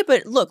that. Yeah,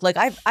 but look, like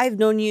I've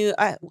known you.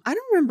 I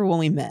don't remember when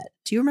we met.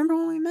 Do you remember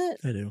when we met?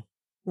 I do.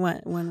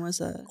 When was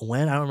that?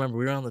 When I don't remember.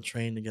 We were on the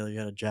train together. You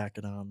had a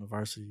jacket on, a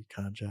varsity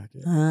kind of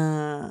jacket,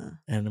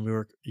 and we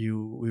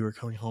were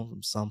coming home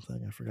from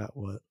something. I forgot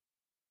what.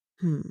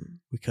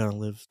 We kind of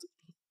lived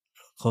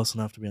close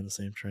enough to be on the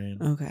same train.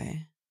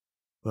 Okay,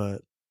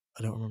 but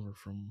I don't remember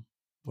from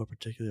what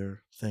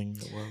particular thing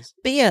it was.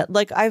 But yeah,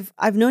 like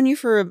I've known you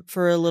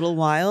for a little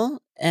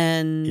while,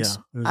 and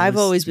I've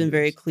always been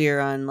very clear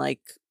on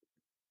like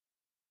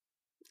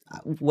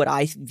what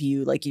I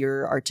view like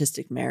your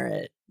artistic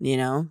merit,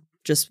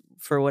 just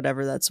for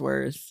whatever that's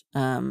worth.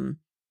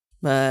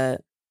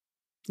 But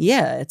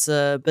yeah,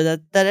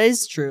 but that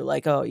is true.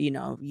 Like, oh,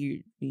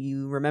 you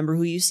remember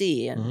who you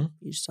see, and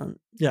you just don't.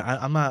 Yeah,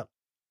 I'm not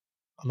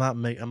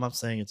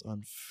saying it's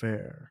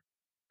unfair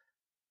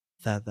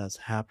that's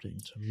happening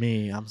to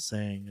me. I'm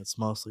saying it's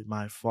mostly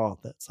my fault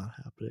that's not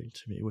happening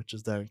to me, which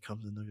is that it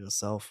comes into a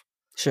self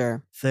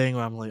thing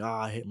where I'm like,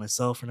 I hate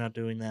myself for not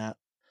doing that,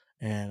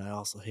 and I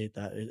also hate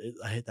that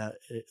I hate that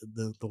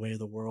the way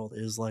the world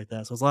is like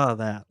that. So it's a lot of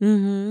that.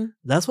 Mm-hmm.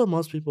 That's what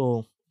most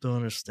people don't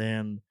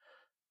understand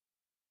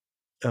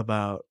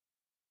about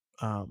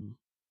um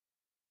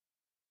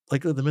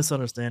like the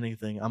misunderstanding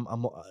thing.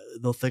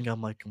 They'll think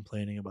I'm like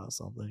complaining about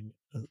something.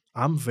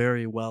 I'm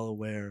very well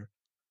aware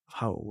of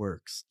how it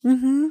works,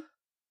 Mm-hmm.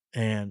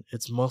 and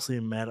it's mostly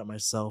mad at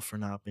myself for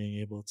not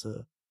being able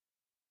to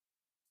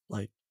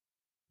like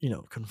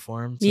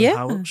conform to Yeah.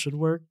 how it should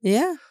work.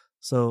 Yeah.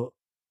 So,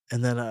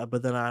 and then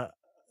but then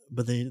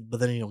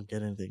you don't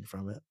get anything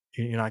from it.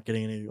 You're not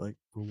getting any like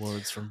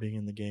rewards from being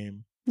in the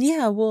game.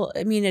 Yeah, well,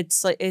 I mean,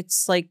 it's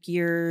like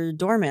your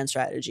doorman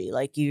strategy.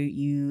 Like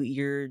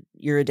you're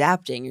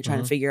adapting. You're trying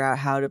to Mhm. figure out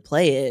how to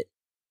play it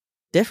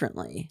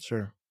differently.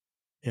 Sure.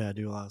 Yeah, I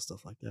do a lot of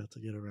stuff like that to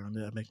get around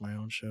it. I make my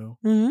own show.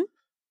 Mm-hmm.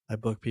 I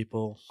book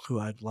people who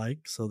I'd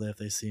like so that if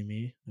they see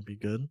me, it'd be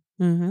good.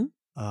 Mm-hmm.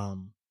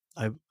 Um,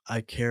 I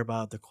care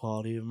about the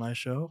quality of my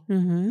show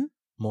Mm-hmm.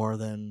 more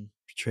than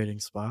trading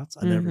spots.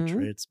 I never Mm-hmm.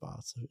 trade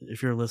spots.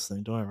 If you're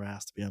listening, don't ever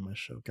ask to be on my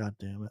show. God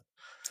damn it.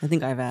 I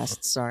think I've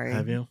asked. Sorry.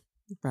 Have you?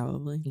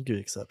 Probably. You give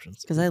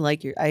exceptions. Because I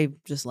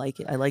just like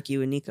it. I like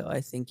you and Nico.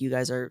 I think you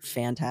guys are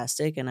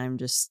fantastic. And I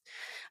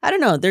don't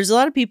know. There's a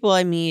lot of people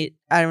I meet.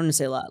 I don't want to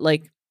say a lot.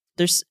 Like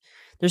there's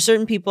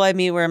certain people I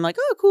meet where I'm like,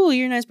 oh, cool.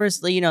 You're a nice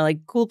person.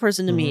 Like cool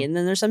person to meet. Mhm. And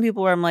then there's some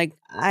people where I'm like,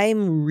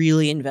 I'm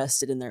really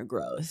invested in their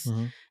growth.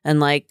 Mhm. And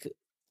like,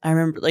 I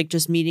remember like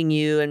just meeting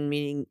you and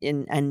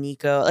and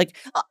Nico. Like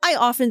I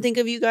often think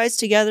of you guys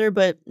together,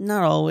 but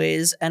not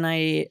always. And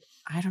I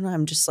don't know.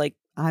 I'm just like,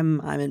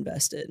 I'm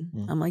invested.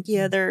 Mm. I'm like,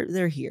 yeah,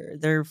 they're here.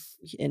 They're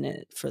in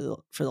it for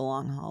the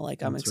long haul.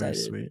 Like I'm That's very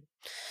excited. sweet.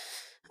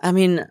 I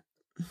mean,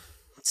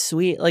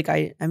 sweet. Like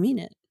I mean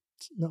it.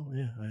 No,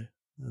 yeah,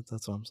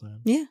 that's what I'm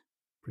saying. Yeah.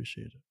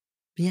 Appreciate it.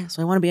 Yeah.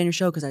 So I want to be on your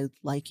show because I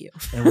like you.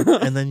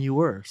 And then you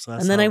were. So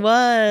that's and then how I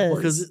was. Well,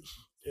 because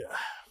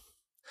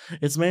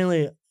it's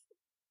mainly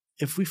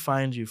if we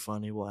find you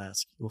funny,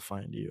 we'll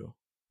find you.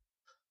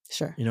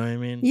 Sure. You know what I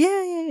mean?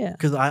 Yeah.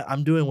 Because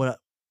I'm doing what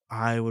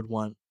I would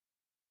want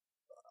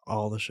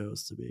all the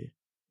shows to be.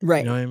 Right.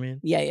 You know what I mean?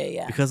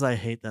 Yeah. Because I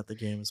hate that the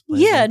game is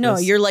played. Yeah, like no,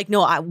 this. you're like,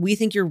 no, we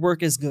think your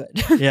work is good.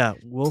 Yeah,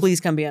 Please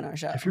come be on our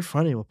show. If you're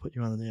funny, we'll put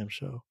you on the damn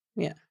show.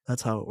 Yeah.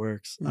 That's how it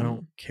works. I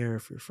don't care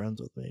if you're friends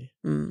with me.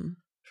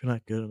 If you're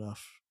not good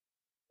enough.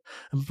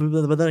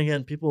 But then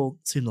again, people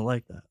seem to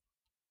like that.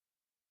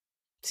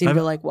 Seem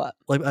to like what?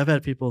 Like I've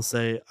had people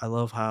say, I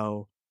love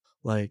how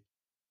like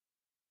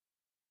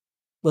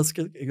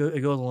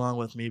it goes along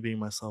with me being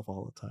myself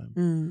all the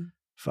time.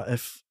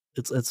 If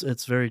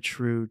it's very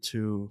true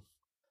to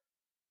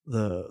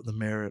the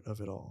merit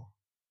of it all.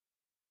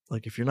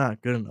 Like if you're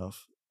not good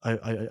enough, I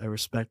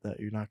respect that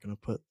you're not going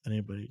to put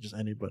just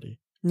anybody.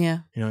 Yeah.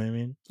 You know what I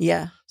mean?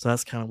 Yeah. So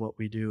that's kind of what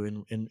we do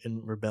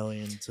in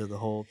rebellion to the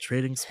whole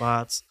trading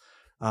spots,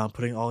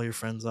 putting all your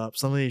friends up.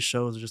 Some of these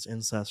shows are just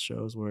incest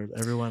shows where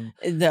everyone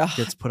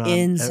gets put on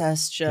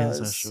incest shows.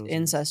 It's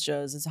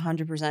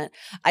 100%.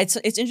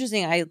 It's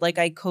interesting.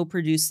 I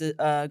co-produce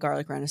the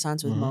Garlic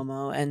Renaissance with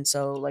Momo, and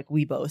so like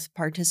we both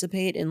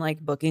participate in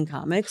like booking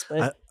comics.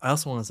 But I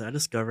also want to say I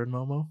discovered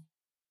Momo.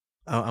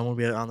 I want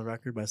to be on the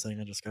record by saying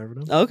I discovered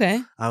him.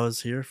 Okay. I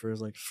was here for his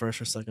like first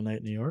or second night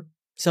in New York.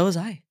 So was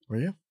I. Were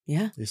you?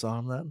 Yeah. You saw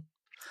him then?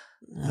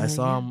 I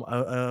saw him.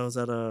 I was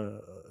at a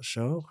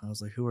show. I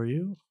was like, "Who are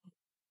you?"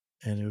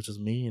 And it was just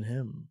me and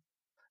him,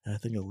 and I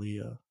think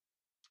Aaliyah.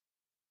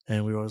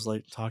 And we were always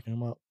like talking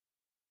him up.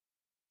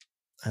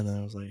 And then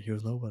I was like, he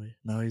was nobody.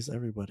 Now he's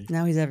everybody.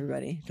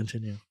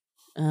 Continue.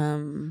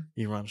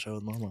 You run a show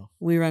with Momo.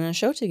 We run a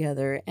show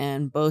together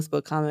and both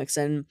book comics.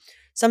 And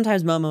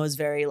sometimes Momo is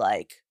very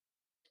like,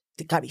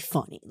 they gotta be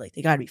funny. Like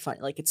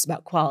it's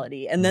about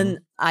quality. And then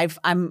I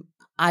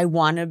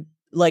want to,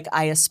 like,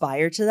 I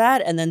aspire to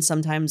that. And then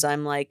sometimes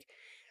I'm like,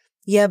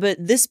 yeah, but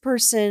this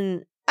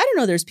person, I don't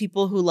know. There's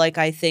people who like,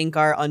 I think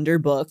are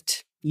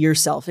underbooked,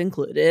 yourself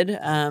included.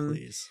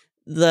 Please.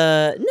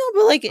 But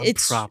like I'm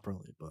it's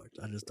properly booked.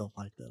 I just don't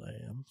like that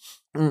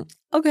I am.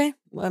 Okay.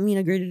 Well, I mean,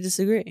 agree to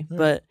disagree. Yeah.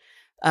 But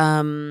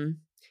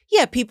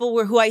yeah,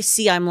 people who I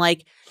see, I'm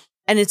like,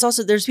 and it's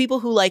also, there's people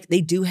who like,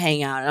 they do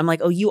hang out. And I'm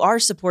like, oh, you are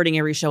supporting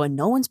every show and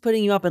no one's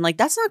putting you up. And like,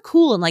 that's not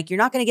cool. And like, you're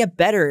not going to get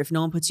better if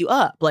no one puts you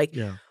up. Like,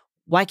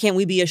 why can't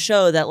we be a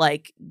show that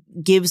like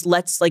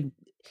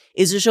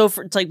is a show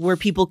for, it's like where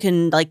people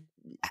can like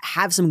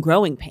have some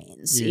growing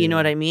pains, you know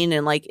what I mean?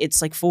 And like,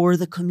 it's like for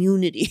the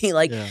community.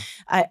 Like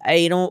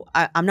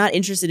I'm not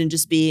interested in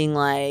just being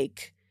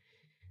like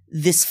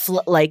this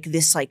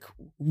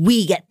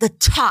we get the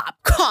top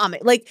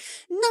comic. Like,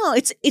 no,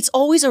 it's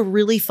always a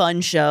really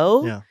fun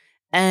show. Yeah.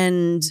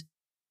 And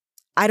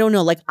I don't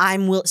know, like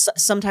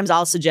sometimes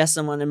I'll suggest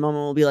someone and Momo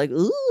will be like,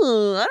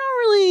 ooh,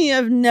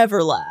 I've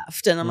never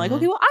laughed. And I'm like,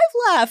 okay, well,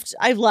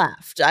 I've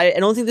laughed. I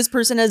don't think this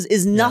person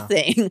is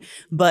nothing,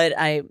 but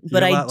I do.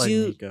 Like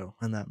Nico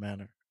in that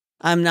manner.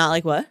 I'm not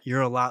like what?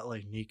 You're a lot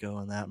like Nico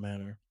in that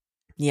manner.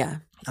 Yeah.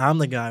 I'm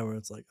the guy where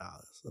it's like,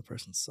 the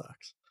person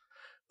sucks.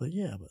 But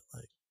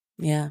like,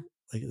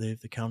 like they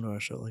have to come to our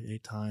show like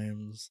 8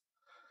 times.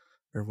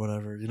 or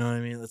whatever. You know what I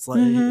mean? It's like,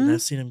 and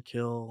I've seen him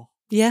kill,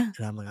 Yeah.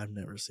 and I'm like, I've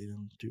never seen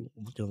him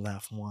get a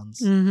laugh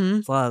once. Mm-hmm.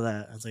 It's a lot of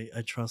that. I was like,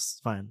 I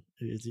trust. Fine.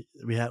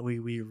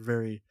 We were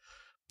very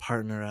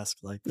partner-esque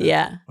like that.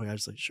 Yeah. Like I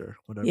was like, sure,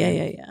 whatever.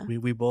 Yeah.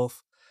 We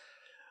both.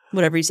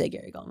 Whatever you say,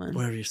 Gary Goldman.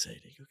 Whatever you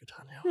say, Nico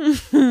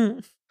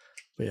Catania.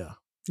 But yeah.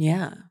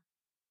 Yeah.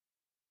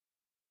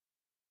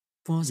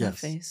 What was that Yes.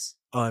 face?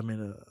 Oh, I made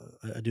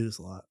I do this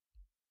a lot.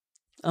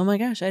 Oh my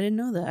gosh, I didn't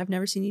know that. I've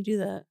never seen you do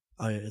that.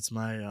 Oh yeah, it's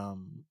my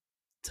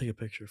take a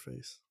picture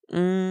face.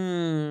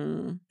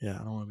 Mm, Yeah,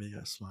 I don't want to be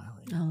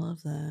smiling. I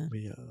love that.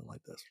 Be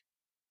like this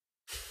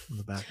in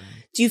the background.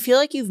 Do you feel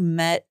like you've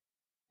met?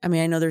 I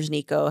mean, I know there's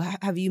Nico.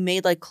 Have you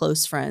made like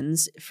close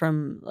friends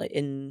from like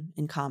in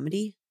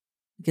comedy?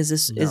 Because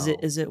this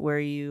is it where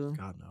you?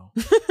 God no.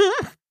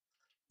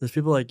 There's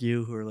people like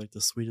you who are like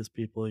the sweetest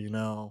people, you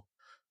know.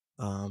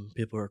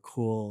 People who are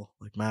cool,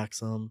 like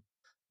Maxim,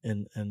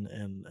 and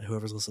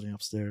whoever's listening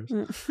upstairs.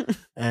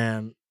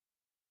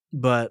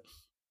 But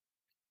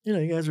you know,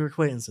 you guys are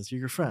acquaintances. You're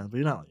your friends, but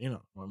you're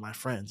not, my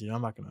friends. You know,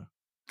 I'm not gonna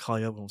call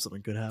you up when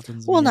something good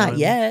happens. Well, not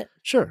yet.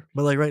 Sure,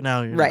 but like right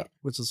now, you're right, not,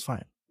 which is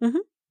fine. Mm-hmm.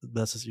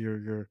 That's just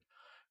your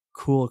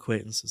cool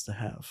acquaintances to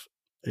have.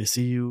 They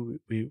see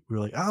you. We're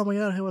like, oh my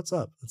god, hey, what's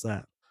up? It's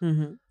that.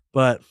 Mm-hmm.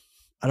 But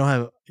I don't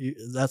have.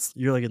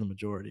 You're like in the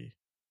majority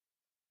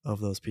of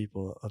those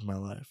people of my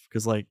life,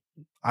 because like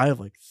I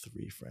have like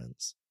 3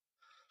 friends,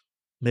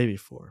 maybe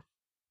 4.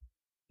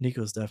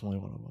 Nico's definitely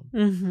one of them.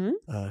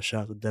 Mm-hmm.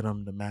 Shout out to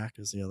Denim to Mac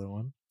is the other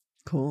one.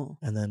 Cool.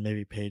 And then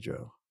maybe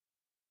Pedro.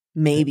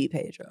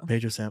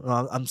 Pedro Sam.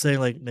 Well, I'm saying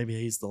like maybe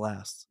he's the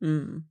last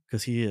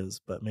because he is,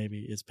 but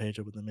maybe it's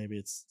Pedro, but then maybe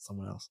it's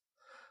someone else.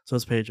 So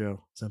it's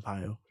Pedro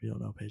Sampaio. If you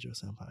don't know Pedro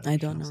Sampaio, I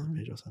don't know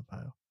Pedro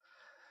Sampaio.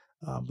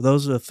 But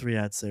those are the 3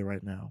 I'd say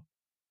right now,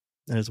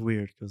 and it's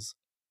weird because,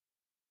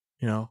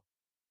 you know,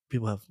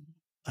 people have.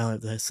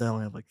 They say I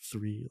only have like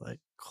 3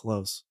 like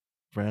close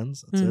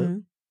friends. That's it.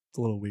 It's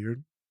a little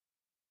weird.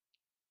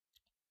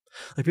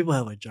 Like people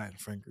have like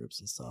giant friend groups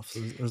and stuff. So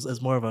it's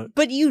more of a.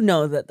 But you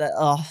know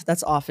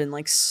that's often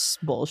like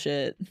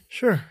bullshit.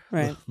 Sure.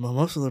 Right.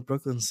 Most of the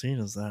Brooklyn scene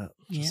is that.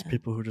 Just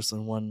people who are just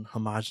in one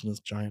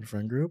homogenous giant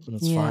friend group, and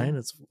it's fine.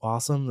 It's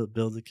awesome to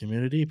build a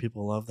community.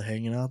 People love the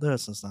hanging out there.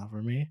 It's just not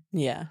for me.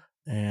 Yeah.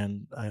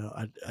 And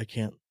I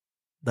can't.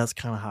 That's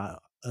kind of how.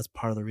 That's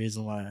part of the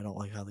reason why I don't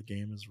like how the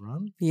game is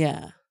run.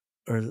 Yeah.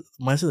 Or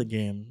when I say the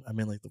game, I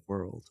mean like the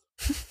world.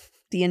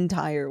 The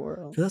entire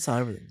world. Because that's how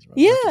everything's run.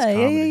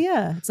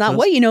 Yeah. It's not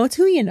what you know, it's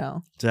who you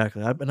know.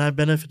 Exactly. I've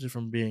benefited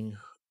from being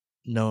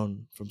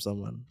known from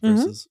someone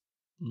versus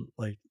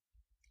like,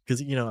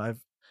 because you know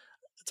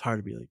it's hard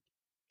to be like,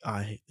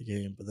 I hate the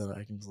game, but then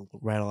I can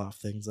rattle off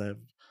things I've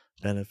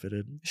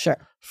benefited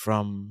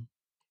from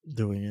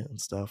doing it and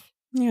stuff.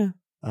 Yeah.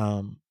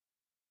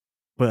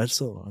 But I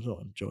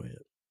don't enjoy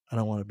it. I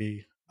don't want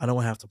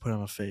to have to put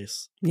on a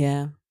face.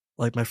 Yeah.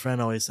 Like my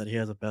friend always said, he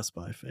has a Best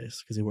Buy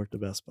face because he worked at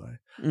Best Buy.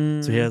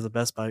 So he has a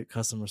Best Buy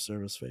customer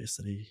service face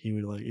that he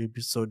would like. It'd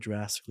be so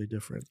drastically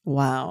different.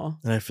 Wow.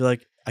 And I feel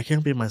like I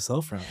can't be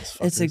myself around this.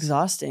 It's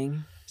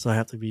exhausting. So I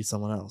have to be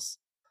someone else.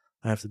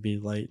 I have to be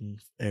light and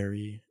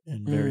airy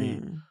and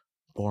very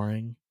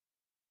boring.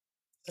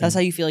 That's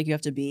how you feel like you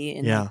have to be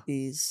in like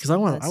these. Because I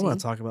want to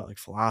talk about like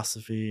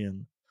philosophy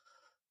and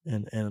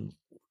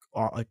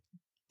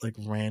like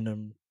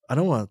random. I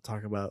don't want to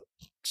talk about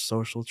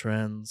social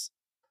trends.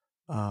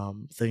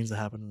 Things that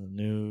happen in the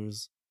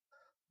news,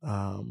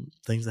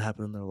 things that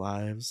happen in their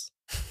lives.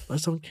 I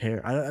just don't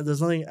care.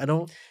 There's nothing. I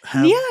don't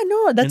have. Yeah,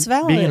 no, that's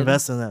valid. Being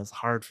invested in that is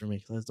hard for me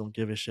because I just don't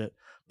give a shit.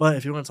 But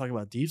if you want to talk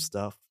about deep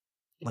stuff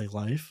like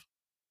life,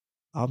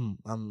 I'm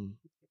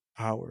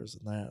hours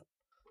in that.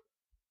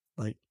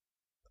 Like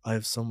I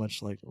have so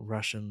much like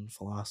Russian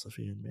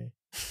philosophy in me.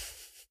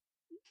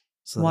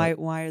 So why?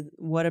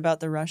 What about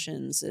the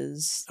Russians?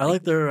 I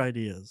like their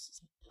ideas.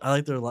 I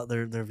like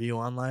their view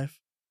on life.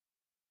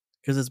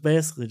 Because it's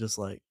basically just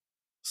like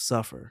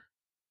suffer,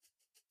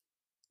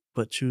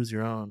 but choose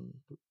your own.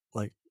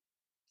 Like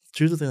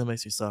choose the thing that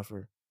makes you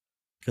suffer.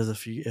 Because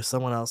if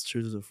someone else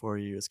chooses it for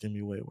you, it's gonna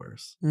be way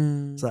worse.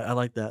 So I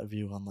like that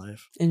view on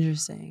life.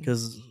 Interesting.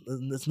 Because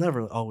it's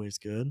never always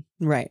good.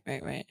 Right.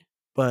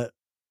 But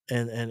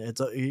and it's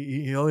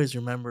you always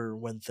remember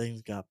when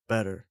things got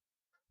better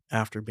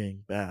after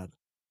being bad.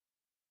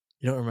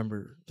 You don't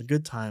remember the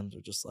good times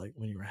are just like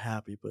when you were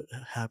happy, but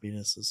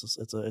happiness is just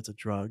it's a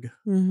drug.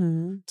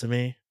 To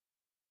me,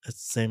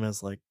 it's the same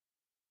as like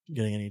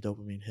getting any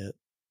dopamine hit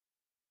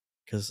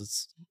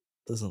because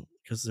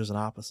there's an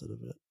opposite of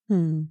it.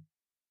 You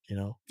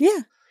know?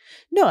 Yeah.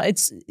 No,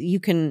 it's you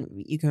can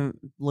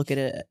look at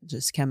it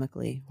just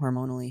chemically,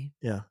 hormonally.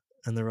 Yeah,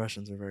 and the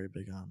Russians are very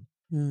big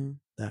on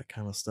that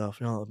kind of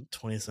stuff. You know,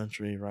 20th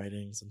century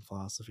writings and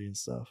philosophy and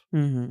stuff.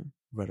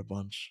 Read a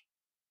bunch.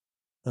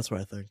 That's what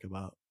I think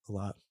about a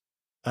lot.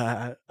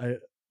 I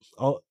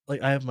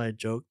have my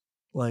joke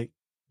like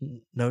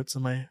notes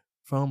on my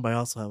phone, but I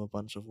also have a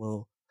bunch of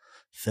little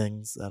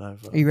things that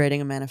I've. Are you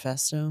writing a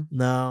manifesto?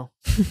 No,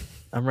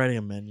 I'm writing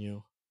a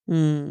menu,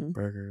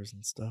 burgers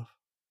and stuff.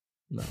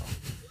 No.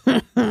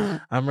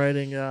 I'm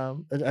writing.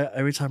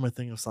 Every time I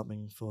think of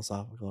something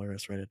philosophical, I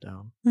just write it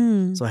down.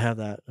 So I have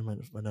that in my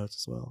notes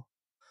as well.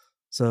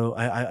 So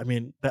I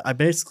mean, I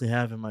basically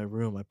have in my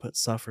room. I put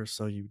 "suffer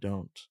so you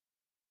don't."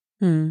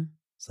 Hmm.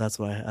 So that's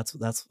what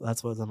that's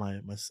what's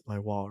on my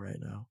wall right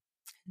now.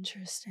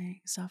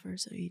 Interesting. Suffer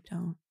so you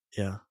don't.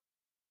 Yeah.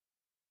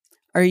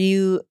 Are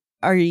you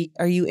are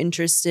you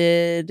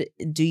interested?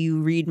 Do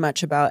you read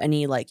much about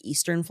any like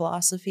Eastern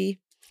philosophy?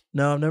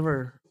 No, I've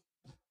never.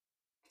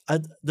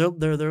 They're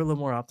a little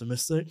more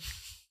optimistic.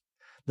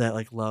 That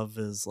like love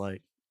is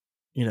like,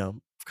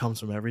 comes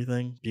from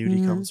everything.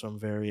 Beauty Mhm. comes from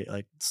very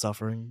like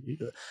suffering.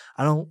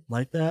 I don't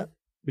like that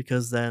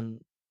because that's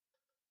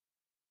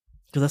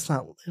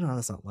not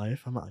that's not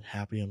life. I'm not like,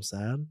 happy. I'm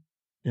sad.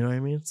 You know what I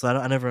mean? So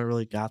I never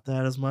really got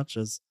that as much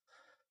as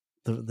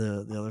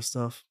the other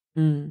stuff.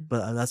 Mm.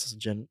 But that's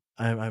just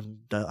I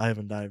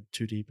haven't dived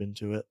too deep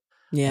into it.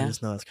 I Yeah.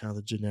 just know that's kind of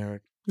the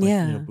generic, like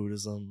Yeah.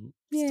 Buddhism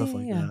Yeah. stuff Yeah.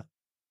 like Yeah. that.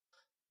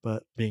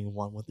 But being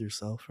one with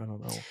yourself, I don't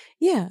know.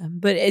 Yeah.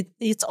 But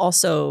it's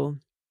also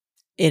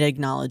it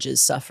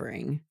acknowledges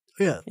suffering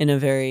Yeah. in a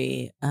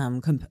very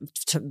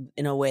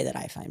in a way that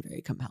I find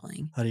very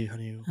compelling. How do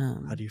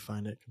you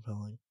find it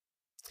compelling?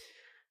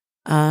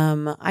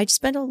 I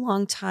spent a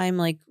long time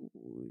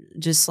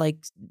just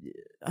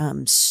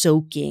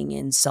soaking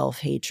in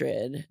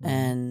self-hatred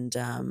and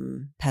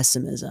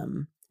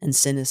pessimism and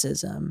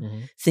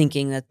cynicism,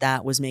 thinking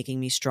that was making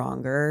me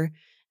stronger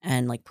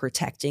and like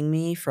protecting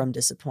me from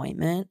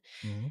disappointment.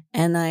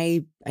 And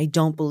I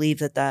don't believe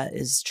that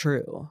is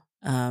true.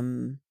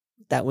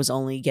 That was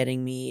only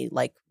getting me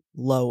like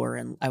lower,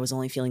 and I was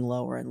only feeling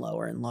lower and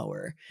lower and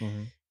lower.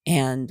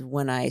 And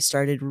when I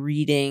started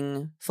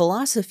reading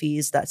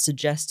philosophies that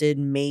suggested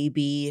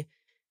maybe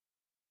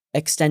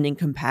extending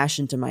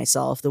compassion to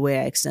myself the way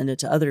I extend it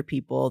to other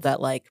people, that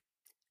like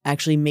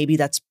actually maybe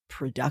that's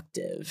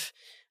productive.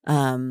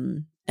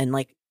 And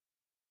like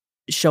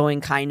showing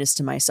kindness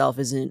to myself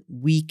isn't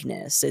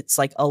weakness. It's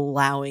like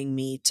allowing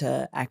me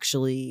to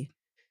actually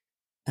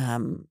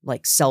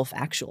like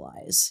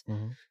self-actualize.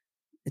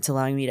 It's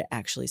allowing me to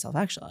actually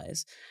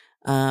self-actualize.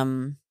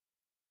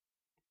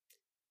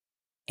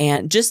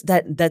 And just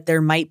that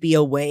there might be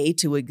a way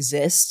to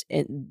exist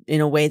in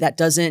a way that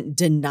doesn't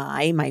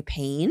deny my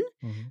pain,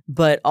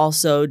 but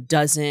also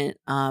doesn't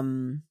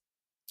that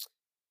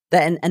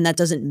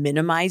doesn't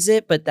minimize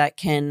it, but that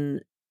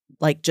can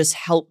like just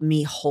help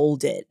me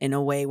hold it in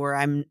a way where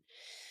I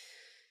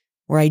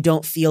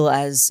don't feel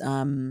as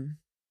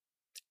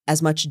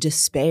much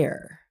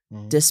despair.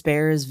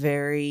 Despair is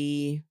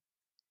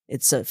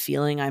it's a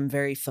feeling I'm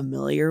very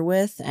familiar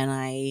with,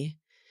 and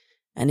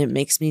it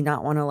makes me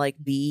not want to like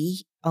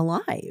be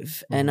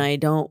alive. And I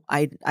don't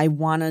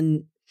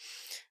want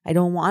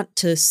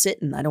to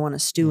sit in, I don't want to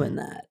stew in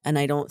that. And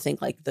I don't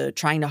think like the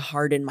trying to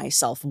harden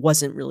myself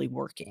wasn't really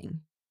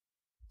working.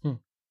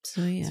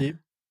 So yeah. See,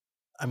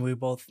 I mean, we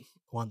both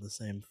want the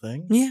same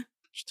thing. Yeah.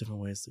 Just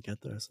different ways to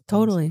get there, I suppose.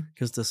 Totally.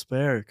 Because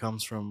despair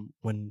comes from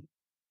when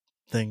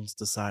things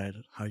decide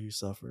how you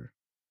suffer.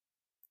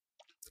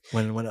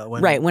 When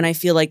right, when I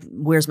feel like,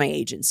 where's my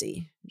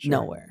agency? Sure.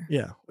 Nowhere.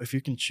 Yeah, if you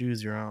can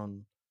choose your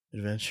own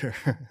adventure.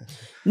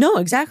 No,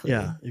 exactly.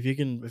 Yeah,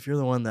 if you're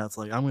the one that's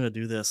like, I'm gonna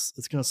do this,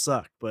 it's gonna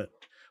suck, but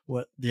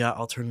what the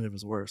alternative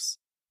is worse.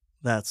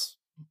 That's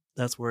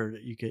where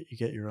you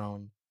get your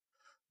own,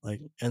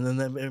 like, and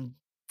then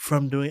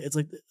from doing it's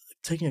like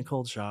taking a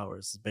cold shower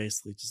is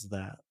basically just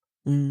that.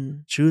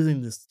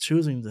 Choosing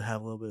to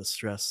have a little bit of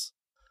stress.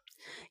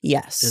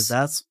 Yes.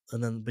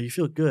 But you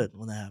feel good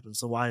when that happens.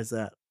 So why is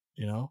that?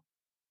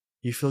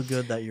 You feel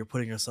good that you're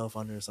putting yourself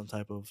under some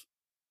type of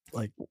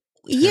like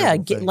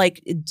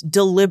like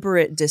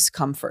deliberate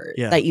discomfort.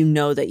 Yeah. That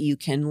that you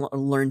can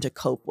learn to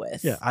cope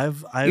with. Yeah,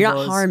 you're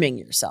not harming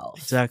yourself.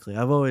 Exactly.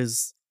 I've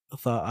always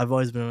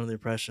been under the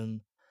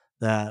impression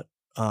that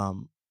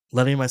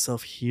letting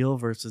myself heal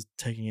versus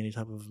taking any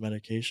type of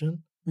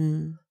medication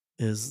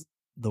is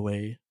the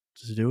way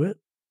to do it.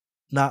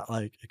 Not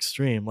like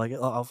extreme. Like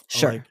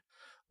Sure. Like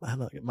I'm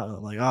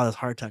like, oh, this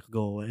heart attack will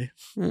go away.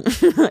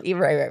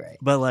 Right.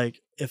 But like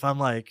if I'm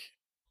like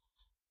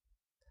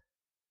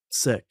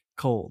sick,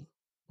 cold,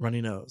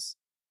 runny nose,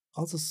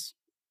 I'll just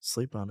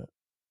sleep on it.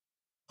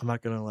 I'm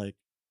not gonna like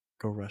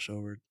go rush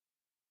over.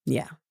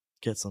 Yeah.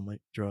 Get some like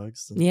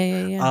drugs.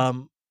 Yeah.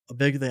 A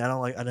big thing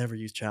I never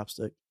use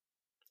chapstick.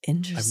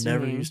 Interesting. I've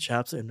never used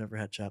chapstick. I've never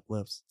had chapped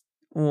lips.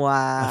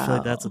 Wow. I feel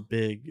like that's a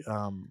big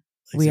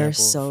we are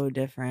so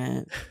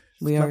different.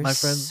 We are my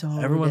friends. So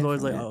everyone's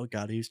always like, "Oh,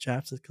 gotta use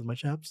chapstick because my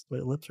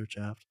lips are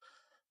chapped."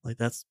 Like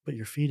but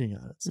you're feeding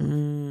on it. So.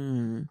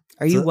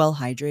 Are you well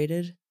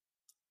hydrated?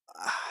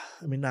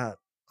 I mean,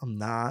 I'm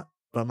not,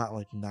 but I'm not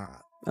like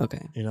not.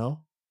 Okay.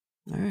 All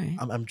right.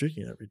 I'm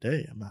drinking it every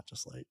day. I'm not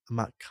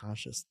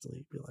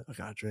consciously be like, I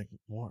gotta drink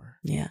more.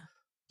 Yeah.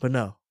 But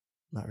no,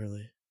 not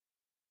really.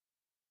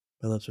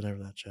 My lips are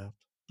never that chapped.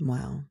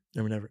 Wow.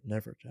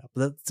 Never chapped.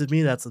 But to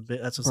me, that's just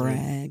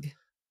brag. Like,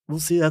 we'll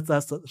see. That's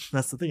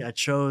the thing. I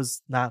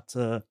chose not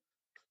to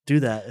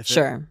do that.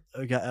 Sure.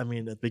 I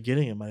mean, at the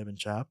beginning, it might have been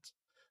chapped,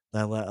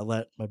 I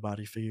let my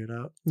body figure it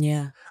out.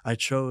 Yeah. I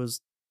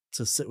chose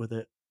to sit with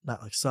it,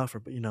 not like suffer,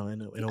 but in a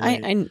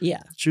way,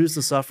 Yeah. choose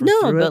to suffer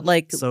No, through but it,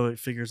 like so it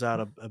figures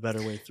out a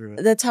better way through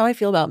it. that's how I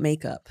feel about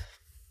makeup.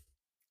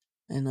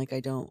 And like I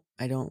don't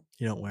You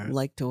don't wear it.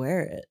 like to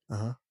wear it.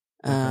 Okay.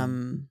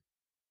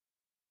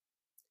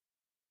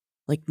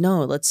 Like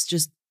no, let's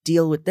just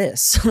deal with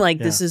this. Like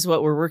Yeah. this is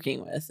what we're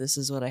working with. This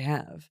is what I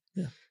have.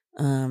 Yeah.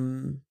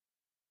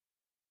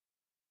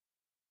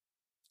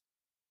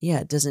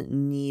 Yeah, it doesn't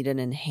need an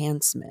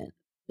enhancement.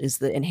 Is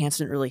the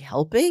enhancement really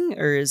helping,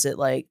 or is it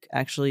like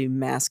actually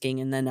masking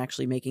and then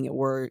actually making it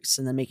worse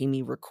and then making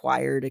me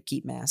require to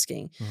keep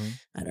masking?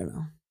 I don't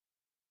know.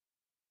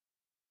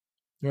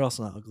 You're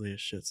also not ugly as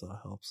shit, so it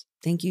helps.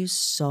 Thank you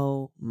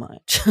so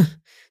much.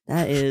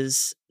 That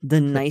is the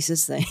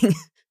nicest thing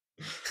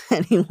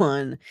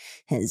anyone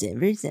has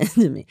ever said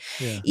to me.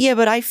 Yeah,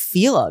 but I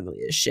feel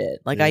ugly as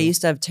shit. Like I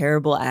used to have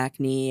terrible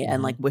acne,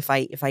 and like if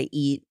I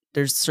eat,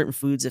 there's certain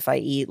foods if I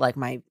eat, like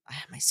my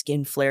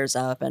skin flares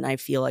up and I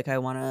feel like I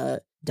want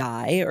to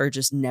die or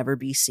just never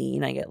be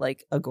seen. I get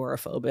like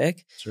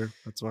agoraphobic. Sure,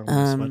 that's why I'm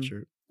wearing a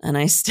sweatshirt. And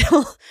I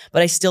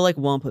still like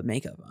won't put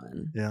makeup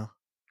on. Yeah,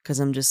 because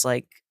I'm just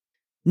like,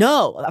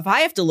 no, if I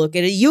have to look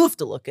at it, you have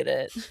to look at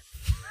it.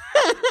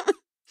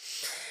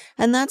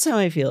 And that's how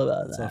I feel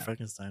about that's that. how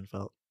Frankenstein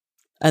felt.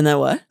 And then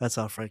what? That's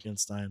how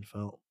Frankenstein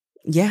felt.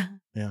 Yeah.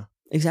 Yeah.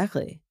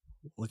 Exactly.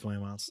 Look at my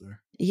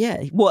monster.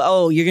 Yeah.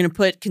 Well, you're going to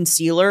put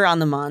concealer on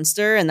the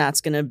monster and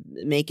that's going to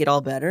make it all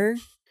better?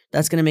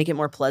 That's going to make it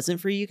more pleasant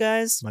for you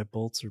guys? My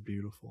bolts are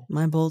beautiful.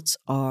 My bolts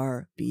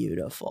are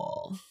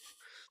beautiful.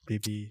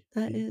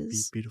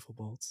 Beautiful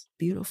bolts.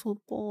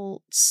 Beautiful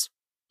bolts.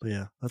 But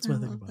yeah, that's what I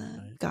think about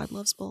that. it. God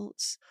loves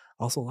bolts.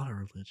 Also, a lot of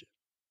religion.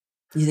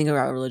 You think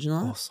about religion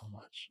a lot? Oh, so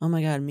much. Oh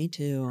my God, me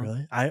too.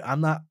 Really?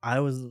 I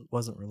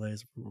wasn't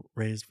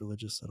raised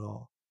religious at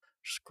all.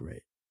 Which is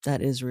great.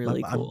 That is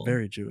really cool. I'm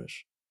very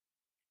Jewish.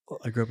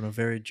 I grew up in a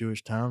very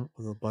Jewish town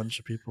with a bunch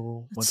of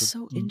people. That's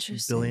so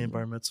interesting. Billion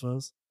bar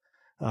mitzvahs.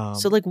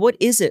 So, like, what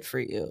is it for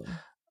you?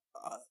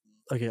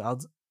 Okay, I'll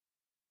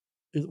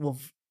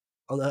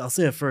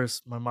say it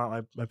first.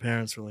 My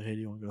parents were like, "Hey,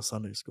 do you want to go to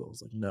Sunday school?" I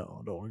was like, "No,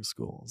 I don't want to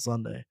school on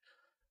Sunday."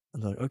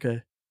 And they're like,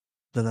 "Okay."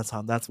 Then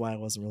that's why I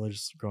wasn't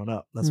religious growing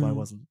up. That's why I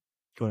wasn't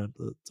going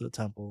to the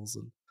temples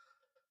and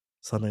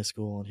Sunday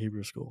school and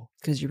Hebrew school.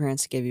 Because your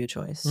parents gave you a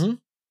choice. Mm-hmm.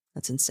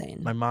 That's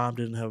insane. My mom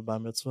didn't have a bar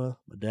mitzvah.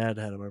 My dad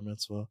had a bar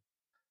mitzvah.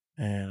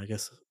 And I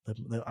guess, I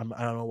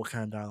don't know what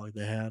kind of dialogue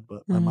they had,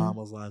 but my mom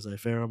was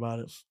laissez-faire about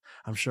it.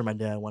 I'm sure my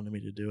dad wanted me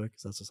to do it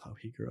because that's just how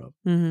he grew up,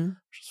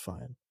 which is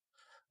fine.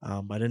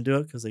 But I didn't do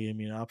it because they gave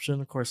me an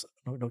option. Of course,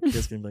 no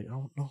kid's going to be like,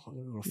 oh, no, I'm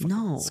going to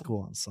go to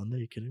school on Sunday.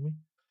 Are you kidding me?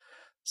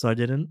 So I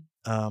didn't.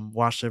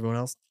 Watched everyone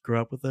else grow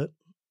up with it.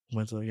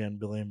 Went to, again,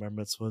 billion bar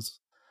mitzvahs.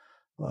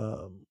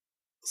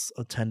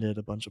 Attended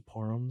a bunch of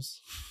porums.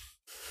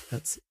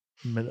 That's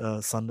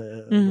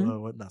Sunday.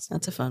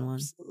 That's a fun one.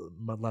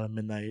 A lot of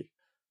midnight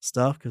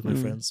stuff because my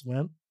friends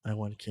went. I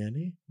won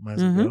candy. Might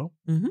as well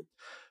go.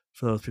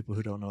 For those people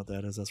who don't know what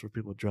that is, that's where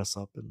people dress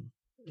up and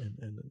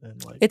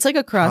like it's like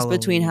a cross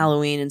between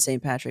Halloween and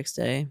St. Patrick's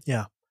Day.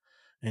 Yeah,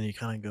 and you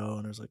kind of go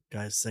and there's like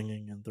guys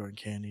singing and throwing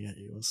candy at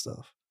you and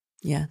stuff.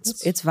 Yeah,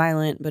 it's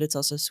violent, but it's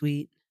also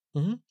sweet.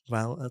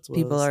 Violent. That's what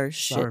people are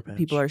shit.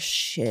 People are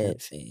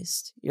shit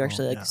faced. You're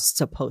actually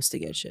supposed to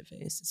get shit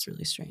faced. It's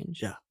really strange.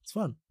 Yeah, it's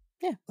fun.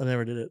 Yeah, I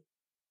never did it.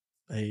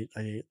 I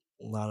ate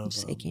a lot of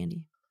just ate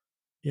candy.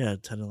 Yeah,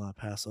 attended a lot of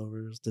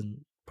Passovers.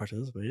 Didn't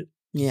participate.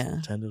 Yeah,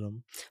 attended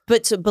them.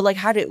 But like,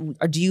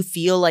 do you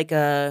feel like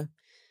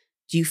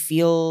do you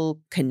feel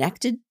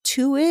connected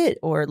to it,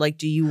 or like,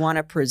 do you want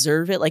to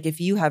preserve it? Like,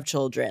 if you have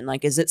children,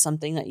 like, is it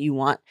something that you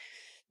want?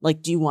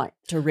 Like, do you want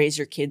to raise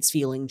your kids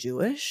feeling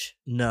Jewish?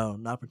 No,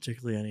 not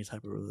particularly any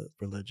type of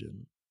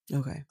religion.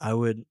 Okay. I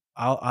would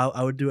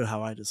do it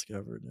how I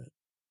discovered it,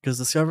 because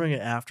discovering it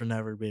after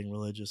never being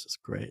religious is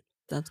great.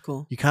 That's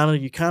cool. You kind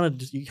of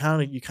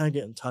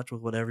get in touch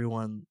with what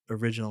everyone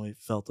originally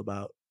felt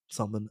about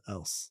something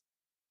else.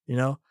 You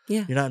know?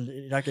 Yeah. You're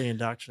not getting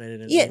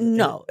indoctrinated.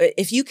 No.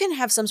 If you can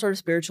have some sort of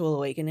spiritual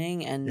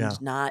awakening and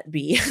not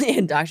be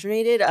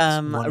indoctrinated,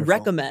 I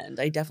recommend.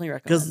 I definitely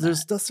recommend. Because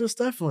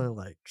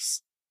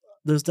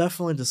there's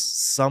definitely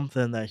just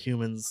something that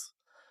humans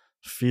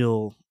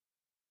feel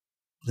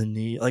the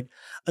need. Like,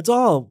 it's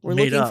all we're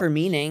made looking up. for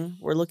meaning.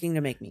 We're looking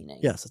to make meaning.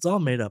 Yes, it's all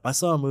made up. I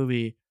saw a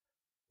movie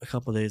a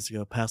couple of days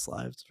ago, Past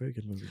Lives. It's a very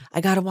good movie.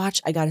 I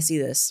gotta see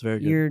this. It's very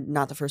good. You're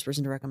not the first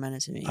person to recommend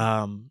it to me.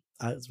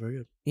 It's very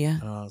good. Yeah. I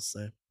don't know what to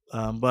say.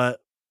 But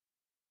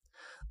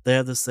they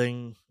have this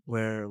thing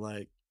where,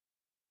 like,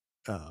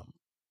 I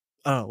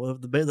don't know.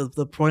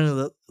 The point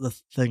of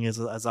the thing is,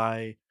 as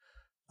I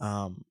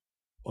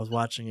was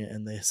watching it,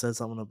 and they said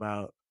something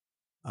about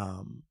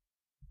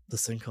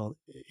this thing called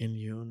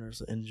Injun or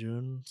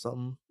Injun,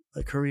 something,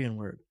 a Korean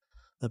word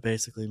that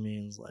basically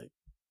means, like,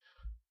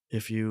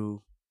 if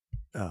you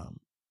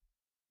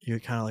you're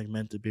kind of like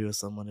meant to be with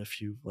someone if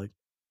you, like,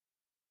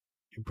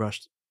 you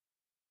brushed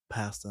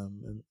past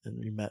them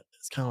and you met.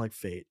 It's kind of like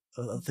fate.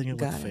 A thing with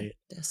Got fate,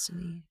 it.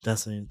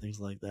 destiny, and things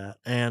like that.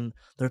 And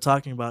they're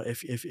talking about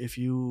if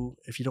you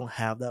don't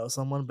have that with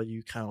someone, but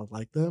you kind of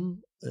like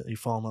them, you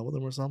fall in love with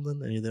them or something,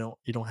 and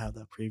you don't have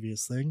that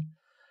previous thing,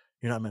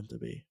 you're not meant to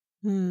be.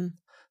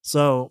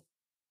 So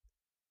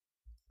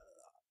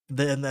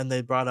and then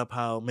they brought up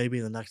how maybe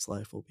in the next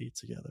life we'll be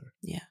together.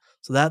 Yeah.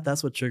 So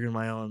that's what triggered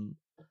my own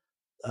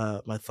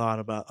my thought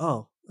about,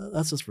 oh,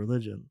 that's just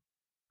religion.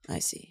 I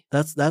see.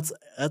 That's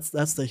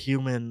the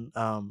human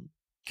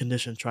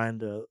condition trying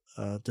to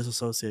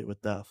disassociate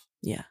with death.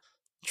 Yeah.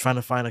 Trying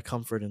to find a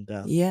comfort in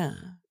death. Yeah.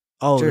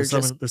 Oh, Or there's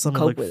just something to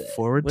cope look with it,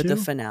 forward with to.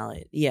 the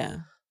finale. Yeah.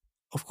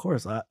 Of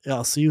course,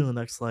 I'll see you in the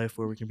next life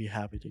where we can be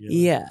happy together.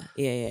 Yeah.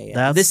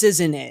 This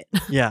isn't it.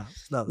 Yeah,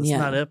 no, that's Yeah.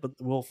 not it. But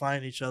we'll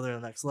find each other in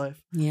the next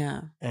life.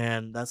 Yeah.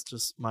 And that's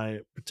just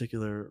my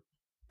particular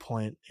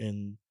point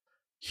in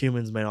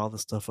humans made all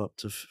this stuff up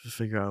to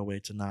figure out a way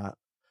to not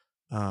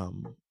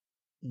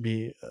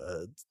be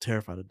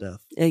terrified of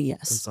death and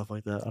Yes. stuff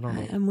like that. I don't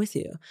know. I'm with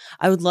you.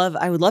 I would love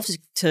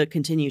to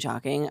continue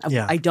talking.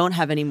 Yeah. I don't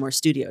have any more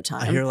studio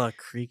time. I hear a lot of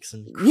creaks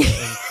and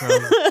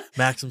crumbs.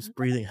 Maxim's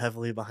breathing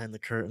heavily behind the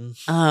curtain.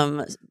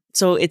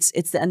 So it's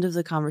the end of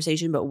the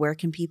conversation, but where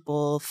can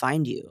people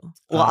find you?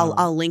 Well,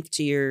 I'll link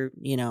to your,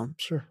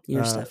 Sure,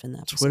 your stuff in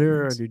that.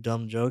 Twitter. I do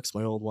dumb jokes,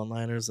 my old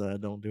one-liners that I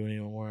don't do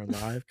anymore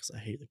live because I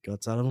hate the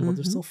guts out of them, but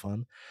they're still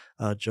fun.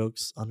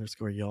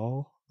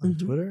 Jokes_y'all on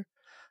Twitter.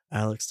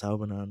 Alex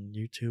Taubin on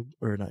YouTube,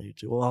 or not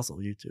YouTube, well, also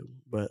YouTube,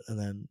 and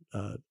then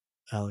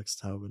Alex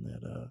Taubin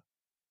at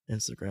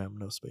Instagram,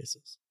 no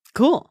spaces.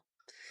 Cool.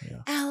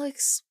 Yeah.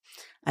 Alex,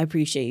 I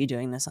appreciate you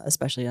doing this,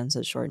 especially on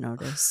such short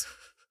notice.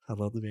 I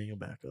love being a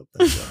backup.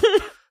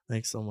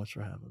 Thanks so much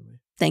for having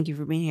me. Thank you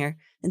for being here.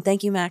 And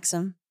thank you,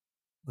 Maxim.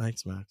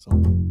 Thanks,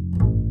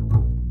 Maxim.